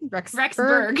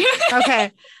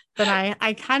 Okay. Then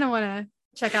I kind of want to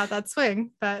check out that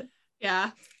swing, but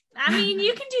yeah.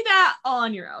 You can do that all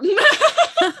on your own.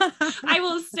 I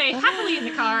will stay happily in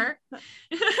the car.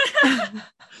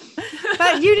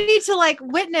 But you need to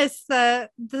witness the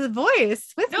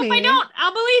voice with me. Nope, I don't.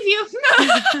 I'll believe you.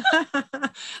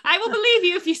 I will believe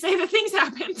you if you say that things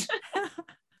happened.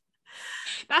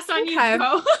 That's on you,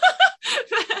 Bo.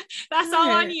 That's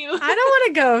all on you. I don't want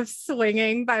to go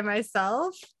swinging by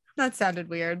myself. That sounded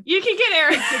weird. You can get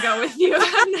Eric to go with you.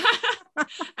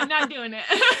 I'm not doing it.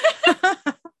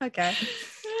 Okay.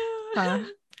 I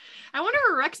wonder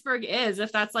where Rexburg is,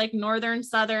 if that's northern,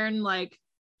 southern,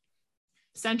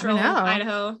 central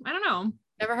Idaho. I don't know.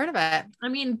 Never heard of it.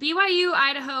 BYU,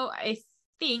 Idaho, I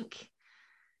think,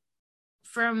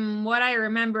 from what I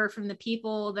remember from the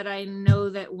people that I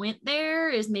know that went there,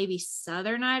 is maybe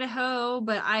southern Idaho,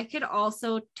 but I could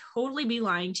also totally be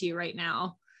lying to you right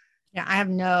now. Yeah, I have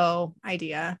no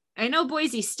idea. I know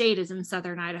Boise State is in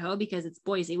southern Idaho because it's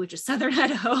Boise, which is southern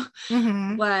Idaho.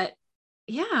 Mm-hmm. But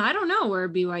yeah, I don't know where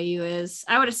BYU is.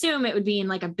 I would assume it would be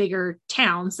in a bigger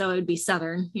town, so it would be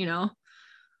southern,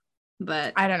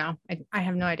 But I don't know. I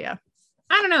have no idea.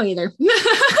 I don't know either.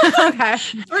 Okay.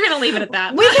 We're going to leave it at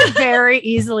that. We could very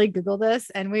easily Google this,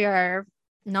 and we are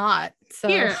not. So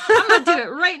here, I'm going to do it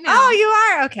right now. Oh, you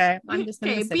are? Okay. I'm just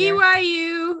going to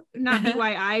BYU, not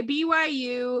BYI,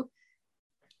 BYU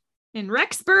in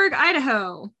Rexburg,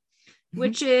 Idaho,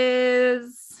 which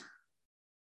is,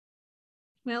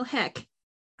 well, heck.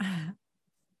 I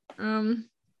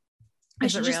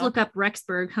should just look up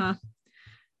Rexburg, huh?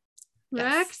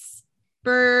 Yes.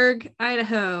 Rexburg,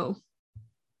 Idaho.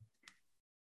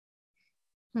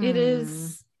 It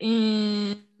is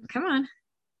in, come on.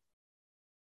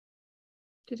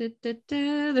 There's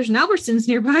an Albertsons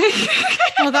nearby.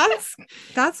 Well,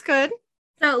 that's good.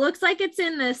 So it looks like it's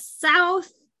in the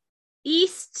southeast.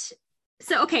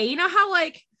 So, okay, you know how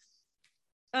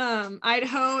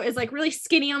Idaho is really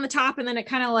skinny on the top, and then it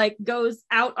kind of goes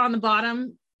out on the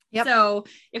bottom. Yep. So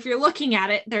if you're looking at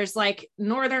it, there's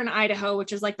northern Idaho,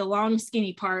 which is the long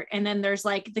skinny part. And then there's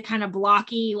the kind of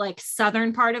blocky,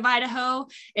 southern part of Idaho.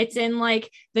 It's in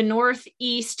the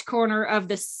northeast corner of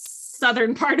the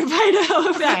southern part of Idaho.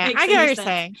 If that makes I get what you're sense.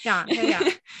 saying.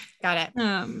 Yeah. Got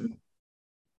it.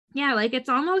 Yeah, it's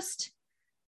almost,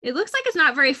 it looks like it's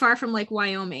not very far from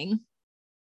Wyoming.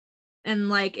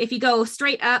 And if you go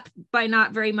straight up by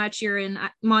not very much, you're in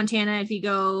Montana. If you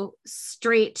go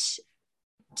straight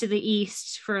to the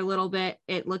east for a little bit,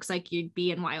 it looks like you'd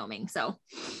be in Wyoming. So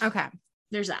okay,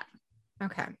 there's that.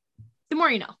 Okay, the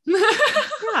more you know.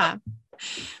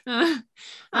 Yeah.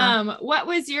 What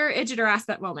was your Idget or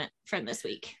Aspet moment from this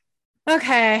week?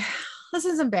 Okay, this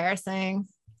is embarrassing.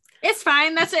 It's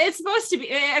fine. It's supposed to be.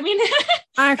 Okay.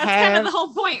 That's kind of the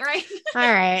whole point, right? All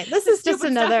right. This is just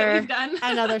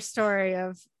another story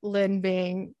of Lynn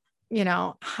being,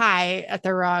 high at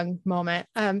the wrong moment.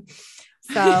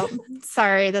 So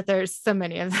sorry that there's so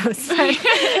many of those. So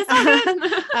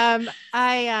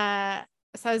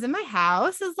I was in my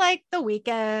house. It's the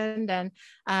weekend, and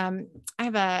I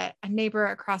have a neighbor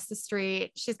across the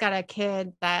street. She's got a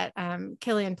kid that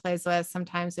Killian plays with.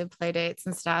 Sometimes we play dates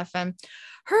and stuff. And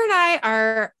her and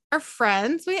I are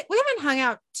friends. We haven't hung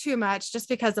out too much just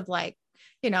because of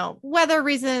weather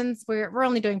reasons. We're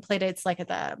only doing play dates at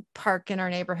the park in our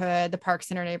neighborhood, the parks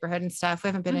in our neighborhood and stuff. We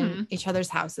haven't been in each other's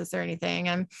houses or anything.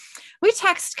 And we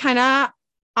text kind of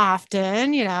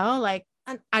often,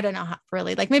 I don't know how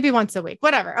really, maybe once a week,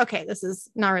 whatever. Okay. This is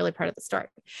not really part of the story.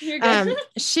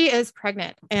 She is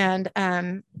pregnant,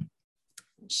 and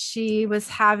she was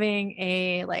having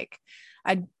a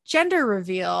gender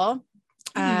reveal,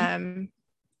 kind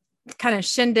of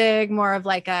shindig, more of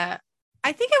I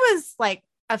think it was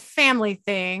a family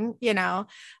thing,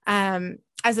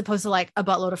 as opposed to a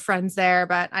buttload of friends there,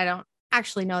 but I don't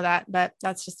actually know that, but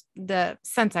that's just the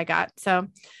sense I got. So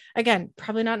again,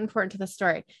 probably not important to the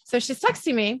story. So she's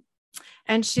texting me,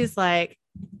 and she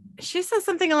says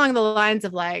something along the lines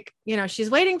of she's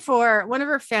waiting for one of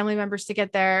her family members to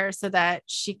get there so that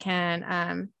she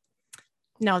can,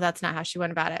 no, that's not how she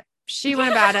went about it. She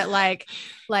went about it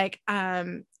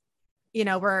you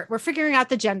know, we're figuring out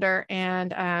the gender,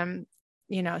 and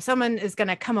you know, someone is going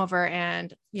to come over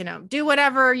and, you know, do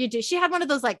whatever you do. She had one of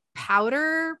those like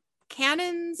powder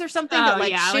cannons or something that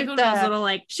like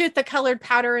shoot the colored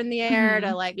powder in the air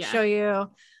to like show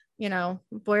you know,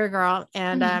 boy or girl.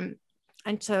 And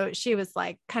so she was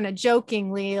like kind of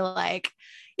jokingly like,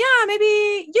 yeah,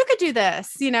 maybe you could do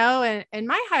this, you know, and in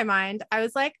my high mind, I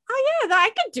was like, oh yeah, I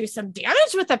could do some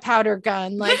damage with a powder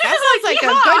gun. Like that sounds like a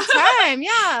good time.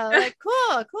 Yeah. Like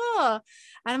cool.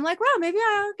 And I'm like, wow, maybe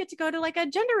I'll get to go to like a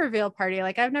gender reveal party.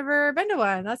 Like I've never been to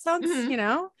one. That sounds, you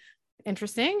know,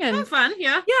 interesting and fun.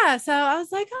 Yeah. Yeah. So I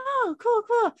was like, oh,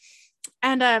 cool.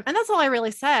 And that's all I really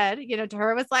said, you know, to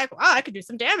her. Was like, wow, I could do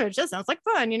some damage. That sounds like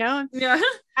fun, you know? Yeah.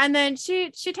 And then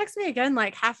she texted me again,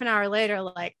 like half an hour later,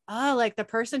 like, oh, like the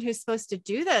person who's supposed to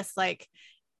do this, like,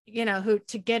 you know, who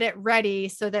to get it ready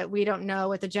so that we don't know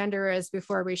what the gender is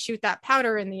before we shoot that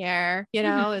powder in the air, you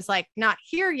know, is like not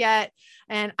here yet.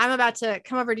 And I'm about to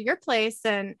come over to your place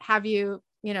and have you,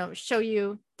 you know, show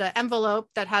you the envelope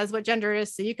that has what gender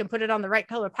is so you can put it on the right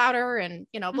color powder and,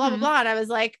 you know, blah, blah, blah. And I was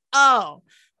like, oh,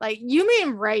 like you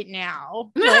mean right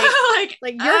now, like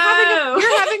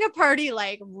you're having a party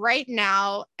like right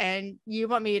now and you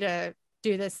want me to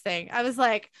do this thing. I was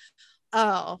like,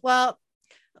 oh, well,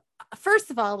 first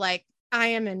of all, like I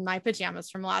am in my pajamas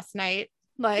from last night.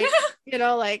 Like, you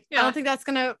know, like I don't think that's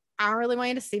I don't really want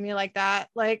you to see me like that.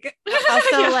 Like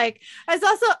also like I was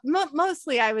also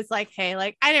mostly I was like, hey,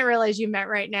 like I didn't realize you meant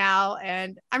right now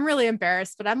and I'm really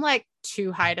embarrassed, but I'm like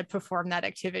too high to perform that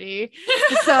activity.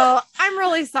 So I'm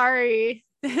really sorry.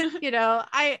 You know,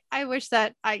 I wish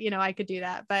that I could do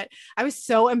that, but I was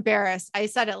so embarrassed. I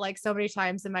said it like so many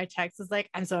times in my text. It's like,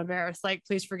 I'm so embarrassed. Like,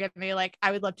 please forgive me. Like, I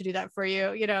would love to do that for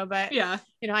you, you know, but you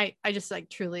know, I just like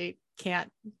truly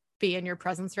can't be in your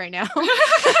presence right now.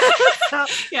 So,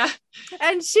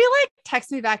 and she like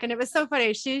texted me back and it was so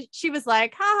funny. She was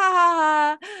like, ha ha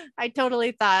ha ha. I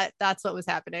totally thought that's what was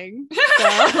happening. So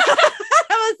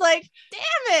I was like,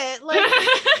 damn it. Like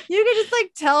you could just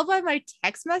like tell by my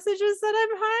text messages that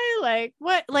I'm high. Like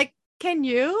what, like, can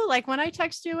you, like when I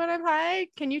text you when I'm high,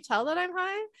 can you tell that I'm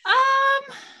high?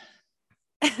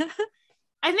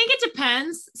 I think it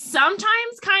depends.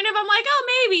 Sometimes kind of I'm like,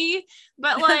 oh, maybe,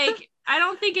 but like I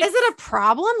don't think it's... Is it a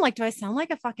problem? Like, do I sound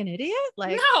like a fucking idiot?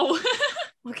 Like, no.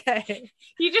 Okay.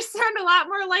 You just sound a lot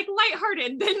more like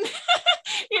lighthearted than,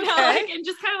 you know, like, and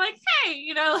just kind of like, hey,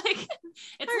 you know, like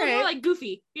it's a little more like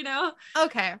goofy, you know?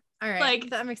 Okay. All right.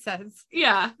 Like that makes sense.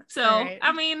 Yeah. So,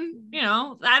 I mean, you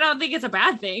know, I don't think it's a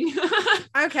bad thing.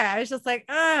 Okay. I was just like,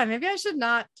 maybe I should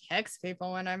not text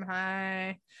people when I'm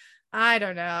high. I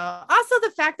don't know. Also,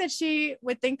 the fact that she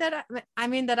would think that, I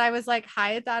mean, that I was like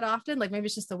high that often, like maybe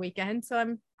it's just the weekend. So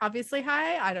I'm obviously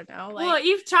high. I don't know. Like, well,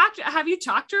 have you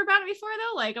talked to her about it before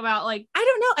though? Like about like, I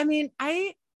don't know. I mean,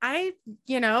 I,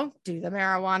 you know, do the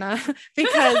marijuana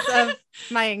because of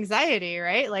my anxiety,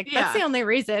 right? Like that's the only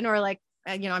reason, or like,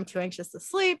 you know, I'm too anxious to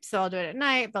sleep. So I'll do it at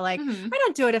night, but like, I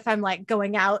don't do it if I'm like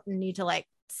going out and need to like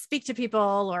speak to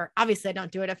people, or obviously I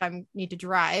don't do it if I need to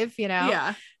drive, you know?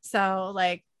 Yeah. So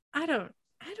like, I don't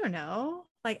know.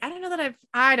 Like, I don't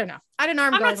know.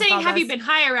 I'm not saying have you been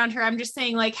high around her. I'm just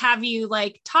saying like, have you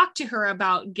like talked to her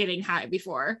about getting high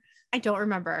before? I don't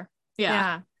remember.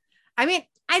 Yeah. I mean,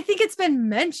 I think it's been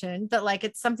mentioned that like,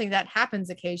 it's something that happens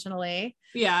occasionally.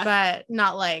 Yeah. But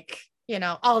not like, you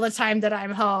know, all the time that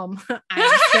I'm home.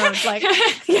 I'm stoned, like,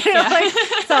 you know, like,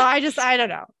 so I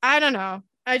don't know.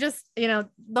 I just, you know,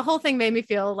 the whole thing made me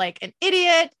feel like an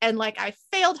idiot and like I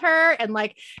failed her and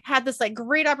like had this like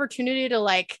great opportunity to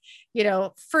like, you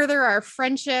know, further our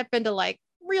friendship into like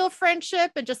real friendship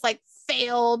and just like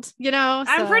failed, you know.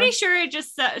 So. I'm pretty sure it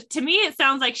just, to me, it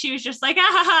sounds like she was just like,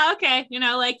 okay, you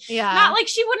know, like, not like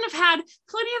she wouldn't have had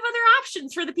plenty of other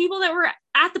options for the people that were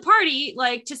at the party,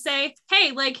 like to say,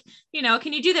 hey, like, you know,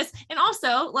 can you do this? And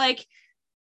also like,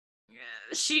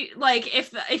 she like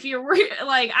if you were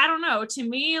like, I don't know, to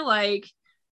me like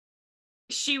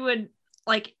she would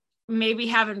like maybe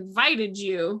have invited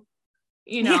you,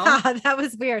 you know. Yeah, that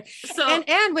was weird. So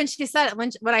and when she said it,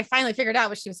 when I finally figured out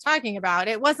what she was talking about,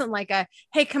 it wasn't like a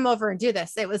hey, come over and do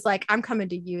this. It was like, I'm coming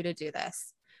to you to do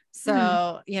this,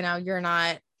 so you know, you're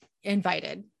not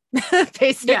invited.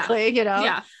 Basically, you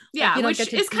know. Yeah,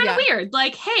 which is kind of weird.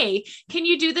 Like, hey, can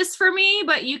you do this for me,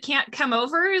 but you can't come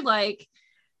over? Like,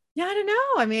 yeah, I don't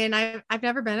know. I mean, I've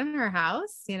never been in her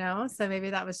house, you know, so maybe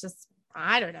that was just,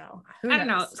 I don't know. I don't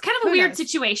know. It's kind of a weird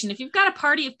situation. If you've got a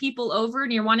party of people over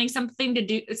and you're wanting somebody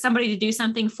to do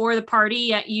something for the party,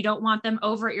 yet you don't want them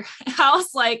over at your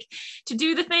house, like to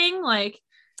do the thing, like,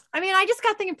 I mean, I just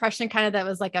got the impression kind of that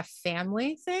was like a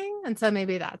family thing. And so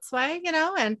maybe that's why,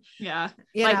 and yeah.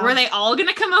 Were they all going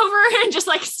to come over and just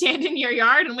like stand in your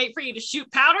yard and wait for you to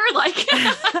shoot powder? Like,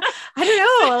 I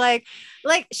don't know. Like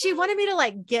she wanted me to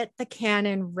like get the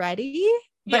cannon ready,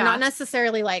 but not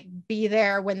necessarily like be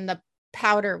there when the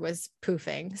powder was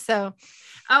poofing. So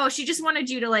she just wanted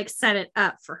you to like set it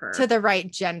up for her to the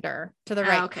right gender, to the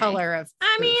right color of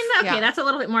I poof. mean, that's a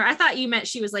little bit more. I thought you meant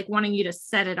she was like wanting you to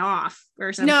set it off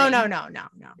or something.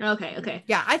 No. Okay.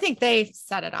 Yeah, I think they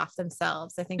set it off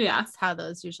themselves. I think Yeah. that's how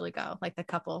those usually go, like the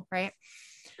couple, right?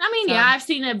 I mean, So- yeah, I've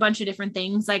seen a bunch of different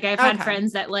things. Like I've had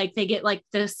friends that like they get like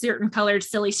the certain colored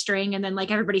silly string and then like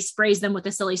everybody sprays them with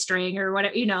the silly string or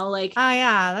whatever, like, Oh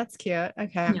yeah, that's cute.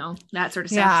 Okay. that sort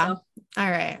of stuff. Yeah. So. All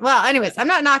right. Well, anyways, I'm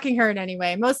not knocking her in any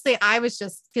way. Mostly I was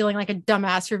just feeling like a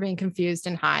dumbass for being confused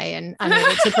and high and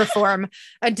unable to perform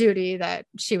a duty that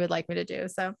she would like me to do.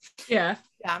 So Yeah.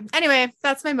 Anyway,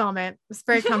 that's my moment. It's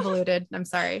very convoluted. I'm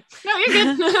sorry. No,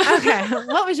 you're good. Okay.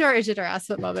 What was your Ijit or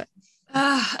Aswit moment?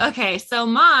 Okay. So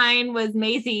mine was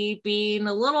Maisie being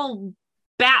a little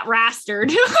bat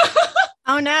rastard.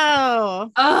 Oh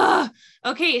no.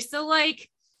 Okay. So like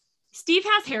Steve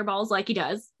has hairballs like he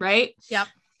does, right? Yep.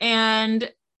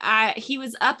 And he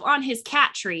was up on his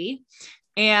cat tree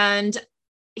and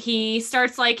he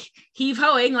starts like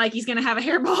heave-hoing like he's gonna have a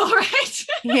hairball, right?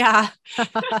 Yeah.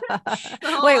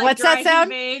 Whole, Wait, like, what's that dry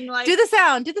sound? heaving, like, Do the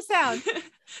sound.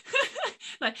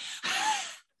 like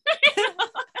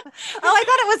Oh, I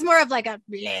thought it was more of like a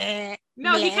bleh,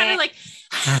 no, he kind of like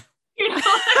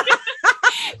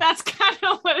that's kind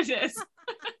of what it is.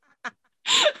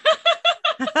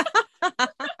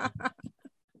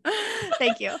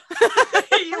 Thank you.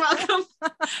 You're welcome. I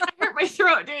hurt my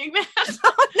throat doing that.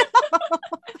 Oh, no.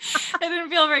 I didn't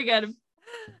feel very good.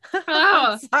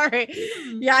 I'm sorry.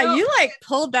 Yeah, No. you like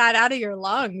pulled that out of your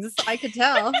lungs. I could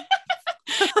tell.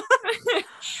 But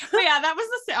yeah, that was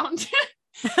the sound.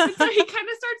 And so he kind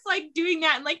of starts like doing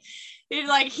that and like he's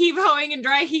like heave-hoing and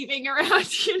dry heaving around,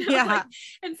 Yeah. like,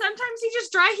 and sometimes he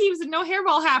just dry heaves and no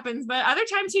hairball happens, but other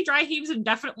times he dry heaves and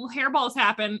definite hairballs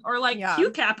happen or like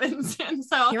puke happens. And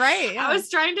so You're right. Yeah. I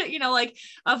was trying to, like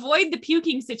avoid the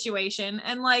puking situation.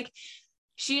 And like,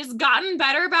 she's gotten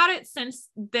better about it since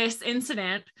this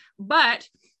incident, but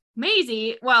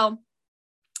Maisie,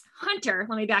 Hunter,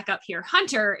 let me back up here.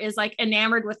 Hunter is like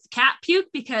enamored with cat puke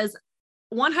because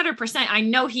 100% I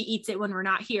know he eats it when we're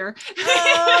not here.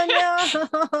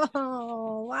 Oh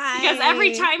no. Why? Because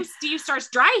every time Steve starts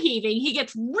dry heaving, he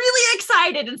gets really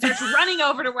excited and starts running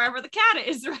over to wherever the cat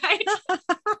is, right?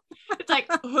 It's like,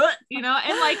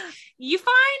 and like you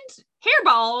find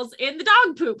hairballs in the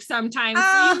dog poop sometimes.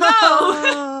 So you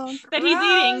know that he's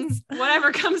eating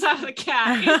whatever comes out of the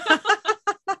cat.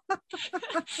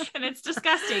 And it's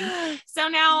disgusting. So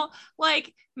now,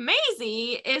 like,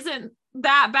 Maisie isn't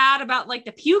that bad about like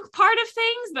the puke part of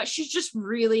things, but she's just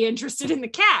really interested in the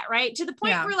cat, right? To the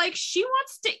point where like she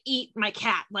wants to eat my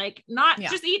cat, like not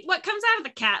just eat what comes out of the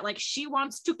cat, like she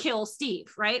wants to kill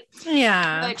Steve, right?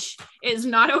 Yeah. Which is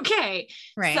not okay.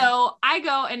 Right. So I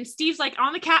go and Steve's like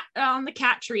on the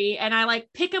cat tree and I like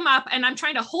pick him up and I'm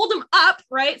trying to hold him up,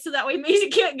 right? So that way Maisie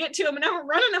can't get to him and I'm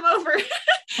running him over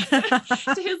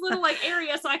to his little like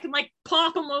area so I can like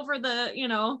plop him over the,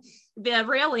 the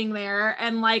railing there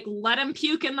and like let him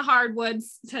puke in the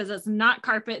hardwoods because it's not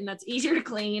carpet and that's easier to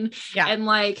clean and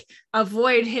like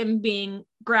avoid him being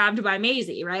grabbed by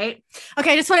Maisie, right?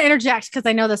 Okay, I just want to interject because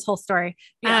I know this whole story.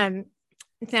 Yeah.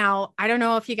 Now I don't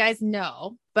know if you guys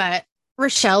know, but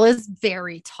Rochelle is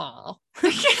very tall.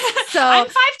 So I'm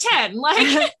 5'10". Like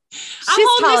she's I'm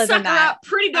holding taller this than sucker that. up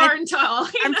pretty darn tall.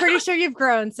 I'm pretty sure you've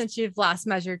grown since you've last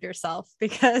measured yourself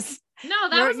because no,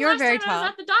 that was the you're last very time I was tall.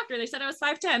 at the doctor. They said I was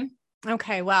 5'10".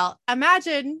 Okay, well,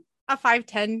 imagine a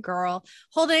 5'10" girl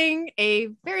holding a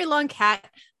very long cat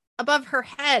above her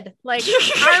head, like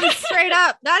arms straight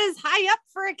up. That is high up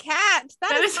for a cat.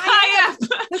 That is high up.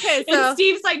 Okay, so and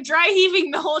Steve's like dry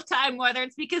heaving the whole time, whether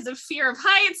it's because of fear of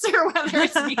heights or whether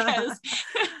it's because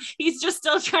he's just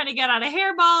still trying to get out a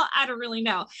hairball. I don't really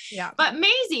know. Yeah. But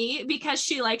Maisie, because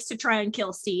she likes to try and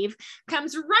kill Steve,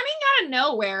 comes running out of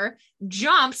nowhere,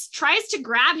 jumps, tries to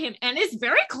grab him, and is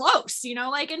very close,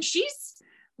 and she's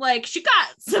like, she got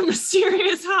some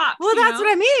serious hops. Well, that's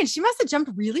what I mean. She must have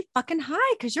jumped really fucking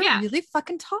high because you're Yeah. really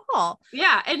fucking tall.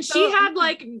 Yeah. And So- she had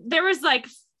like, there was like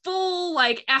full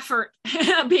like effort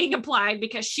being applied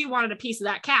because she wanted a piece of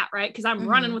that cat, right? Because I'm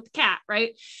running with the cat,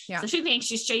 right? Yeah. So she thinks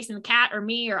she's chasing the cat or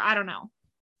me or I don't know.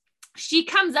 She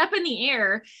comes up in the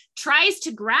air, tries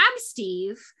to grab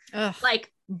Steve, Ugh.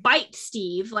 like bite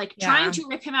Steve, like trying to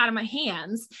rip him out of my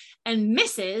hands, and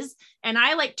misses. And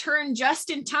I like turn just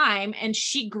in time, and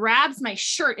she grabs my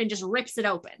shirt and just rips it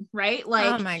open. Right.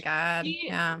 Like, oh my God.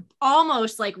 Yeah.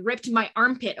 Almost like ripped my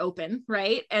armpit open.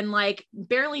 Right. And like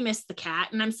barely missed the cat.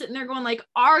 And I'm sitting there going like,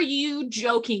 are you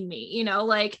joking me? You know,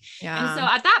 like, and so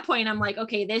at that point I'm like,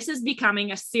 okay, this is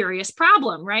becoming a serious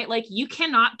problem. Right. Like, you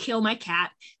cannot kill my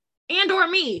cat and or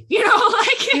me, you know,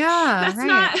 like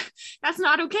that's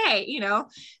not okay, you know?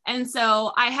 And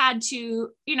so I had to,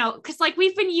 you know, cause like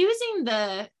we've been using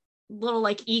the little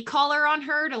like e-collar on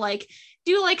her to like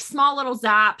do like small little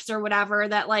zaps or whatever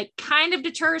that like kind of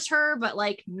deters her, but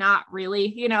like not really,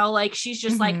 you know, like she's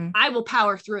just like, I will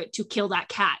power through it to kill that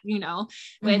cat, you know,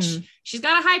 which she's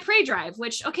got a high prey drive,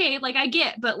 which, okay, like I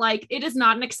get, but like, it is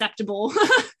not an acceptable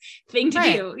thing to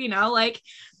do, you know, like,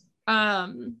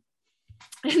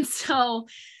 and so,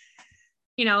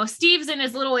 you know, Steve's in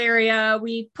his little area.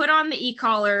 We put on the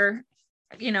e-collar,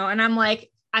 you know, and I'm like,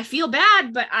 I feel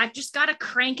bad, but I've just got to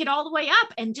crank it all the way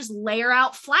up and just lay her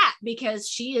out flat, because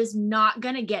she is not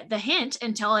going to get the hint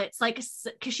until it's like,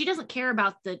 because she doesn't care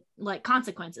about the like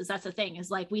consequences. That's the thing,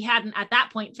 is like, we hadn't at that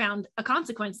point found a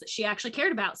consequence that she actually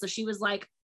cared about. So she was like,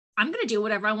 I'm going to do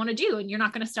whatever I want to do, and you're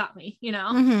not going to stop me, you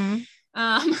know?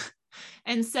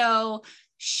 And so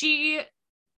she,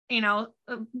 you know,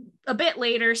 a bit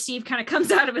later, Steve kind of comes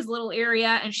out of his little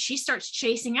area and she starts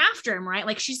chasing after him, right?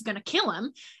 Like she's going to kill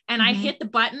him. And I hit the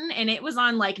button and it was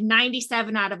on like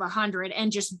 97 out of 100 and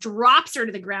just drops her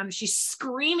to the ground. And she's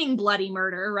screaming bloody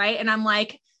murder. Right. And I'm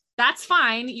like, that's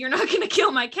fine. You're not going to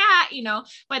kill my cat, you know?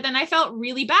 But then I felt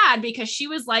really bad because she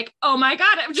was like, oh my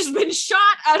God, I've just been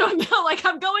shot. I don't know. Like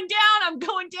I'm going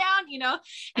down, you know?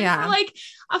 And for like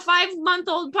a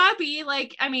 5-month-old puppy,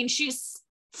 like, I mean, she's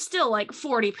still like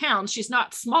 40 pounds. She's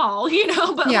not small, you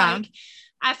know, but like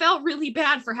I felt really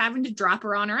bad for having to drop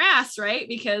her on her ass. Right.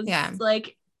 Because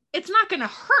like, it's not going to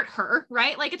hurt her.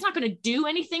 Right. Like it's not going to do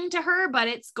anything to her, but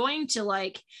it's going to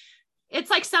like, it's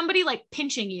like somebody like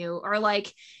pinching you or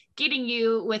like getting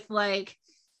you with like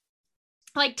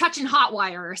touching hot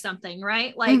wire or something.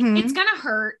 Right. Like it's going to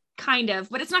hurt kind of,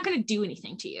 but it's not going to do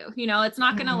anything to you. You know, it's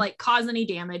not going to like cause any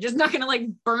damage. It's not going to like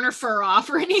burn her fur off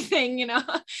or anything, you know?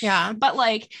 Yeah. But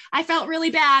like, I felt really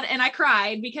bad and I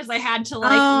cried because I had to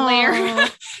like lay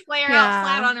her out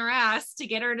flat on her ass to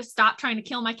get her to stop trying to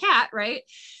kill my cat. Right.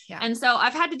 Yeah. And so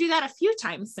I've had to do that a few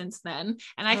times since then.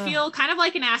 And I feel kind of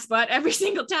like an ass butt every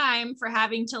single time for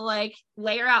having to like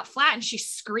lay her out flat and she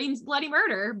screams bloody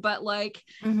murder. But like,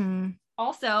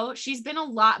 also she's been a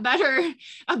lot better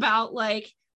about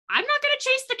like, I'm not going to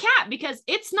chase the cat because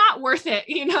it's not worth it,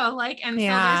 you know, like, and so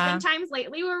there's been times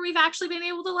lately where we've actually been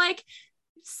able to like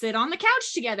sit on the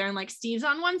couch together and like Steve's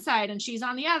on one side and she's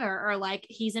on the other, or like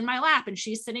he's in my lap and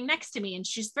she's sitting next to me and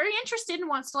she's very interested and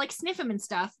wants to like sniff him and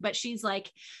stuff. But she's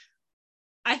like,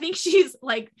 I think she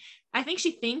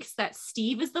thinks that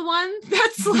Steve is the one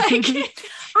that's like, Steve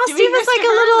is like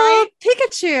a little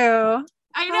Pikachu.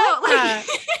 I know,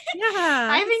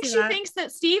 I think she thinks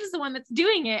that Steve's the one that's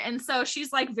doing it, and so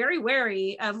she's like very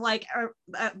wary of like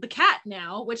the cat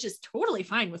now, which is totally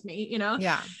fine with me, you know.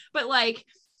 Yeah. But like,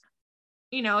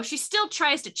 you know, she still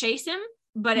tries to chase him,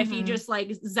 but if you just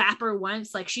like zap her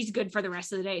once, like she's good for the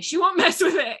rest of the day. She won't mess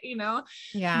with it, you know.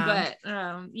 Yeah. But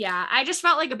I just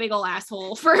felt like a big old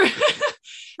asshole for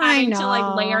having to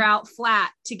like lay her out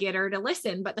flat to get her to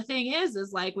listen. But the thing is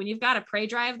like when you've got a prey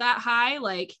drive that high,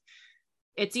 like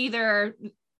it's either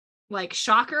like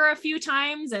shock her a few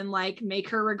times and like make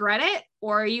her regret it,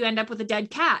 or you end up with a dead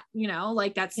cat, you know,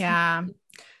 like that's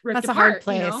that's a hard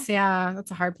place. You know? Yeah.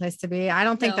 That's a hard place to be. I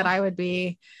don't think that I would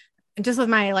be, just with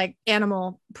my like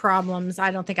animal problems,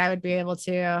 I don't think I would be able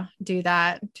to do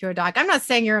that to a dog. I'm not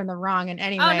saying you're in the wrong in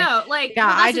any way. Oh no, like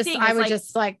I would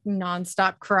just like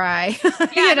nonstop cry. Yeah,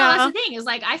 you know? That's the thing is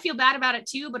like I feel bad about it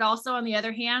too, but also on the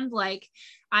other hand, like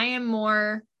I am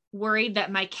more worried that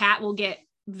my cat will get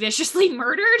viciously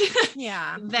murdered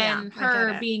than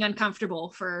her being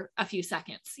uncomfortable for a few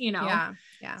seconds, you know.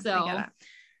 So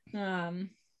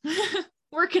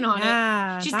working on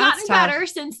it. She's gotten better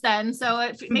since then, so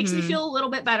it makes me feel a little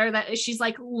bit better that she's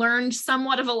like learned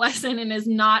somewhat of a lesson and is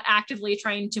not actively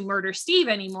trying to murder Steve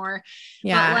anymore.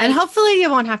 Like, and hopefully you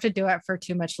won't have to do it for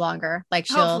too much longer. Like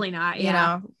she'll hopefully not, you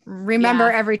know, remember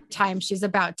every time she's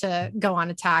about to go on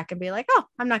attack and be like, oh,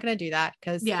 I'm not going to do that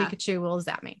because Pikachu will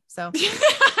zap me. So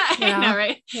I know,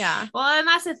 right? Yeah. Well, and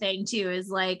that's the thing too, is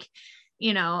like,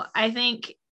 you know, I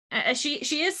think she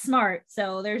is smart,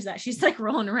 so there's that. She's like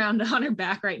rolling around on her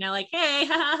back right now like, hey,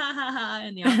 ha ha ha ha ha,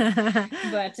 and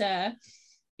but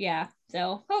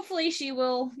so hopefully she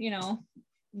will, you know,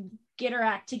 get her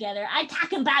act together. I'm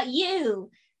talking about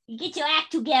you get your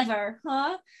act together,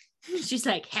 huh? She's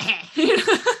like, but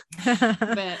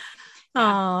so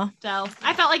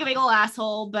I felt like a big old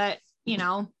asshole, but in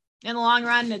the long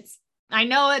run, I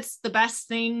know it's the best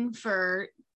thing for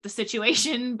the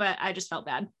situation, but I just felt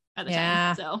bad at the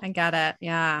time. So I get it.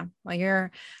 Yeah. Well, you're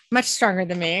much stronger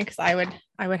than me because I would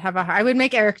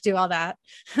make Eric do all that.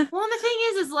 Well, and the thing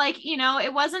is like,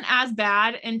 it wasn't as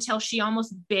bad until she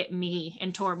almost bit me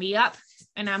and tore me up.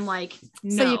 And I'm like,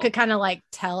 no. So you could kind of like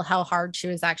tell how hard she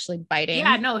was actually biting.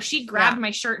 Yeah, no, she grabbed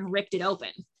my shirt and ripped it open,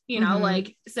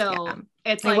 it's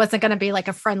like, it wasn't going to be like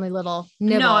a friendly little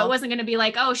nibble. No, it wasn't going to be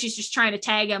like, oh, she's just trying to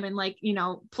tag him and like,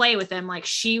 play with him. Like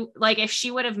if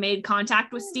she would have made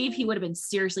contact with Steve, he would have been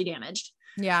seriously damaged.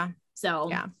 Yeah. So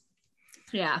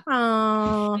yeah.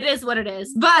 Oh, it is what it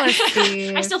is, but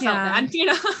I still felt bad,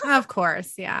 Of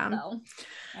course. Yeah. So,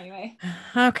 anyway.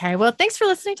 Okay. Well, thanks for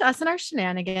listening to us and our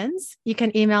shenanigans. You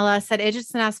can email us at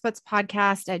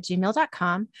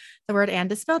idiotsandasspetspodcast@gmail.com. The word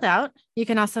 "and" is spelled out. You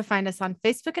can also find us on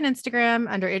Facebook and Instagram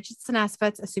under Idiots and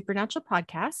Aspets, a supernatural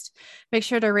podcast. Make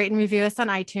sure to rate and review us on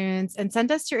iTunes and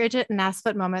send us your Idiot and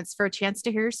Aspet moments for a chance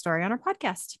to hear your story on our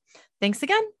podcast. Thanks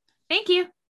again. Thank you.